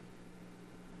world.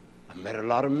 I've met a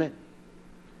lot of men.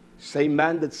 Same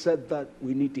man that said that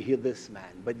we need to hear this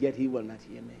man, but yet he will not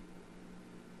hear me.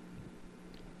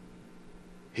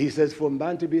 He says, for a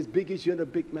man to be as big as you and a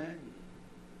big man,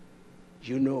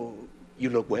 you know,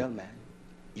 you look well, man.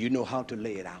 You know how to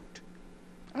lay it out.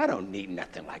 I don't need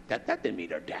nothing like that. That didn't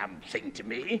mean a damn thing to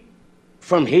me.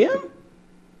 From him?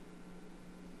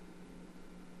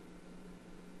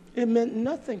 It meant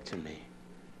nothing to me.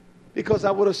 Because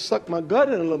I would have sucked my gut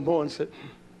in a little more and said,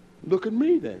 look at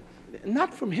me then.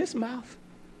 Not from his mouth.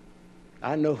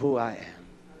 I know who I am.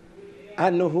 I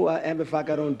know who I am if I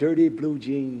got on dirty blue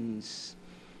jeans.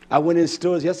 I went in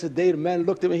stores yesterday. The man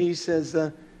looked at me. He says,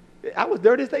 I was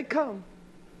dirty as they come.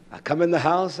 I come in the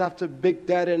house after Big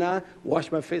Daddy and I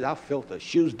wash my face. I felt the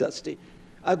shoes dusty.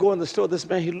 I go in the store. This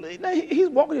man, he's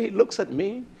walking. He looks at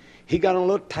me. He got on a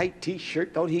little tight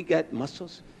T-shirt. Thought he got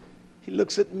muscles. He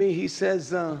looks at me. He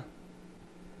says,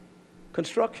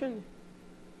 construction?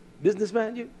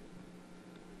 Businessman, you?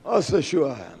 I said, sure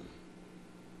I am.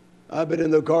 I've been in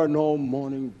the garden all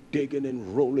morning digging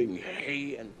and rolling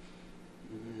hay, and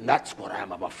that's what I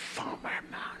am. I'm a farmer,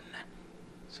 man.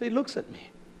 So he looks at me.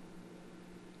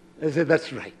 I said,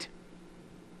 that's right.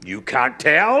 You can't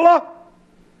tell?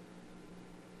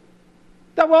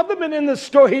 There were other men in the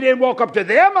store. He didn't walk up to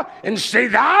them and say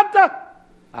that.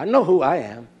 I know who I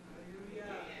am.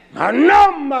 I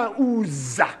know my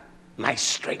Uzzah, my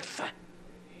strength.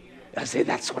 I say,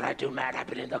 that's what I do, man. I've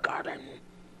been in the garden,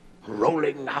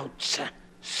 rolling out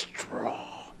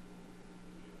straw.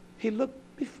 He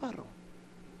looked befuddled.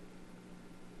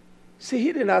 See,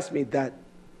 he didn't ask me that,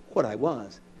 what I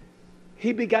was.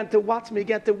 He began to watch me,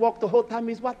 began to walk the whole time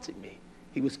he's watching me.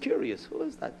 He was curious. Who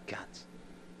is that cat?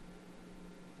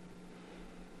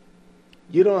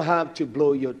 You don't have to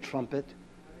blow your trumpet,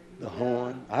 the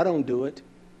horn. I don't do it.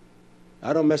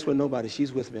 I don't mess with nobody.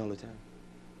 She's with me all the time.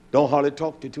 Don't hardly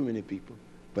talk to too many people,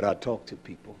 but I talk to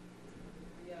people.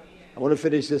 I want to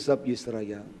finish this up,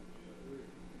 Yisrael.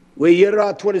 We're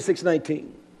 26:19.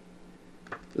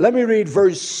 Let me read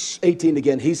verse 18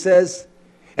 again. He says,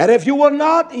 and if you will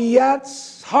not yet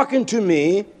hearken to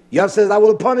me, Yah says, I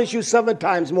will punish you 7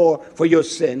 times more for your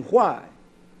sin. Why?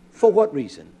 For what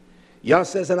reason? Yah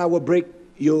says, and I will break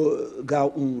your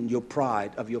gaun, your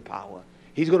pride of your power.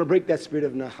 He's going to break that spirit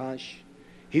of Nahash.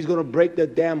 He's going to break the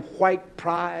damn white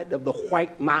pride of the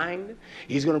white mind.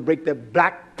 He's going to break the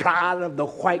black pride of the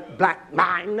white black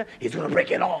mind. He's going to break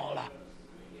it all.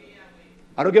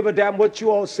 I don't give a damn what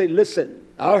you all say. Listen,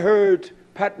 I heard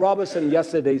Pat Robertson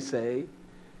yesterday say,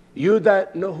 you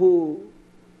that know who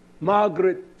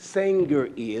Margaret Sanger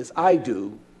is, I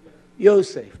do.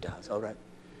 Yosef does, all right.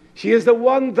 She is the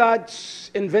one that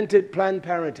invented Planned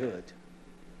Parenthood.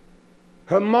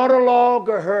 Her monologue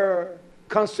or her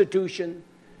constitution,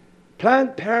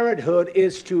 Planned Parenthood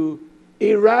is to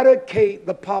eradicate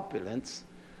the populace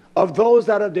of those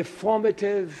that are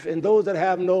deformative and those that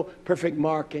have no perfect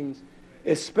markings,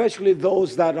 especially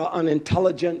those that are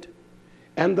unintelligent.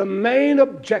 And the main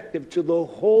objective to the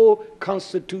whole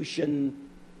constitution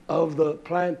of the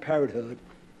Planned Parenthood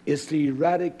is to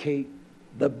eradicate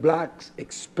the blacks,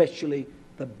 especially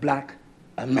the black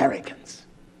Americans.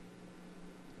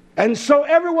 And so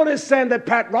everyone is saying that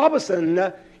Pat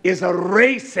Robertson is a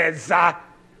racist.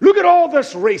 Look at all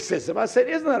this racism. I said,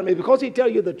 isn't that amazing? Because he tell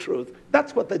you the truth.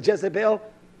 That's what the Jezebel,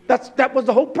 that was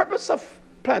the whole purpose of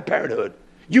Planned Parenthood.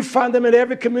 You find them in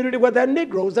every community where there are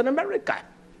Negroes in America.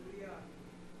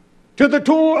 To the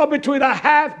tune of between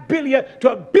 $500 million to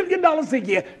 $1 billion a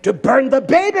year to burn the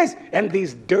babies and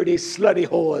these dirty, slutty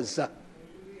whores.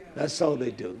 That's all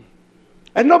they do.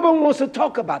 And no one wants to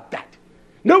talk about that.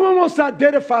 No one wants to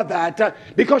identify that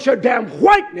because your damn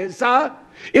whiteness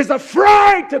is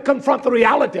afraid to confront the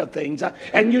reality of things.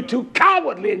 And you're too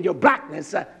cowardly in your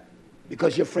blackness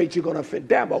because you're afraid you're going to offend.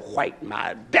 Damn a white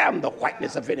man. Damn the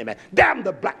whiteness of any man. Damn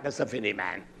the blackness of any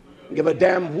man. Give a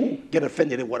damn who get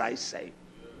offended at what I say.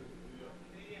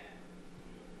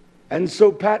 And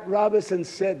so Pat Robertson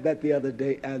said that the other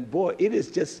day, and boy, it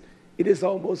is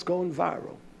almost gone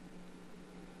viral.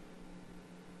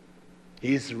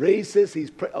 He's racist.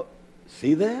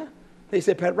 See there? They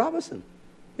say Pat Robertson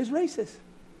is racist.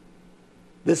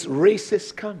 This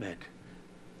racist comment.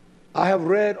 I have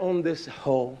read on this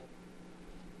old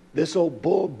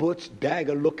bull butch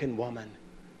dagger looking woman.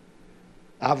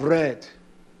 I've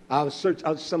searched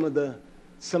out some of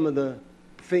the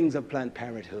things of Planned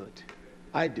Parenthood.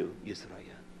 I do, Yisrael.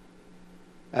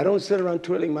 I don't sit around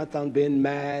twirling my thumb being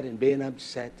mad and being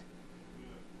upset.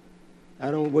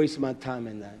 I don't waste my time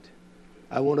in that.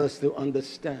 I want us to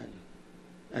understand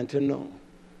and to know.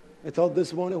 I thought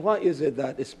this morning, why is it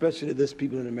that, especially these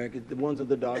people in America, the ones of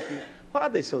the dark people, why are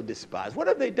they so despised? What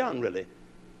have they done, really?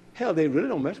 Hell, they really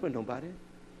don't mess with nobody.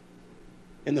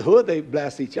 In the hood, they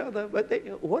blast each other, but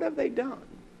what have they done?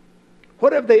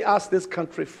 What have they asked this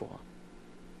country for?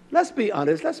 Let's be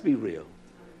honest. Let's be real.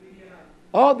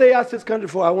 All they ask this country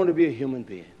for, I want to be a human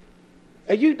being.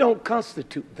 And you don't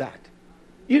constitute that.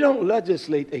 You don't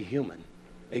legislate a human,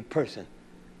 a person.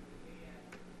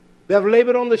 They have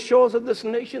labored on the shores of this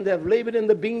nation. They have labored in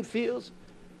the bean fields.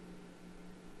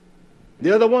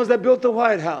 They're the ones that built the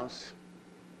White House.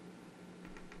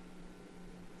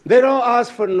 They don't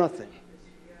ask for nothing.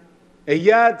 And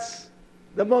yet,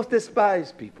 the most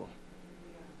despised people.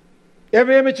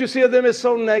 Every image you see of them is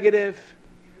so negative.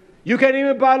 You can't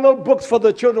even buy little books for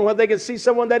the children where they can see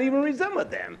someone that even resembles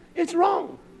them. It's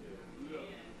wrong.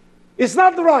 It's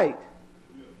not right.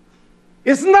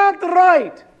 It's not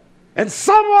right. And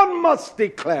someone must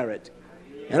declare it.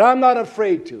 And I'm not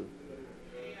afraid to.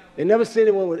 They never see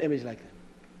anyone with an image like that.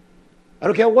 I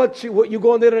don't care what you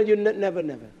go in there and you never.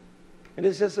 And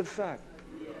it's just a fact.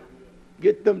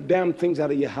 Get them damn things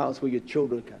out of your house where your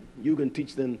children can. You can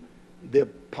teach them their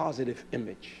positive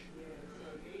image.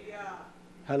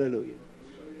 Hallelujah.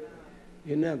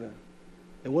 You never.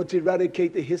 And want to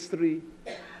eradicate the history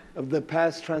of the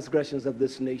past transgressions of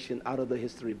this nation out of the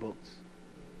history books.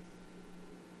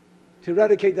 To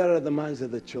eradicate that out of the minds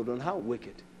of the children. How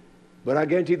wicked. But I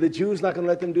guarantee the Jews not going to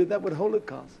let them do that with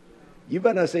Holocaust. You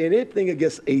better not say anything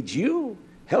against a Jew.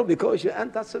 Hell, because you're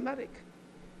anti-Semitic.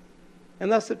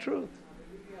 And that's the truth.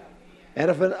 And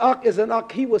if an Ak is an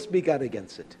Ak, he will speak out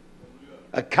against it.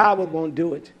 A coward won't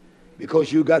do it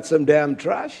because you got some damn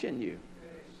trash in you.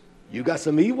 You got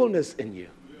some evilness in you.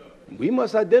 We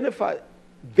must identify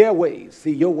their ways,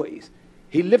 see your ways.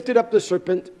 He lifted up the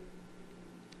serpent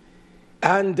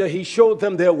and he showed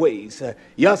them their ways.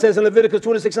 Yah says in Leviticus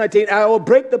 26:19, I will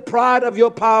break the pride of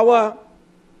your power.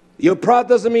 Your pride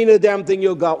doesn't mean a damn thing,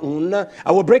 your ga'un.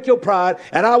 I will break your pride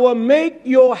and I will make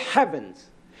your heavens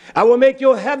I will make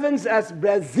your heavens as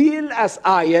Brazil as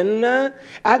iron.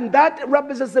 And that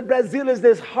represents the Brazil is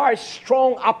this harsh,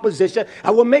 strong opposition.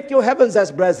 I will make your heavens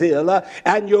as Brazil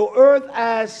and your earth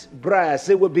as brass.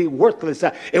 It will be worthless.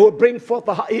 It will bring forth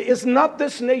it's not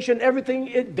this nation, everything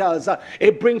it does.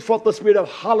 It brings forth the spirit of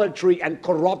harlotry and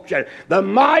corruption. The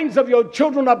minds of your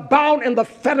children are bound in the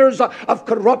fetters of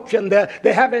corruption. They're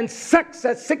having sex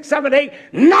at 6, 7, 8,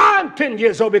 9, 10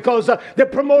 years old because they're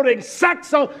promoting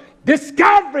sex on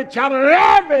Discovery Channel,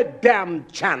 every damn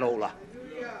channel.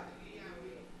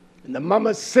 And the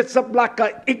mama sits up like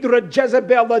a ignorant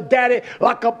Jezebel, the daddy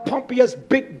like a pompous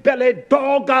big-bellied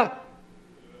dog.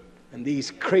 And these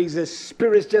crazy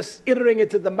spirits just entering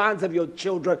into the minds of your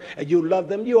children, and you love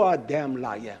them. You are a damn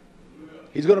liar.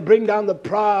 He's going to bring down the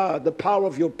power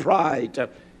of your pride.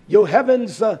 Your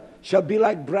heavens shall be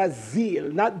like Brazil,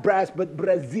 not brass, but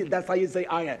Brazil. That's how you say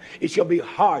iron. It shall be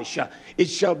harsh. It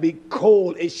shall be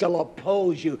cold. It shall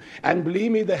oppose you. And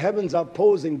believe me, the heavens are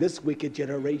opposing this wicked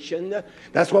generation.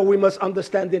 That's why we must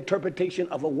understand the interpretation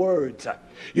of a word.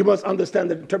 You must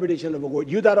understand the interpretation of a word.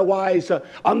 You that are wise,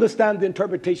 understand the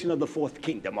interpretation of the fourth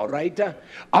kingdom, all right?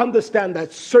 Understand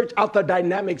that. Search out the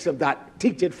dynamics of that.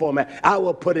 Teach it for me. I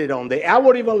will put it on the air. I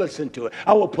won't even listen to it.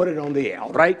 I will put it on the air,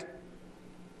 all right?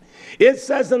 It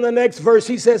says in the next verse,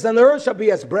 he says, and the earth shall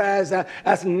be as brass,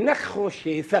 as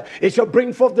Nechosheth. It shall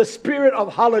bring forth the spirit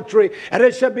of harlotry, and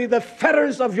it shall be the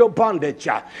fetters of your bondage.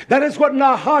 That is what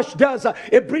Nahash does.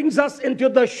 It brings us into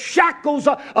the shackles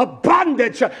of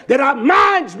bondage, that our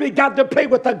minds began to play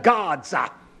with the gods.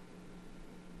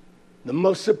 The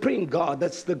most supreme God,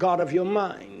 that's the God of your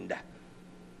mind.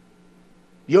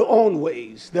 Your own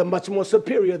ways, they're much more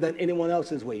superior than anyone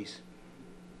else's ways.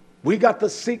 We got to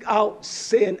seek out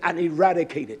sin and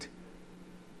eradicate it.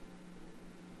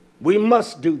 We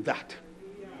must do that.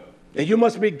 And you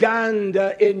must begin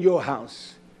in your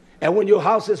house. And when your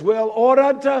house is well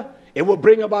ordered, it will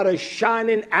bring about a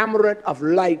shining amulet of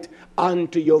light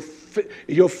unto your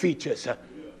features.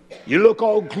 You look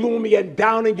all gloomy and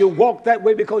down and you walk that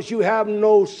way because you have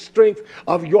no strength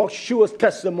of Yeshua's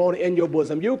testimony in your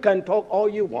bosom. You can talk all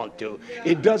you want to.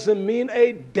 It doesn't mean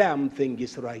a damn thing,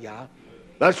 Yisrael.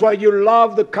 That's why you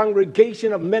love the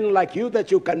congregation of men like you, that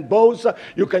you can boast,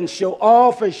 you can show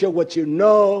off and show what you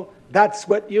know. That's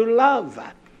what you love.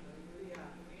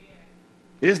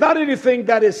 It's not anything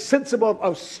that is sensible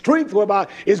of strength whereby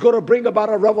it's going to bring about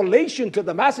a revelation to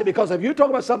the masses. Because if you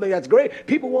talk about something that's great,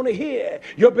 people want to hear.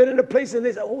 You've been in a place and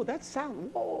they say, oh, that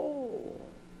sound, whoa.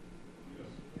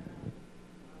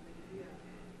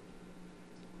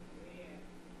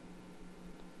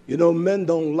 You know, men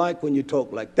don't like when you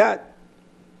talk like that.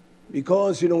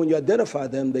 Because, you know, when you identify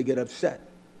them, they get upset.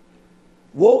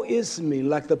 Woe is me,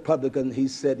 like the publican, he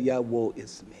said, yeah, woe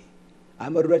is me.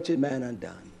 I'm a wretched man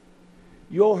undone.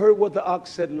 You all heard what the ox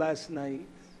said last night?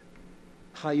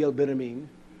 Hayel Benjamin.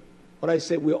 What I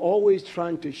said, we're always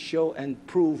trying to show and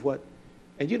prove what.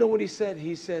 And you know what he said?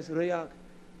 He says, Rayak,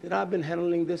 that I've been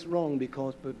handling this wrong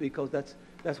because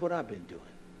that's what I've been doing.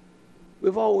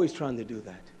 We've always trying to do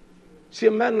that. See,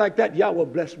 a man like that, Yah will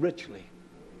bless richly.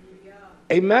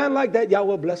 A man like that, Yah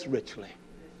will bless richly.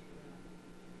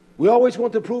 We always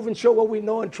want to prove and show what we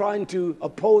know and trying to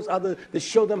oppose others to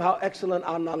show them how excellent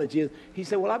our knowledge is. He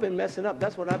said, well, I've been messing up.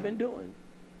 That's what I've been doing.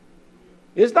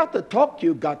 It's not the talk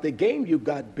you got, the game you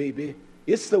got, baby.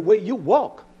 It's the way you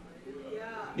walk.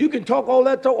 You can talk all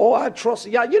that talk. Oh, I trust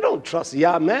Yah. You don't trust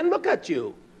Yah, man. Look at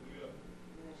you.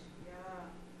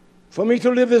 For me to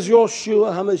live is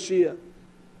Yeshua HaMashiach.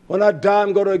 When I die,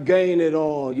 I'm going to gain it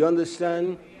all. You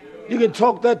understand? You can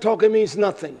talk that talk, it means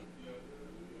nothing.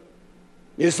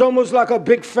 It's almost like a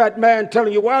big fat man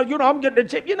telling you, well, you know, I'm getting in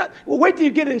shape. You're not. Well, wait till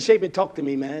you get in shape and talk to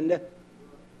me, man.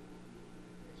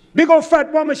 Big old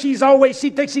fat woman, she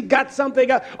thinks she got something.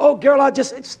 Oh, girl, I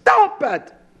just, stop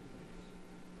it.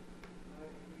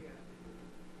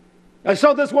 I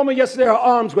saw this woman yesterday, her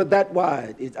arms were that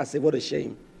wide. I said, what a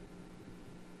shame.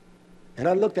 And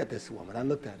I looked at this woman. I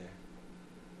looked at her.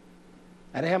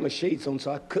 I didn't have my shades on,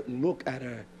 so I couldn't look at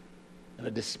her in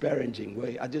a disparaging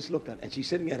way. I just looked at her, and she's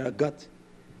sitting at her gut.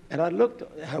 And I looked,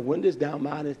 her window's down,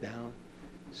 mine is down.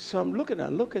 So I'm looking, I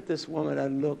look at this woman, I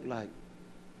look like,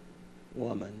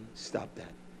 woman, stop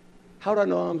that. How do I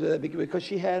know arms are that big? Because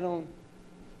she had on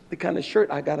the kind of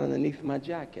shirt I got underneath my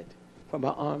jacket, where my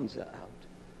arms are out.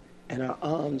 And her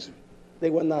arms, they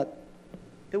were not,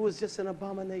 it was just an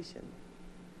abomination.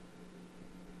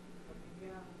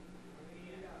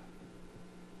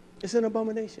 It's an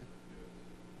abomination.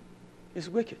 It's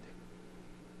wicked.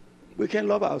 We can't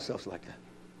love ourselves like that.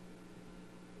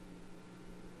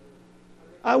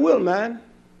 I will, man.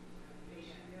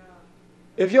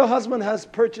 If your husband has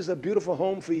purchased a beautiful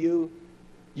home for you,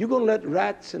 you going to let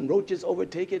rats and roaches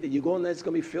overtake it and you're going to let it's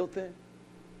going to be filthy?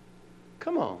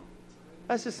 Come on.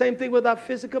 That's the same thing with our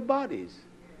physical bodies.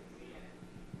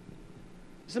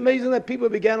 It's amazing that people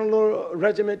began a little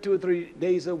regimen 2 or 3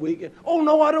 days a week. Oh,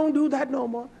 no, I don't do that no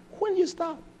more. When you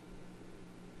stop?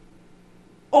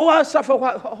 Oh, I suffer a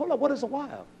while. Hold on, what is a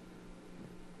while?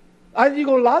 You're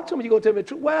going to lie to me, you're going to tell me the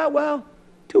truth. Well,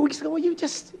 2 weeks ago, you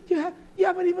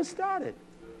haven't even started.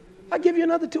 I give you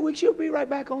another 2 weeks, you'll be right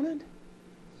back on it.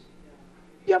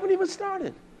 You haven't even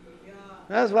started.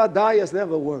 That's why diets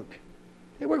never work.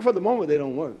 They work for the moment, they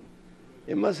don't work.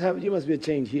 You must be a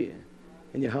change here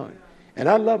in your heart. And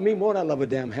I love me more than I love a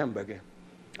damn hamburger.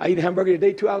 I eat a hamburger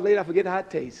today, 2 hours later, I forget how it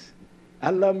tastes.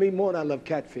 I love me more than I love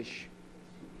catfish.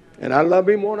 And I love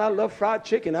me more than I love fried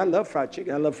chicken. I love fried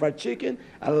chicken. I love fried chicken.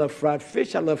 I love fried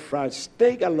fish. I love fried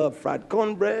steak. I love fried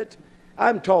cornbread.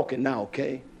 I'm talking now,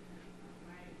 okay?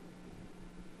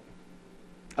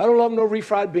 I don't love no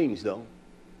refried beans, though.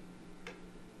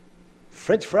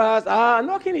 French fries. No,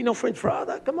 I can't eat no French fries.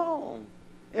 Come on.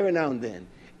 Every now and then.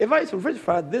 If I eat some French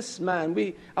fries, this man,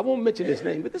 I won't mention his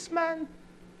name, but this man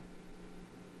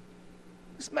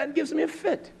gives me a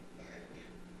fit.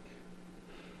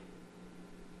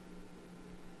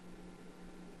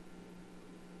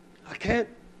 I can't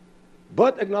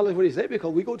but acknowledge what he said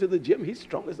because we go to the gym, he's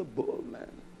strong as a bull, man.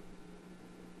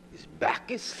 His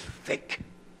back is thick.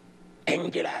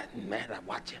 Angular, man, I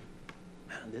watch him.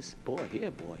 Man, this boy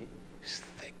here, is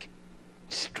thick,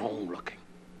 strong looking.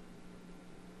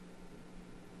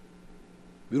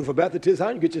 Beautiful Baptist,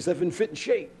 you get yourself in fit and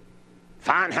shape.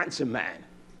 Fine, handsome man.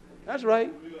 That's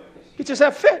right. Get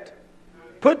yourself fit.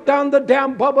 Put down the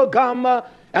damn bubble gum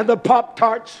and the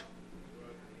Pop-Tarts.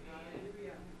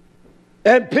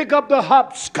 And pick up the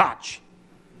hopscotch.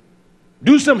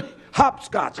 Do some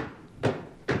hopscotch.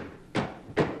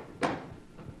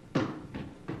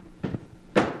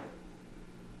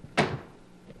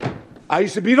 I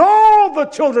used to beat all the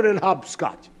children in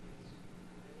hopscotch.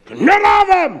 None of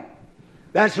them.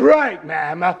 That's right,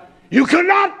 ma'am. You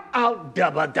cannot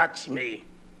out-double-dutch me.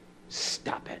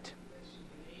 Stop it.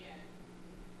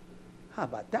 How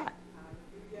about that?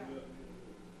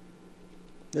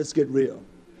 Let's get real.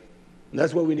 And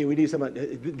that's what we need. We need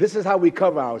somebody. This is how we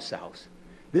cover ourselves.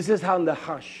 This is how the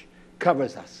hush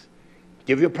covers us.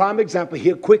 Give you a prime example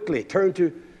here quickly. Turn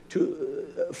to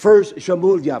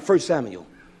 1 Samuel.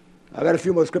 I got a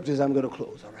few more scriptures I'm going to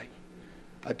close, all right?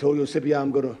 I told you, Scipio,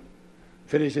 I'm going to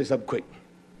finish this up quick.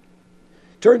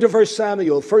 Turn to 1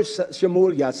 Samuel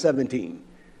 17.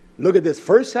 Look at this,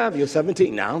 1 Samuel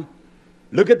 17 now.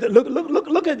 Look at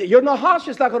it. Your Nahash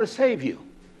is not going to save you.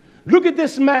 Look at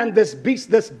this man, this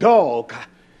beast, this dog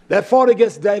that fought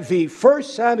against David. 1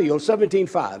 Samuel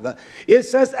 17:5. It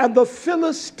says, and the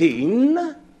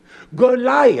Philistine,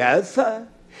 Goliath,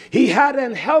 he had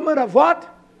an helmet of what?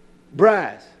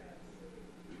 Brass.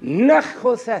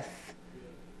 Nechoseth.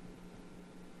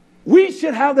 We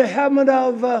should have the helmet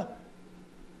of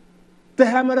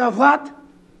what?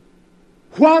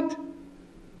 What?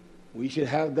 We should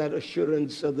have that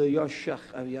assurance of the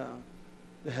Yoshach of Yah,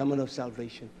 the helmet of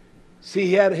salvation. See,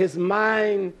 he had his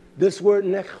mind, this word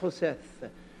nechoseth.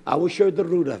 I will show you the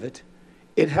root of it.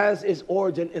 It has its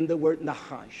origin in the word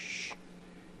nahash.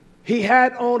 He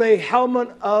had on a helmet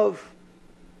of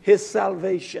his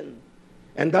salvation.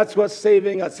 And that's what's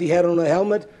saving us. He had on a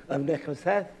helmet of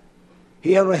nechoseth.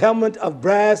 He had a helmet of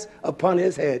brass upon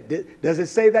his head. Does it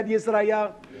say that,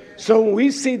 Yisrael? So when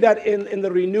we see that in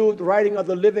the renewed writing of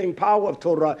the living power of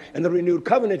Torah and the renewed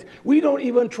covenant, we don't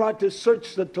even try to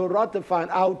search the Torah to find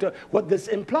out what this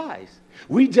implies.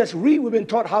 We just read. We've been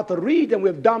taught how to read, and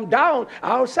we've dumbed down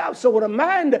ourselves. So when a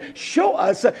man showed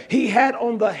us, he had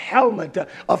on the helmet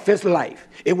of his life.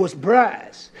 It was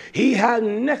brass. He had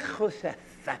nechoseth.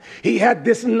 He had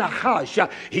this nahash.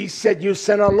 He said, you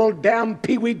sent a little damn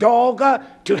peewee dog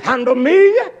to handle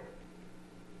me?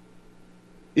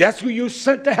 That's who you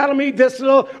sent to handle me, this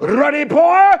little ruddy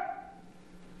boy?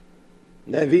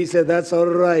 David said, that's all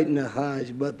right, Nahash,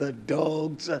 but the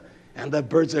dogs and the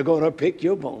birds are going to pick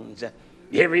your bones.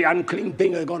 Every unclean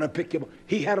thing are going to pick your bones.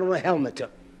 He had on a helmet.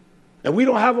 And we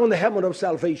don't have on the helmet of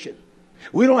salvation.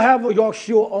 We don't have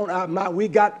Yoshua on our mind. We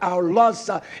got our lusts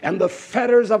and the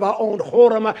fetters of our own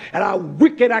whoredom and our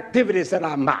wicked activities in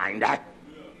our mind.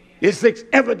 It's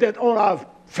evident on our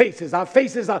faces. Our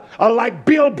faces are like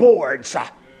billboards.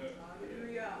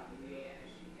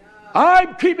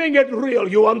 I'm keeping it real,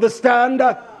 you understand?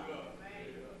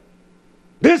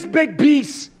 This big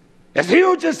beast, as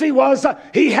huge as he was,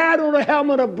 he had on a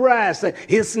helmet of brass.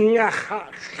 His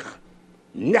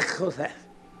nechoseth.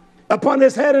 upon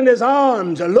his head and his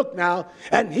arms. Look now,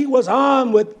 and he was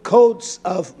armed with coats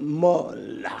of mol,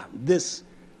 this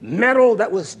metal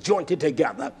that was jointed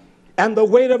together. And the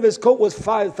weight of his coat was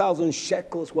 5,000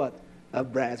 shekels, what?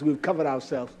 Of brass. We've covered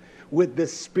ourselves with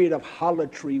this spirit of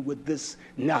harlotry, with this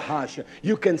nahash.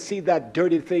 You can see that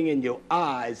dirty thing in your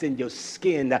eyes, in your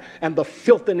skin, and the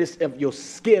filthiness of your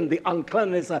skin, the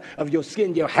uncleanness of your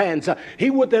skin, your hands. He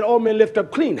would that all men lift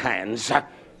up clean hands.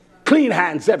 Clean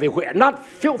hands everywhere, not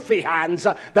filthy hands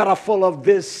that are full of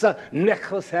this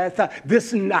nechoseth,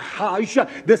 this nahash,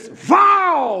 this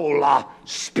foul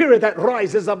spirit that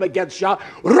rises up against Yah.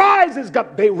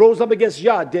 They rose up against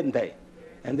Yah, didn't they?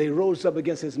 And they rose up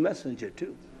against his messenger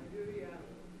too.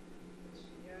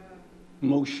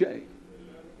 Moshe.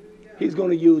 He's going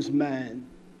to use man,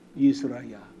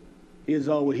 Yisrael.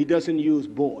 He doesn't use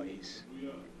boys.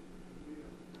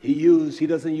 He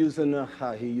doesn't use a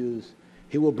naha.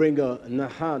 He will bring a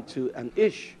naha to an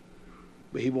ish,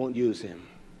 but he won't use him.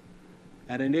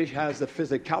 And an ish has the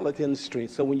physicality and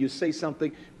strength. So when you say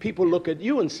something, people look at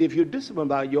you and see if you're disciplined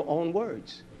by your own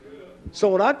words. So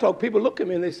when I talk, people look at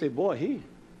me and they say, boy,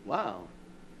 wow,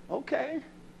 okay,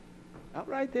 all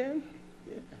right then.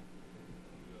 Yeah.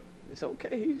 It's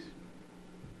okay.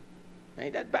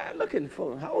 Ain't that bad looking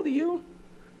for him. How old are you?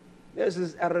 There's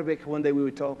this Arabic one day we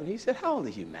were talking. He said, how old are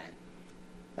you, man?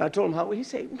 And I told him how old. He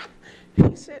said,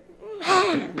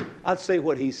 I'll say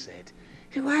what he said.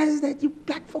 Why is that you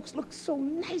black folks look so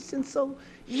nice and so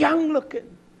young looking?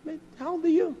 Man, how old are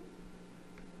you?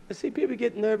 I see people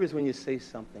get nervous when you say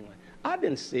something like, I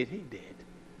didn't say it, he did.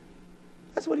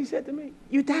 That's what he said to me.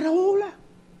 You that old?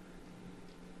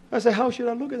 I said, how should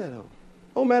I look at that old?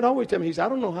 Oh, man, always tell me, he said, I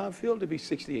don't know how I feel to be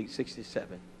 68,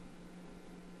 67.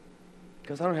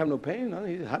 Because I don't have no pain.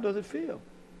 He said, how does it feel?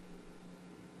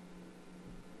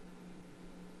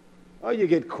 Oh, you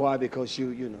get quiet because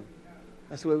you know.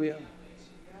 That's where we are.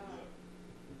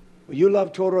 When you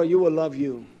love Torah, you will love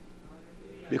you.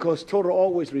 Because Torah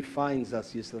always refines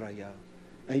us, Yisrael.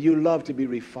 And you love to be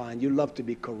refined. You love to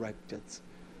be corrected.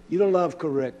 You don't love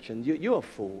correction. You're a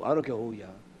fool. I don't care who you are.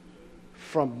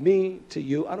 From me to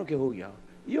you, I don't care who you are.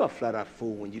 You're a flat-out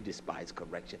fool when you despise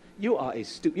correction. You are a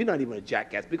stupid. You're not even a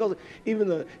jackass. Because even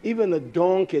the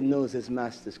donkey knows his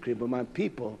master's crib. But my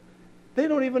people, they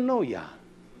don't even know Yah.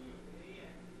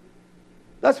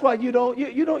 That's why you don't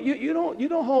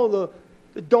hold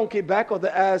the donkey back or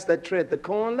the ass that tread the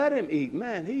corn. Let him eat.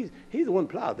 Man, he's the one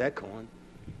plowed that corn.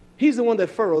 He's the one that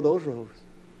furrowed those rows.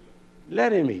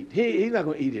 Let him eat. He's not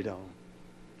going to eat it all.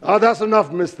 Oh, that's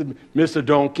enough, Mr.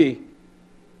 Donkey.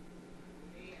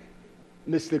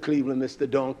 Mr. Cleveland, Mr.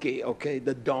 Donkey. Okay,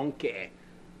 the donkey.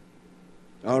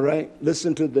 All right,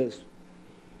 listen to this.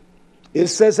 It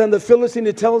says, and the Philistine,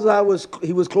 it tells us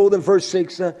he was clothed in verse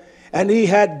 6, and he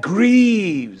had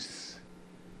greaves.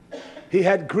 He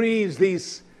had greaves,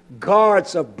 these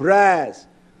guards of brass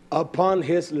upon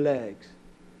his legs.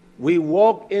 We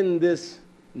walk in this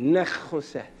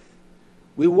nechoseth.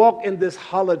 We walk in this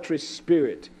harlotry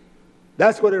spirit.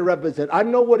 That's what it represents. I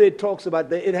know what it talks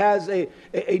about. It has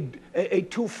a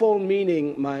twofold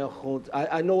meaning, my achot.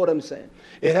 I know what I'm saying.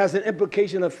 It has an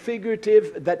implication of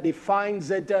figurative that defines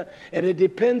it, and it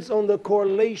depends on the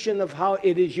correlation of how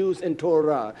it is used in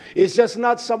Torah. It's just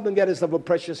not something that is of a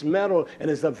precious metal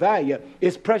and is of value.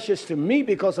 It's precious to me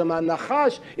because of my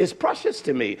nachash is precious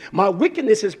to me. My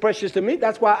wickedness is precious to me.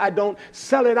 That's why I don't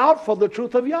sell it out for the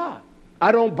truth of Yah.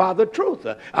 I don't buy the truth.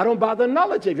 I don't buy the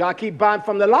knowledge of Yah. I keep buying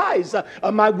from the lies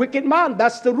of my wicked mind.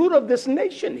 That's the root of this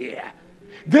nation here.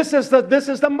 This is the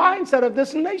mindset of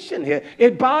this nation here.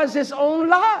 It buys its own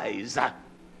lies.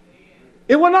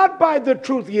 It will not buy the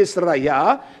truth,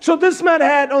 Yisrael. So this man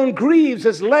had on greaves.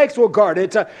 His legs were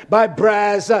guarded by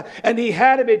brass, and he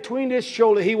had it between his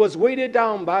shoulders. He was weighted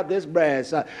down by this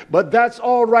brass. But that's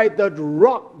all right. The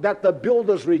rock that the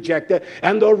builders rejected,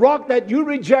 and the rock that you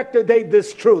rejected,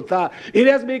 this truth. It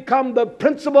has become the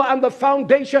principle and the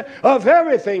foundation of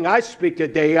everything I speak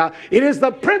today. It is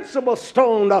the principal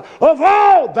stone of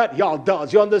all that y'all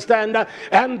does. You understand?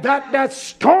 And that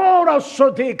stone of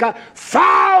Sodiq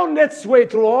found its way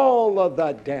through all of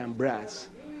that damn brass.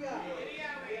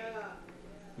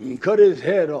 He cut his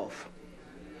head off,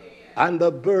 and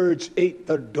the birds ate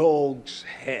the dog's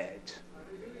head.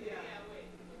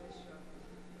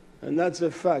 And that's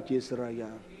a fact,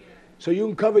 Yisrael. So you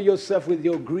can cover yourself with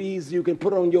your grease. You can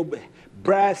put on your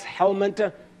brass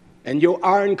helmet and your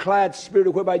ironclad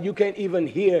spirit, whereby you can't even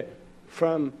hear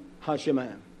from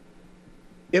Hashemayim.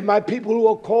 If my people who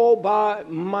are called by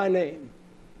my name,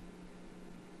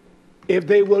 if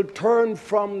they will turn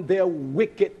from their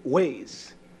wicked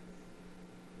ways.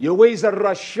 Your ways are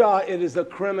rasha, it is a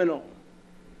criminal.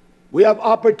 We have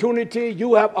opportunity.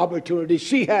 You have opportunity.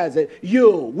 She has it.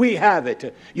 We have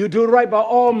it. You do right by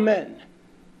all men.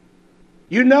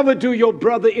 You never do your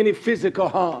brother any physical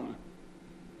harm.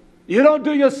 You don't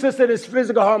do your sister this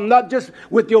physical harm, not just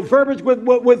with your verbiage,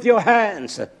 with your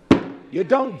hands. You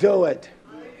don't do it.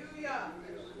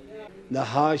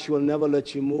 Nahash will never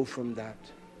let you move from that.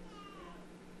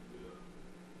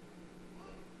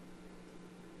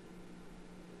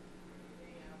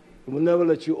 He will never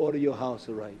let you order your house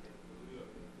right.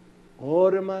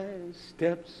 Order my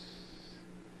steps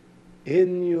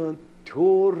in your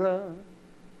Torah,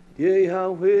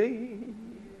 Yahweh.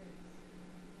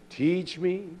 Teach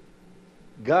me,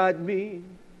 guide me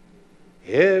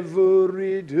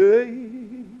every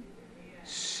day.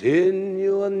 Send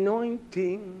your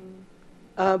anointing,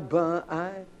 Abba,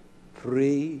 I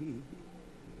pray.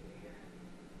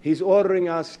 He's ordering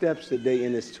our steps today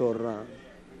in his Torah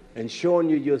and showing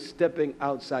you you're stepping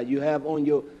outside. You have on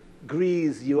your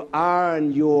grease, your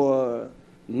iron, your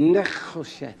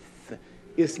nechosheth.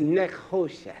 It's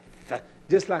nechosheth,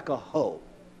 just like a hoe.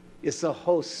 It's a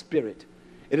hoe spirit.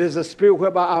 It is a spirit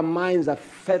whereby our minds are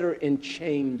fettered in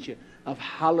change of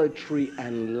harlotry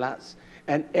and lust.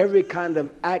 And every kind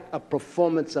of act of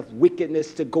performance of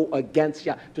wickedness to go against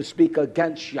Yah, to speak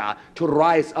against Yah, to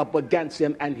rise up against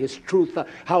him and his truth,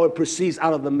 how it proceeds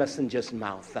out of the messenger's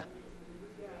mouth.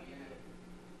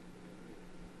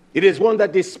 It is one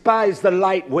that despises the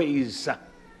light ways.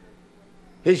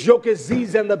 His yoke is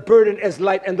easy and the burden is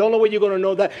light. And the only way you're going to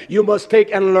know that, you must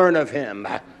take and learn of him.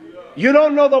 You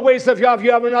don't know the ways of Yah if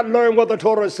you have not learned what the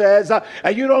Torah says.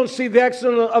 And you don't see the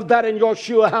excellence of that in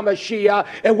Yeshua HaMashiach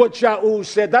and what Yahuwah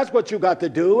said. That's what you got to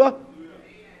do.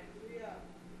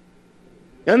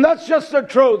 And that's just the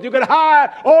truth. You can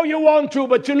hide all you want to,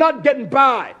 but you're not getting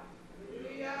by.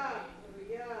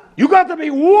 You got to be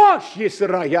washed,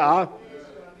 Yisrael.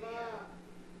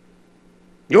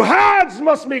 Your hands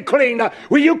must be clean.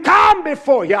 When you come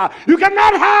before Yah, you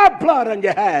cannot have blood on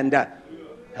your hand.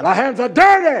 And our hands are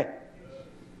dirty.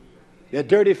 They're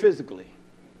dirty physically.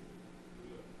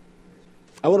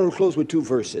 I want to close with 2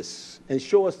 verses and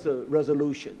show us the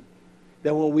resolution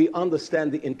that when we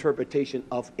understand the interpretation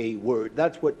of a word,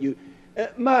 that's what you...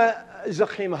 My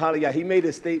Zachim Haliyah, he made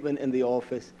a statement in the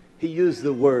office. He used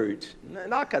the word.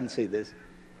 And I can't say this.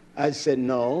 I said,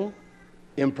 no,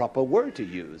 improper word to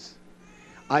use.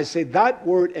 I say that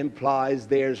word implies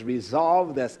there's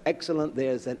resolve, there's excellence,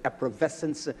 there's an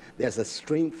effervescence, there's a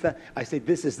strength. I say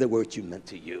this is the word you meant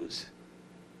to use.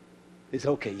 It's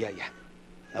okay, yeah.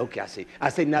 Okay, I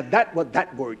say now that what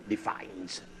that word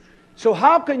defines. So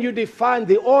how can you define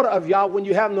the order of Yah when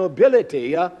you have no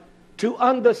ability to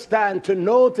understand, to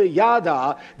know, to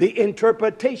yada the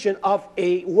interpretation of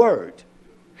a word?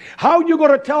 How are you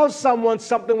going to tell someone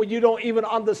something when you don't even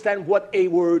understand what a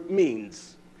word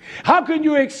means? How can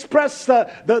you express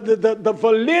the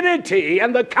validity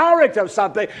and the character of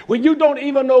something when you don't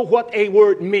even know what a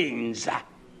word means?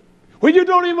 When you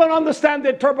don't even understand the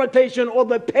interpretation or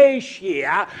the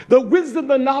peshia, the wisdom,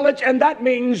 the knowledge, and that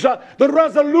means the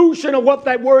resolution of what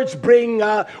that words bring,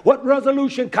 what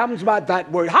resolution comes by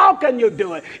that word. How can you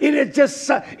do it? It is just,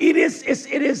 it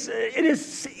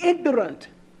is ignorant.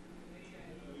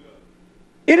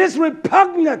 It is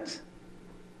repugnant.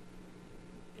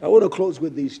 I want to close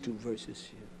with these 2 verses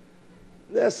here.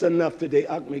 That's enough today.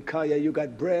 Akmikaya, you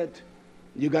got bread.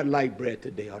 You got light bread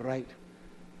today, all right?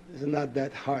 This is not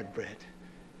that hard bread.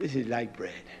 This is light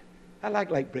bread. I like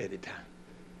light bread at times.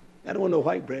 I don't want no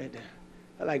white bread.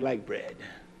 I like light bread.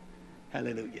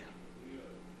 Hallelujah.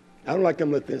 I don't like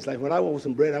them little things. Like when I want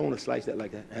some bread, I want to slice that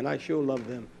like that. And I sure love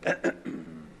them.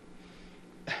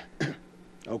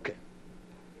 Okay.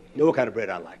 You know what kind of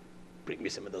bread I like? Bring me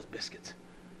some of those biscuits.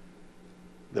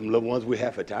 Them little ones we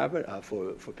have for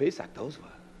Pesach, those were.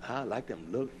 I like them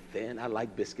little thin. I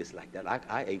like biscuits like that.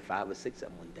 I ate 5 or 6 of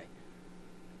them one day.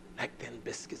 Like thin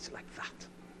biscuits like that.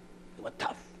 They were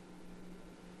tough.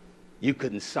 You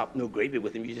couldn't sop no gravy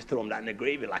with them. You just throw them down in the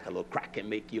gravy like a little cracker and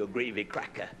make you a gravy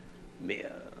cracker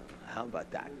meal. How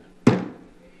about that?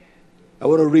 I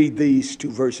want to read these 2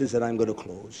 verses and I'm going to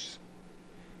close.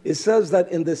 It says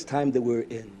that in this time that we're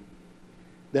in,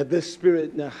 that this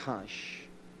spirit Nahash,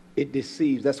 it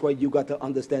deceives. That's why you got to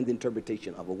understand the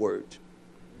interpretation of a word.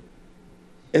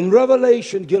 In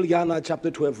Revelation, Gilyana, chapter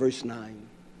 12, verse 9,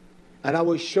 and I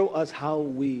will show us how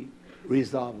we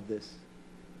resolve this.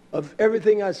 Of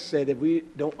everything I said, if we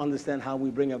don't understand how we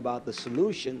bring about the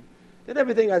solution, then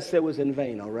everything I said was in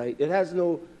vain, all right? It has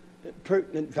no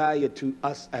pertinent value to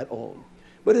us at all.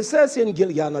 But it says in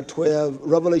Gilyana 12,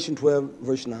 Revelation 12,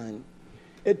 verse 9,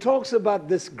 it talks about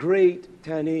this great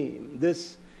Tanim,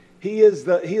 this He is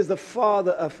the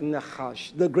father of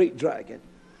Nahash, the great dragon.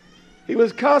 He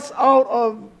was cast out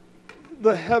of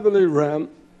the heavenly realm.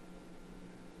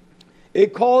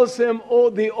 It calls him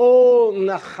the old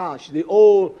Nahash, the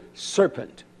old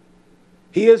serpent.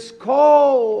 He is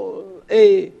called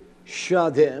a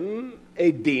Shadim,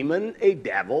 a demon, a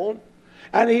devil.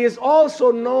 And he is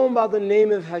also known by the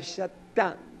name of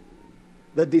Hashatan,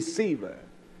 the deceiver,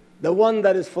 the one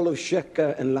that is full of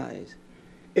shakar and lies.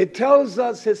 It tells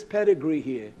us his pedigree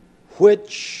here,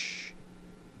 which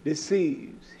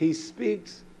deceives. He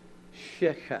speaks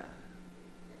shakar.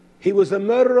 He was a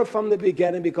murderer from the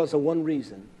beginning because of one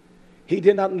reason. He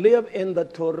did not live in the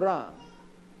Torah.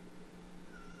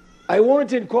 I wanted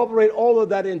to incorporate all of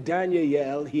that in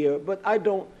Daniel here, but I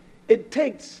don't. It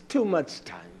takes too much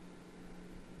time.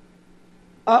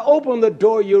 I open the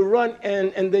door, you run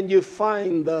in, and then you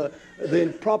find the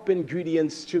proper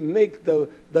ingredients to make the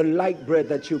light bread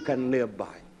that you can live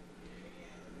by.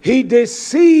 He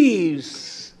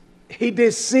deceives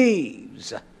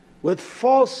with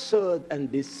falsehood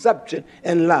and deception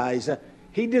and lies.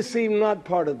 He deceived not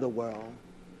part of the world,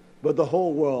 but the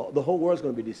whole world. The whole world's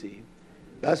going to be deceived.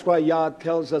 That's why Yah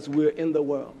tells us we're in the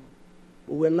world,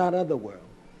 but we're not of the world.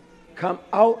 Come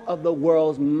out of the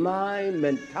world's mind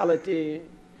mentality.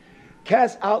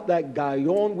 Cast out that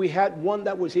gayon. We had one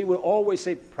that was, he would always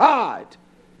say, pride.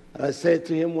 And I said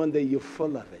to him one day, you're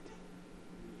full of it.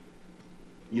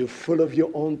 You're full of your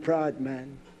own pride,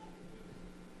 man.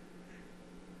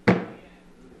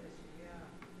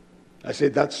 I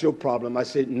said, that's your problem. I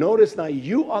said, notice now,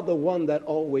 you are the one that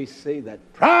always say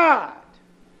that. Pride.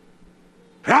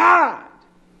 Pride.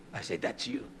 I said, that's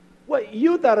you. Well,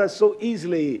 you that are so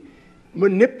easily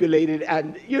manipulated,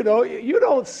 and you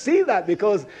don't see that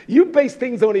because you base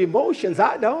things on emotions.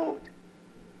 I don't.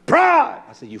 Pride.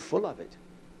 I said, you're full of it.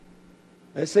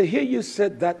 I said, here you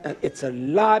said that, and it's a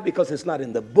lie because it's not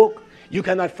in the book. You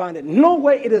cannot find it. No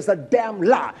way, it is a damn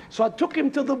lie. So I took him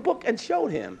to the book and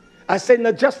showed him. I said,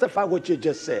 now justify what you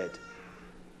just said.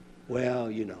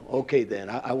 Well, okay then,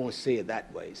 I won't say it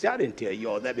that way. See, I didn't tell you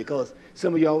all that because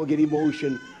some of y'all will get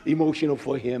emotional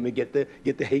for him and get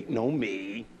the hating on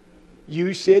me.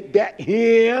 You said that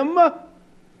him.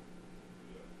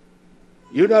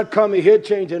 You're not coming here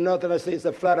changing nothing. I say it's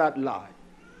a flat out lie.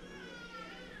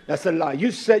 That's a lie.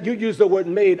 You said, you used the word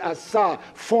made, asa,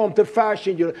 form to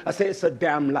fashion you. I say it's a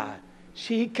damn lie.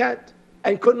 She can't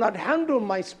and could not handle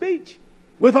my speech.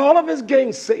 With all of his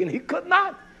gainsaying, he could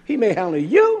not. He may handle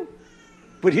you,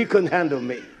 but he couldn't handle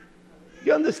me.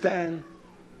 You understand?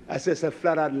 I said it's a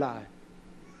flat out lie.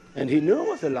 And he knew it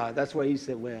was a lie. That's why he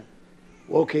said, well,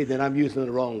 okay, then I'm using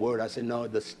the wrong word. I said, no,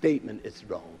 the statement is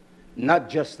wrong. Not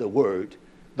just the word.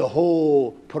 The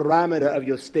whole parameter of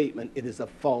your statement, it is a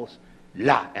false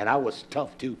lie. And I was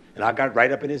tough, too. And I got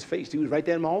right up in his face. He was right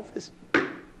there in my office.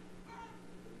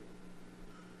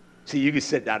 See, you can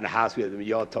sit down in the house with him.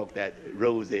 Y'all talk that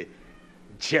rosy,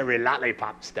 cherry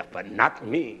lollipop stuff, but not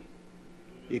me.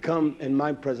 You come in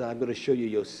my presence, I'm going to show you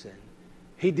your sin.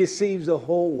 He deceives the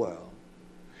whole world.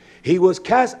 He was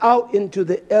cast out into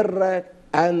the Erech,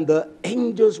 and the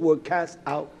angels were cast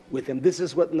out with him. This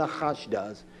is what Nahash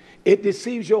does. It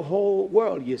deceives your whole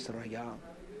world, Yisrael.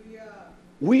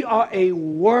 We are a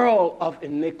world of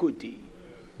iniquity.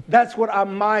 That's what our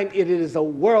mind, it is a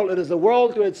world. It is a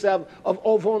world to itself of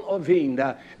ovon ovin.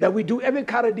 That we do every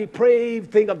kind of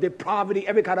depraved thing of depravity,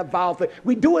 every kind of vile thing.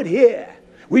 We do it here.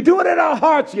 We do it in our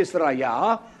hearts,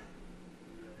 Yisrael.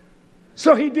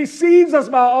 So he deceives us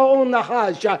by our own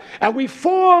Nahash. And we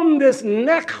form this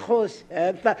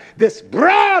nechoset, this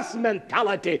brass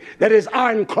mentality that is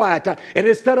ironclad. And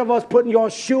instead of us putting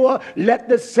Yeshua, let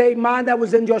the same mind that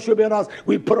was in Joshua be in us.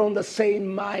 We put on the same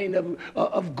mind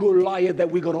of Goliath that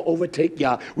we're going to overtake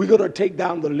Yah. We're going to take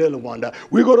down the little one.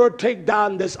 We're going to take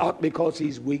down this ark because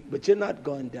he's weak. But you're not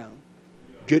going down.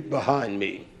 Get behind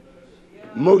me.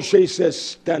 Moshe says,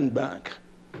 stand back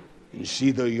and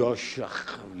see the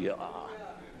Yoshach of Yah.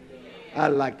 I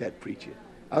like that preacher.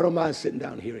 I don't mind sitting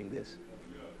down hearing this.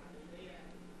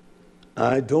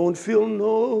 I don't feel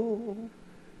no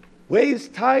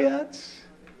waist tired.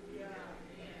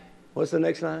 What's the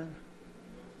next line?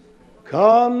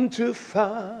 Come too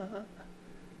far.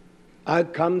 I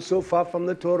come so far from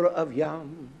the Torah of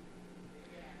Yam.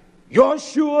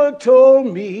 Joshua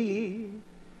told me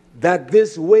that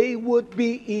this way would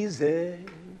be easy,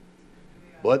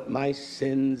 but my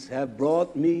sins have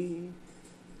brought me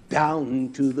down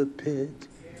to the pit.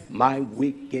 My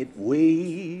wicked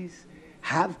ways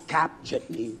have captured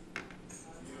me.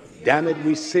 Damn it,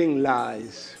 we sing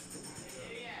lies.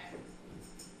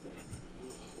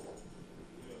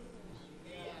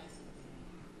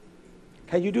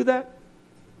 Can you do that?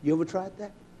 You ever tried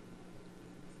that?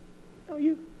 No,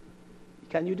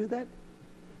 can you do that?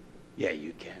 Yeah,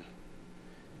 you can.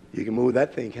 You can move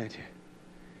that thing, can't you?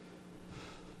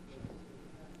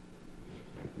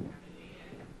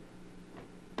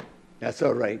 That's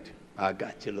all right. I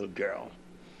got you, little girl.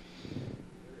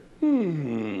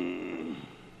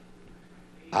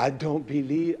 I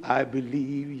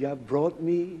believe you have brought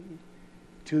me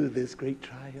to this great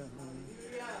trial.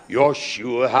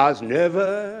 Yeshua has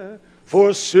never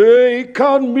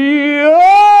forsaken me.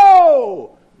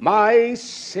 Oh, my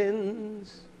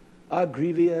sins are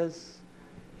grievous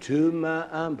to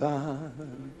my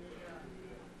mind.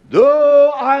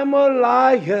 Though I'm a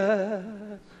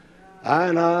liar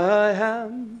and I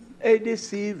am a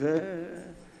deceiver,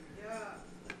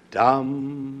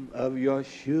 Dam of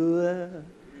Yeshua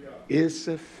is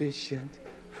sufficient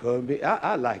for me.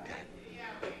 I like that.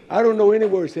 I don't know any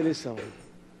words to this song.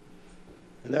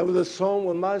 And that was a song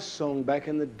when my song back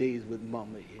in the days with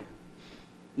Mama here.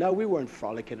 Now, we weren't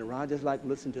frolicking around, just like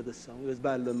listening to the song. It was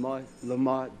by Lamar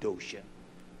Dosha.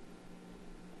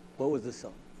 What was the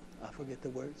song? I forget the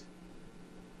words.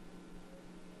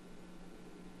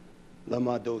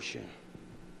 Lamar Dosha.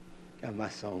 Got my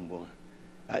song, boy.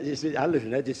 I listen,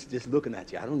 I just looking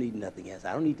at you. I don't need nothing else.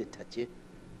 I don't need to touch you.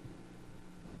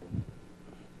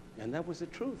 And that was the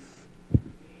truth.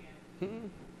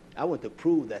 I want to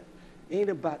prove that ain't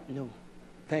about no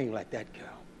thing like that,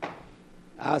 girl.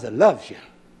 I was a loves you,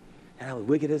 and I was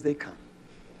wicked as they come.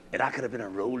 And I could have been a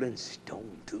rolling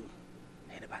stone, too.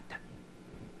 Ain't about that.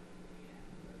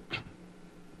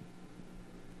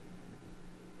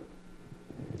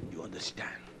 You understand?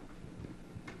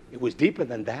 It was deeper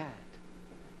than that.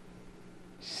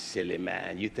 Silly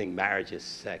man. You think marriage is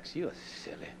sex. You're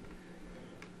silly.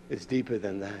 It's deeper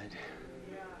than that.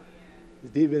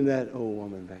 It's deeper than that old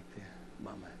woman back there,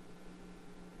 Mama.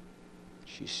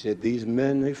 She said, these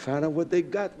men, they find out what they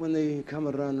got when they come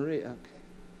around Reak.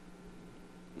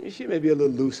 She may be a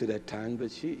little loose at that time,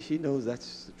 but she knows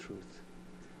that's the truth.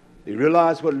 They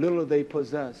realize what little they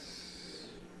possess.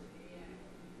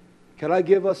 Can I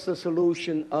give us the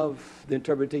solution of the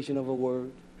interpretation of a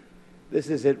word? This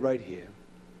is it right here.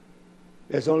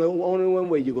 There's only one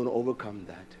way you're going to overcome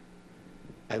that.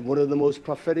 And one of the most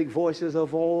prophetic voices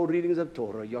of all readings of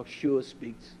Torah, Yeshua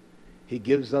speaks. He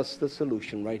gives us the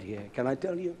solution right here. Can I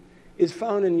tell you? It's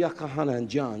found in Yakahana and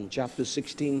John, chapter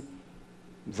 16,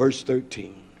 verse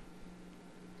 13.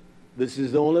 This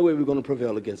is the only way we're going to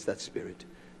prevail against that spirit.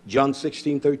 John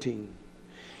 16, 13.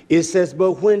 It says,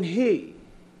 but when he,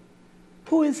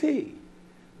 who is he?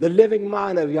 The living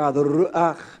mind of Yah, the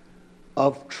Ruach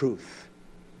of truth.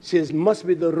 It says, must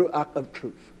be the Ruach of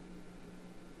truth.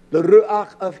 The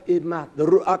Ruach of Imat, the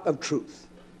Ruach of truth.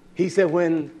 He said,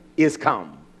 when is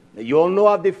come. Now, you all know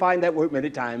I've defined that word many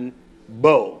times.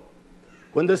 Bo.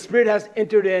 When the Spirit has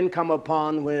entered in, come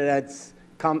upon, when it has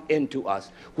come into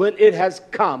us. When it has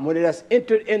come, when it has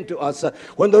entered into us.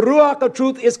 When the Ruach of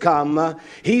truth is come,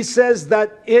 he says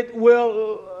that it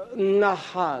will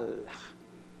nahal.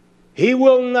 He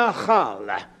will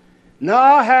nahal. Now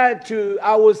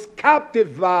I was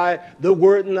captive by the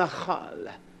word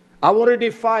nahal. I want to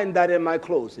define that in my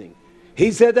closing.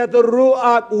 He said that the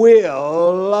Ruach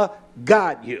will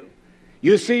guide you.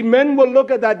 You see, men will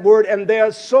look at that word and they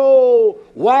are so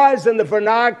wise in the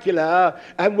vernacular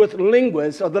and with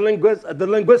linguists or the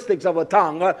linguistics of a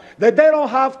tongue that they don't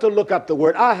have to look up the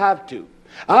word. I have to.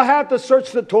 I have to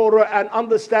search the Torah and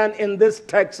understand in this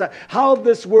text how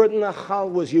this word nahal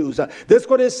was used. This is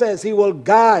what it says. He will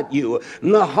guide you.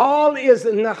 Nahal is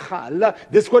nahal.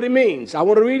 This is what it means. I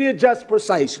want to read it just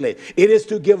precisely. It is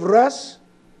to give rest,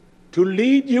 to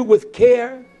lead you with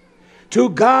care, to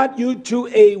guide you to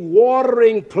a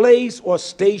watering place or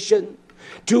station,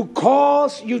 to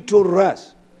cause you to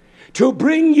rest, to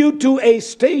bring you to a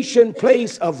station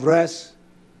place of rest,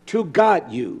 to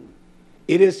guide you.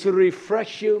 It is to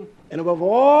refresh you, and above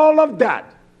all of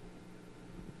that,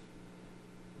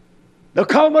 the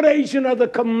culmination of the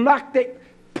climactic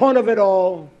point of it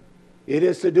all, it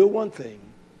is to do one thing,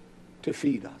 to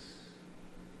feed us.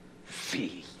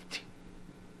 Feed.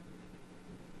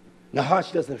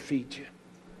 Nahash doesn't feed you.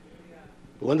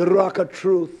 But when the Ruach of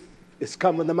truth is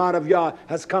come, when the mind of Yah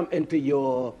has come into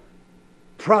your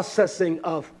processing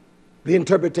of the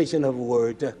interpretation of a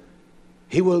word,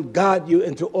 he will guide you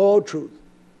into all truth.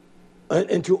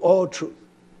 Into all truth.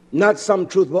 Not some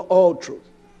truth, but all truth.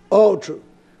 All truth.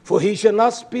 For he shall not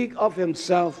speak of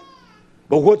himself,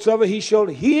 but whatsoever he shall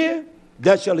hear,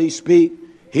 that shall he speak.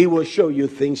 He will show you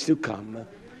things to come.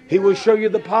 He will show you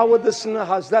the power of the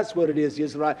snahas. That's what it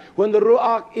is, right? When the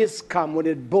ruach is come, when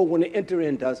it enter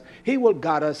into us, he will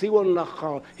guide us. He will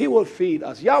nahal. He will feed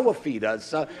us. Yah will feed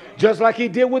us, just like he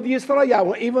did with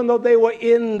Yisrael. Even though they were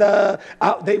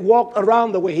they walked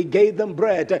around the way, he gave them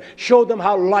bread to show them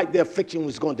how light their affliction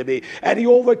was going to be, and he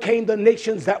overcame the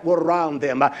nations that were around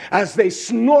them as they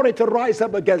snorted to rise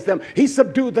up against them. He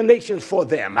subdued the nations for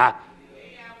them.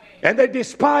 And they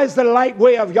despised the light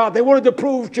way of Yah. They wanted to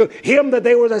prove to him that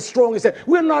they were as strong as him.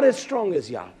 We're not as strong as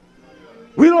Yah.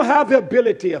 We don't have the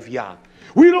ability of Yah.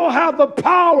 We don't have the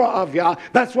power of Yah.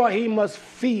 That's why he must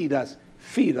feed us.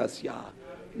 Feed us, Yah.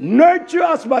 Nurture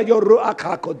us by your Ruach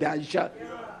HaKodesh,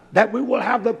 that we will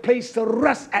have the place to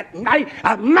rest at night.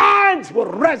 Our minds will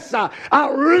rest.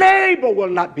 Our labor will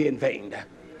not be in vain.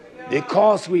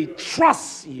 Because we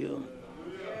trust you.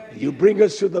 You bring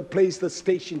us to the place, the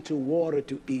station, to water,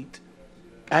 to eat,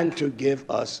 and to give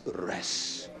us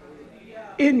rest.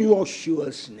 In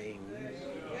Yeshua's name.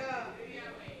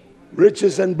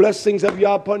 Riches and blessings of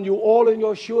Yah upon you all in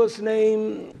Yeshua's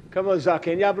name. Come on,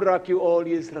 Zaken. Yah brak you all,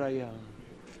 Israel.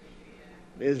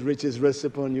 May his riches rest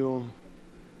upon you.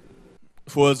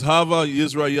 For his hava,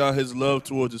 Yisrael, his love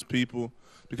towards his people.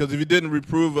 Because if he didn't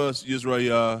reprove us,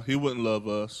 Yisrael, he wouldn't love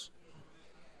us.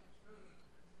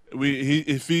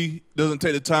 If he doesn't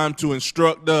take the time to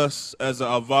instruct us as an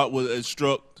avat would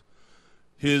instruct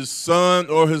his son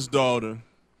or his daughter,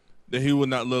 then he would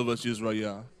not love us,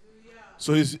 Yisrael.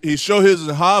 So he showed his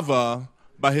hava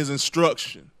by his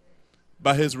instruction,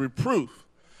 by his reproof.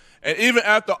 And even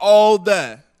after all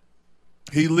that,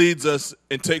 he leads us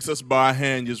and takes us by our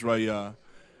hand, Yisrael,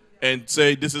 and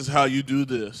say, this is how you do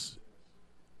this.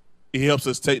 He helps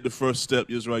us take the first step,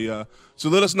 Yisrael. So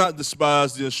let us not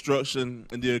despise the instruction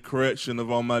and the correction of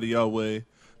Almighty Yahweh.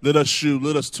 Let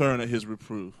us turn at his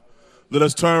reproof. Let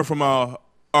us turn from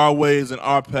our ways and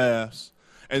our paths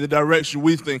and the direction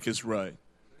we think is right.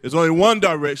 There's only one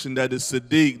direction that is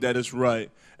Sadiq, that is right,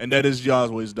 and that is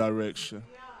Yahweh's direction.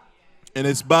 And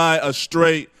it's by a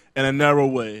straight and a narrow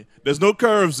way. There's no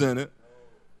curves in it.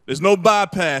 There's no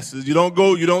bypasses. You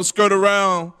don't skirt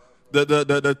around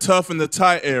the tough and the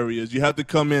tight areas. You have to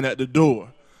come in at the door.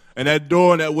 And that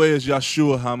door and that way is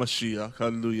Yeshua HaMashiach.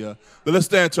 Hallelujah. Let us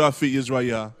stand to our feet,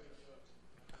 Israel.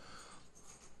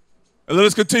 And let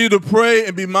us continue to pray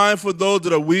and be mindful of those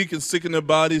that are weak and sick in their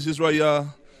bodies,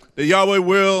 Israel. That Yahweh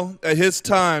will, at his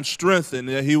time, strengthen,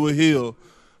 that he will heal.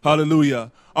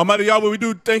 Hallelujah. Almighty Yahweh, we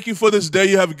do thank you for this day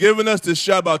you have given us, this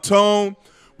Shabbaton,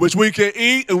 which we can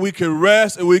eat and we can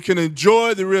rest and we can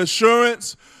enjoy the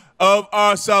reassurance of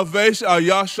our salvation, our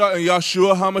Yasha and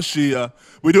Yeshua HaMashiach.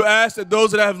 We do ask that those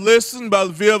that have listened by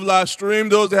the via of live stream,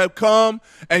 those that have come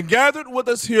and gathered with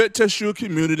us here at Teshua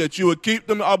Community, that you would keep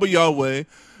them, Abba Yahweh,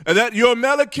 and that your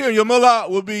Melakim, your Malak,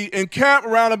 will be encamped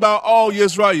round about all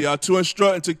Yisrael to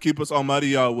instruct and to keep us, Almighty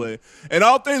Yahweh. In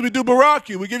all things we do barak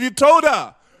you, we give you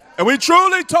Todah. And we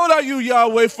truly Todah you,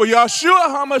 Yahweh, for Yeshua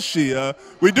HaMashiach.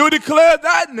 We do declare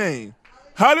that name.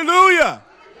 Hallelujah.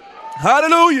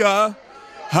 Hallelujah.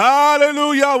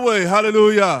 Hallelujah, Yahweh.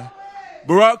 Hallelujah.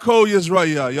 Barak Ko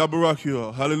Yisrael. Yah Barak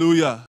you. Hallelujah.